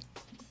want to say?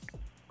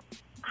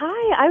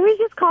 Hi, I was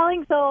just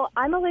calling. So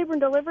I'm a labor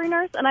and delivery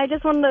nurse, and I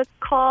just wanted to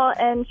call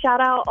and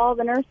shout out all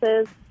the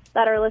nurses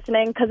that are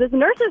listening because it's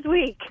Nurses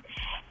Week.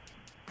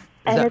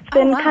 And it's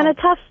been kind of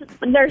tough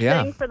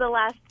nursing for the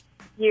last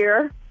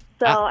year.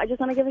 So I just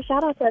want to give a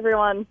shout out to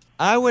everyone.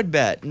 I would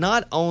bet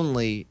not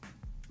only,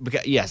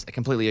 because, yes, I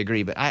completely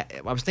agree, but I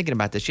was thinking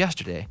about this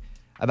yesterday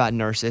about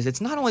nurses. It's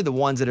not only the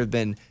ones that have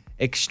been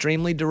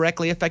extremely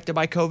directly affected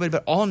by COVID,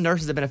 but all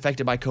nurses have been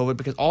affected by COVID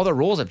because all the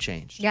rules have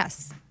changed.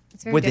 Yes.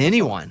 It's very with difficult.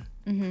 anyone.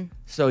 Mm-hmm.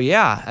 So,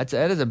 yeah, that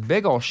is a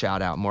big old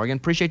shout out, Morgan.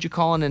 Appreciate you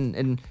calling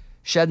and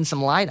shedding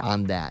some light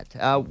on that.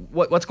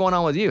 What's going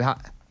on with you?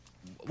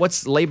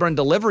 What's labor and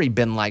delivery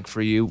been like for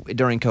you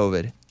during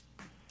COVID?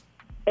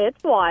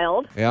 It's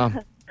wild. Yeah.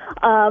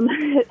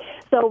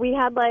 So we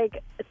had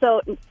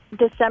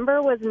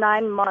December was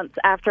 9 months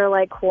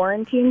after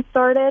quarantine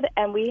started,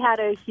 and we had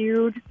a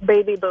huge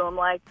baby boom.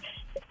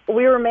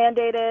 We were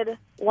mandated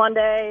one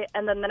day,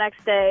 and then the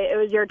next day it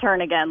was your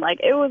turn again.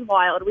 It was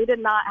wild. We did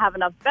not have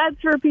enough beds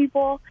for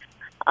people.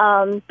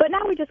 But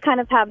now we just kind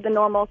of have the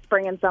normal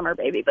spring and summer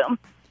baby boom.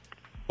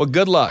 Well,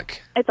 good luck.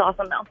 It's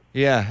awesome, though.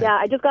 Yeah. Yeah,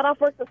 I just got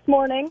off work this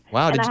morning.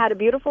 Wow, And did I you- had a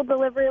beautiful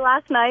delivery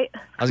last night.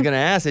 I was going to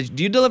ask,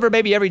 do you deliver a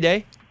baby every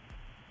day?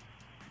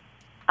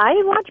 I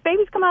watch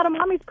babies come out of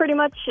mommies pretty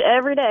much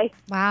every day.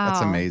 Wow.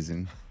 That's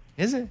amazing.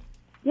 Is it?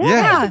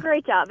 Yeah, it's a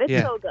great job.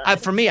 It's so good.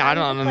 For me,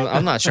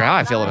 I'm not sure how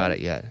I feel about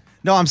it yet.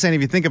 No, I'm saying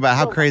if you think about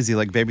how crazy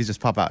like babies just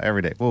pop out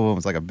every day. Whoa,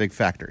 it's like a big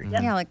factory.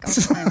 Yeah, like all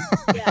the time.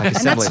 Like And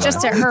assembly that's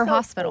just line. at her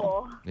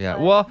hospital. Yeah.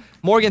 Well,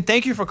 Morgan,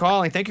 thank you for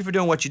calling. Thank you for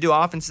doing what you do. I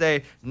often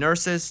say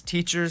nurses,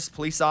 teachers,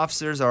 police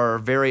officers are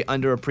very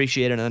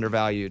underappreciated and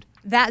undervalued.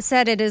 That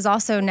said, it is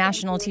also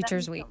National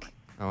Teachers Week.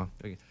 Oh,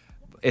 okay.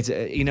 It's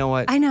you know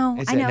what? I know,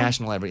 It's I a know.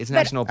 national It's But-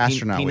 National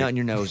Astronaut Peanut Week. in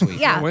Your Nose Week.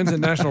 Yeah. When's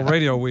it National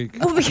Radio Week?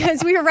 Well,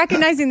 because we were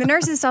recognizing the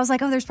nurses, so I was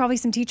like, oh, there's probably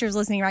some teachers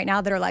listening right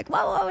now that are like,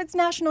 whoa, it's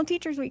National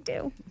Teachers Week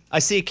too. I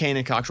see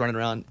Kanan Cox running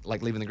around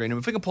like leaving the green room.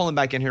 If we can pull him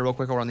back in here real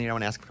quick, we're on the air. I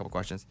want to ask him a couple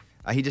questions.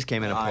 He just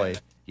came in and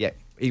played. Yeah.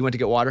 He went to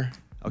get water?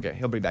 Okay,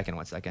 he'll be back in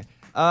 1 second.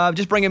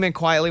 Just bring him in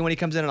quietly when he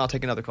comes in, and I'll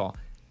take another call.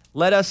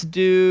 Let us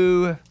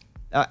do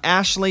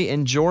Ashley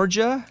in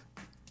Georgia.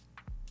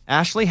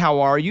 Ashley,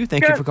 how are you?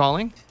 Thank you for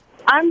calling.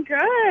 I'm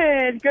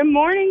good. Good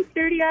morning,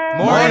 studio.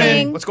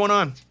 Morning. What's going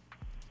on?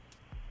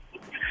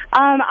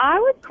 I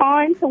was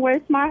calling to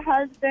wish my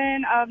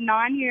husband of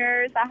 9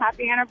 years a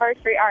happy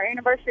anniversary. Our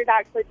anniversary is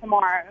actually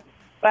tomorrow,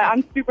 but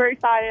I'm super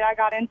excited I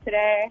got in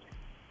today.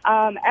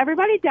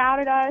 Everybody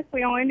doubted us.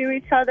 We only knew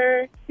each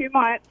other 2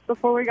 months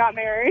before we got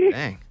married.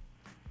 Dang.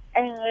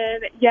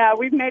 And, yeah,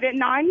 we've made it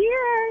 9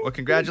 years. Well,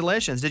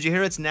 congratulations. Did you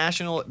hear it's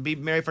National Be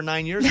Married for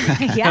 9 Years?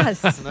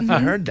 Yes. I don't know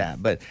if you heard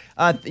that. But,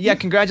 yeah,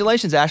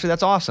 congratulations, Ashley.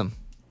 That's awesome.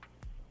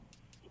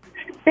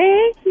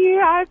 Thank you.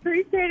 I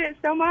appreciate it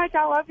so much.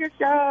 I love your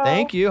show.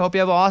 Thank you. Hope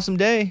you have an awesome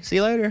day. See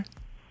you later.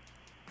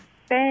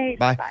 Thanks.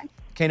 Bye.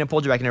 Kanan,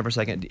 pulled you back in here for a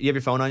second. Do you have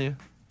your phone on you?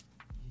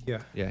 Yeah.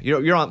 Yeah.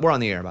 You're on. We're on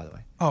the air, by the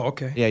way. Oh,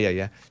 okay.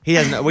 Yeah. He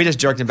hasn't. We just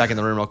jerked him back in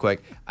the room real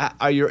quick.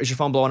 Is your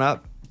phone blowing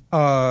up?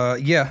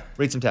 Yeah.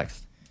 Read some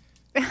text.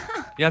 You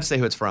don't have to say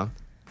who it's from.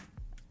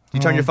 Did you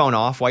turn your phone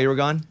off while you were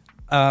gone?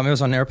 It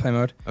was on airplane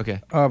mode.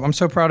 Okay. I'm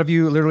so proud of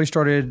you. Literally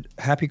started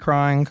happy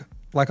crying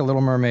like a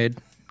little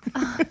mermaid.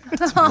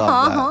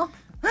 Love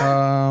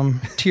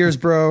Tears,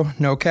 bro.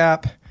 No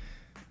cap.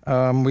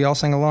 We all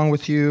sang along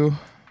with you.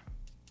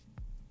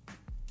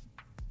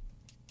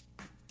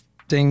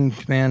 Ding,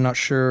 man, not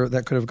sure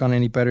that could have gone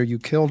any better. You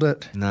killed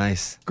it.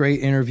 Nice.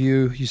 Great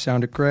interview. You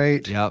sounded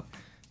great. Yep.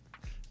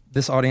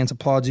 This audience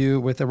applauds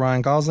you with a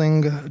Ryan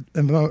Gosling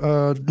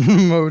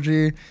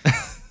emoji.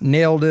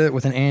 Nailed it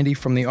with an Andy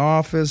from The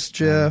Office,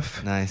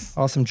 Jeff. Nice.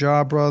 Awesome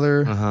job,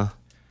 brother. Uh-huh.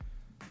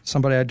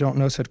 Somebody I don't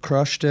know said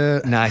crushed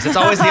it. Nice. It's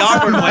always the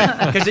awkward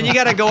one because then you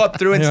got to go up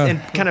through and, Yeah.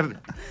 and kind of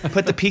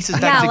put the pieces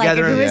back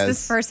together. Like, who is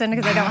this person?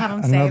 Because I don't have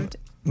them saved.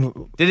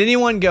 Did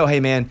anyone go, hey,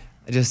 man,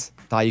 I just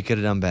thought you could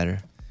have done better?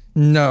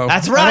 No.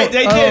 That's right.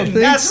 They did.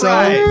 That's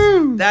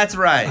right. That's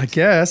right. I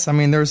guess. I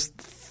mean, there's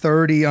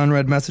 30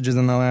 unread messages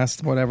in the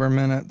last whatever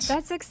minutes.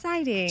 That's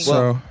exciting.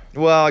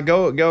 Well,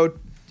 go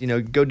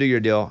do your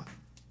deal.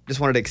 Just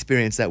wanted to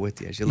experience that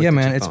with you. As you looked Yeah, at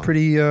man, your it's phone.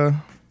 pretty.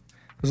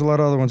 There's a lot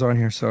of other ones on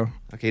here, so.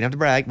 Okay, you don't have to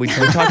brag. We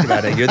talked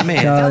about it. You're the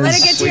man. Don't let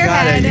it get to your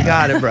head. You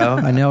got it, bro.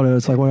 I nailed it.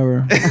 It's like whatever.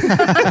 All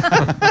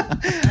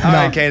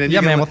right, Kanan.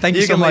 Yeah, man. Well, thank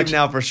you so can much. leave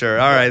now for sure.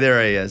 All right,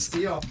 there he is.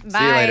 See y'all. See you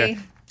Bye.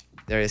 later.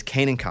 There he is,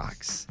 Kanan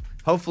Cox.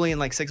 Hopefully in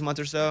like 6 months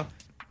or so,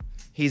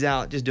 he's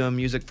out just doing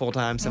music full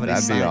time. Somebody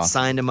That'd be awesome.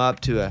 signed him up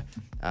to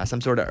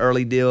some sort of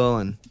early deal,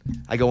 and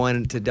I go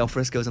in to Del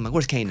Frisco's. I'm like,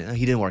 "Where's Kanan?" Oh,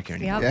 he didn't work here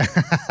anymore. Yep.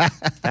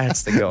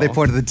 That's the goal. They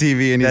pointed the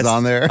TV and he's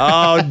on there.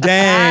 Oh, dang!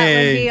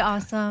 That would be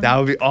awesome. That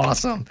would be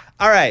awesome.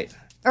 All right.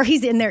 Or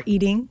he's in there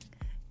eating.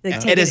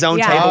 Like, At his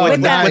own table with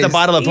a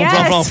bottle of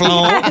yes,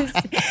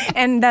 flum. yes.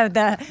 And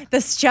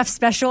the chef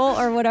special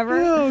or whatever.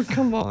 Oh,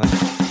 come on.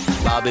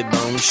 Bobby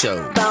Bones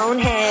Show.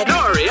 Bonehead.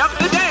 Story of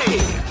the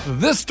day.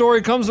 This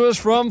story comes to us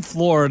from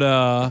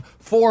Florida.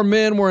 4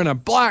 men were in a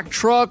black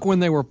truck when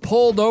they were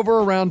pulled over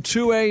around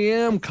 2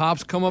 a.m.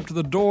 Cops come up to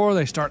the door.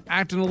 They start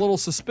acting a little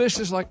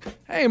suspicious, like,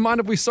 hey, mind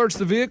if we search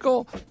the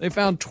vehicle? They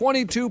found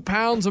 22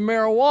 pounds of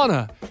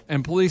marijuana.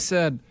 And police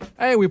said,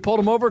 hey, we pulled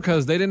them over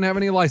because they didn't have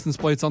any license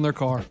plates on their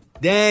car.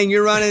 Dang,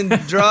 you're running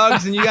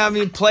drugs and you got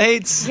me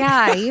plates?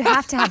 Yeah, you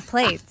have to have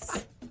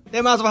plates. They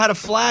might as well had a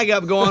flag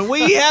up going,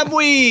 we have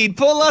weed,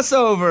 pull us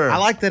over. I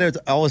like that it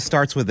always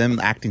starts with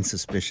them acting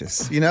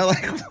suspicious. You know,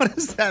 like, what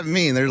does that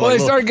mean? They're Well, like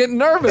they started getting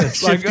nervous.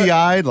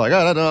 shifty-eyed, like,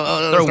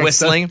 They're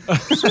whistling.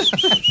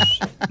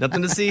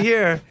 Nothing to see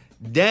here.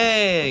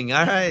 Dang,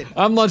 all right.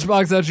 I'm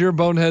Lunchbox, that's your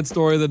bonehead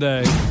story of the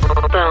day.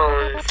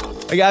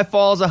 A guy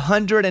falls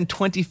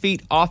 120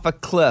 feet off a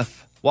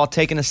cliff while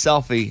taking a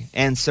selfie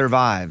and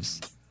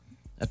survives.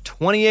 A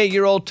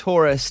 28-year-old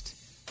tourist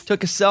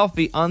took a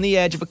selfie on the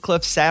edge of a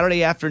cliff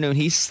Saturday afternoon.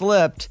 He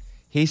slipped.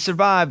 He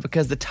survived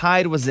because the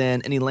tide was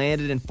in and he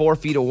landed in 4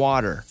 feet of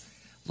water.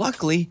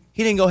 Luckily,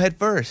 he didn't go head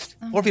first.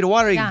 4 feet of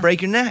water, you can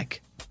break your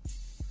neck.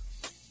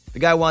 The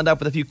guy wound up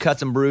with a few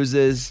cuts and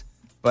bruises,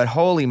 but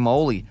holy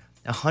moly,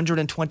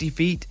 120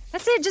 feet.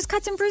 That's it, just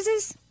cuts and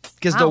bruises?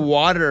 Because the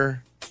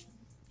water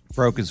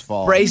Broke his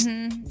fall. Braced.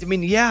 I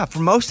mean, yeah, for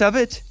most of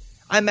it.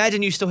 I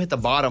imagine you still hit the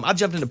bottom. I've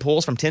jumped into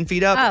pools from 10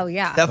 feet up. Oh,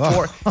 yeah. That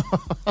floor.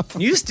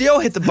 You still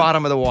hit the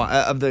bottom of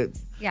the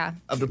Yeah.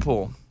 of the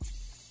pool.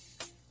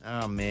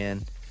 Oh,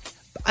 man.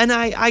 And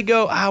I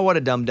go, what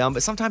a dum-dum.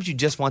 But sometimes you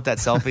just want that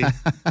selfie.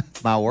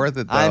 It's not worth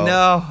it, though.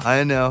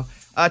 I know.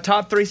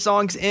 Top 3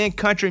 songs in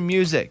country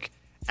music.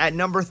 At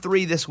number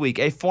 3 this week,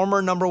 a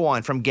former number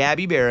 1 from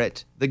Gabby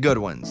Barrett, The Good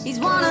Ones. He's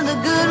one of the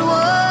good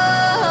ones.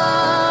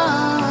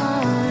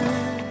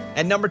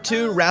 At number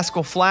 2,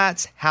 Rascal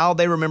Flatts, How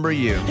They Remember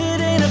You. It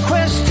ain't a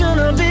question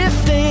of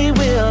if they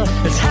will,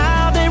 it's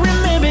how they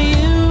remember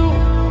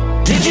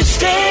you. Did you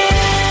stay?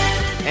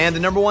 And the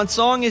number 1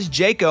 song is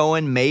Jake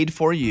Owen, Made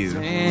for You.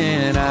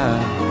 And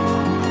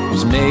I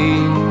was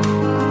made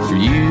for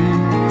you.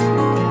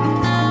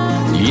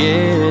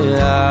 Yeah,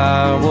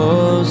 I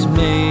was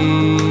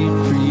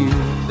made for you.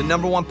 The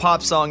number 1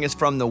 pop song is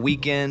from The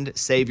Weeknd,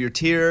 Save Your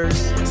Tears.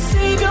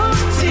 Save your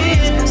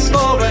tears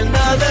for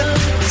another.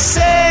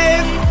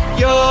 Save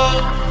your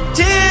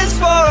tears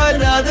for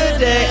another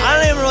day. I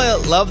don't even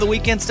really love The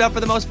Weeknd stuff for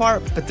the most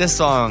part, but this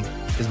song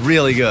is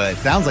really good.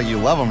 Sounds like you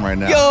love him right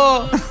now.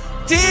 Your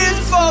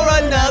tears for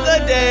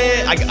another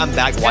day. I'm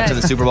back watching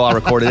the Super Bowl. I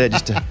recorded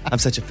it. I'm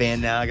such a fan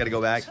now. I got to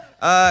go back.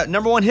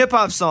 Number 1 hip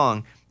hop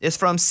song is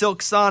from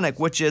Silk Sonic,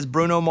 which is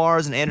Bruno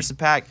Mars and Anderson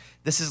 .Paak.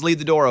 This is Leave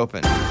the Door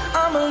Open.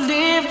 I'ma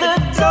leave the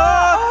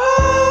door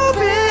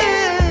open.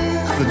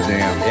 It's the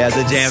jam. Yeah, it's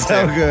a jam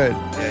So too. good.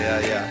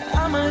 Yeah.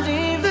 I'ma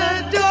leave the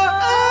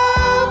door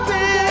open.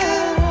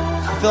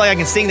 I feel like I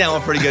can sing that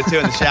one pretty good too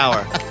in the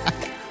shower.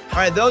 All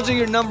right, those are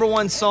your number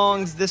 1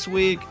 songs this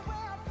week.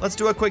 Let's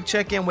do a quick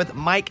check-in with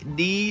Mike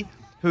D,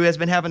 who has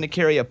been having to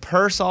carry a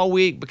purse all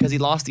week because he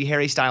lost the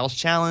Harry Styles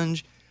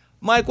challenge.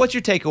 Mike, what's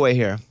your takeaway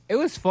here? It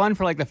was fun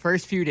for like the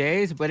first few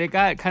days, but it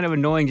got kind of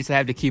annoying just to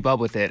have to keep up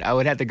with it. I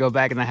would have to go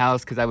back in the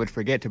house because I would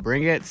forget to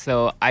bring it,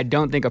 so I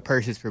don't think a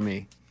purse is for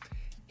me.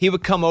 He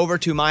would come over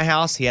to my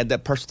house. He had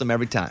that purse with him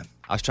every time.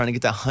 I was trying to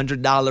get the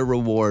 $100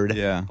 reward.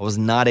 Yeah. I was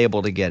not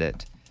able to get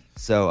it.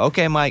 So,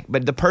 okay, Mike,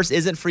 but the purse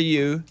isn't for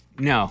you.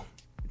 No.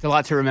 It's a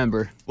lot to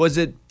remember. Was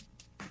it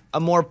a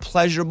more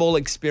pleasurable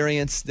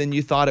experience than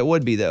you thought it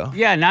would be, though?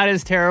 Yeah, not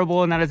as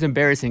terrible, not as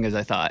embarrassing as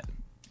I thought.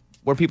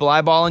 Were people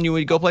eyeballing you when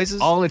you go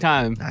places? All the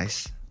time.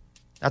 Nice.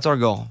 That's our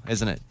goal,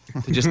 isn't it?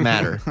 To just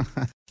matter.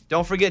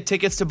 Don't forget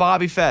tickets to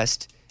Bobby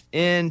Fest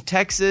in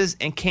Texas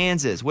and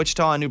Kansas.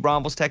 Wichita and New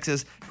Braunfels,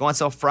 Texas. Go on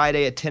sale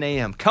Friday at 10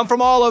 a.m. Come from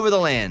all over the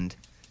land.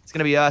 It's going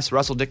to be us,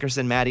 Russell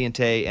Dickerson, Maddie and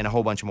Tay, and a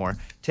whole bunch more.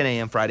 10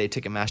 a.m. Friday at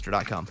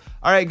Ticketmaster.com.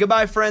 All right,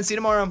 goodbye, friends. See you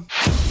tomorrow.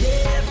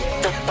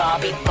 The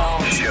Bobby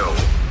Bones Show.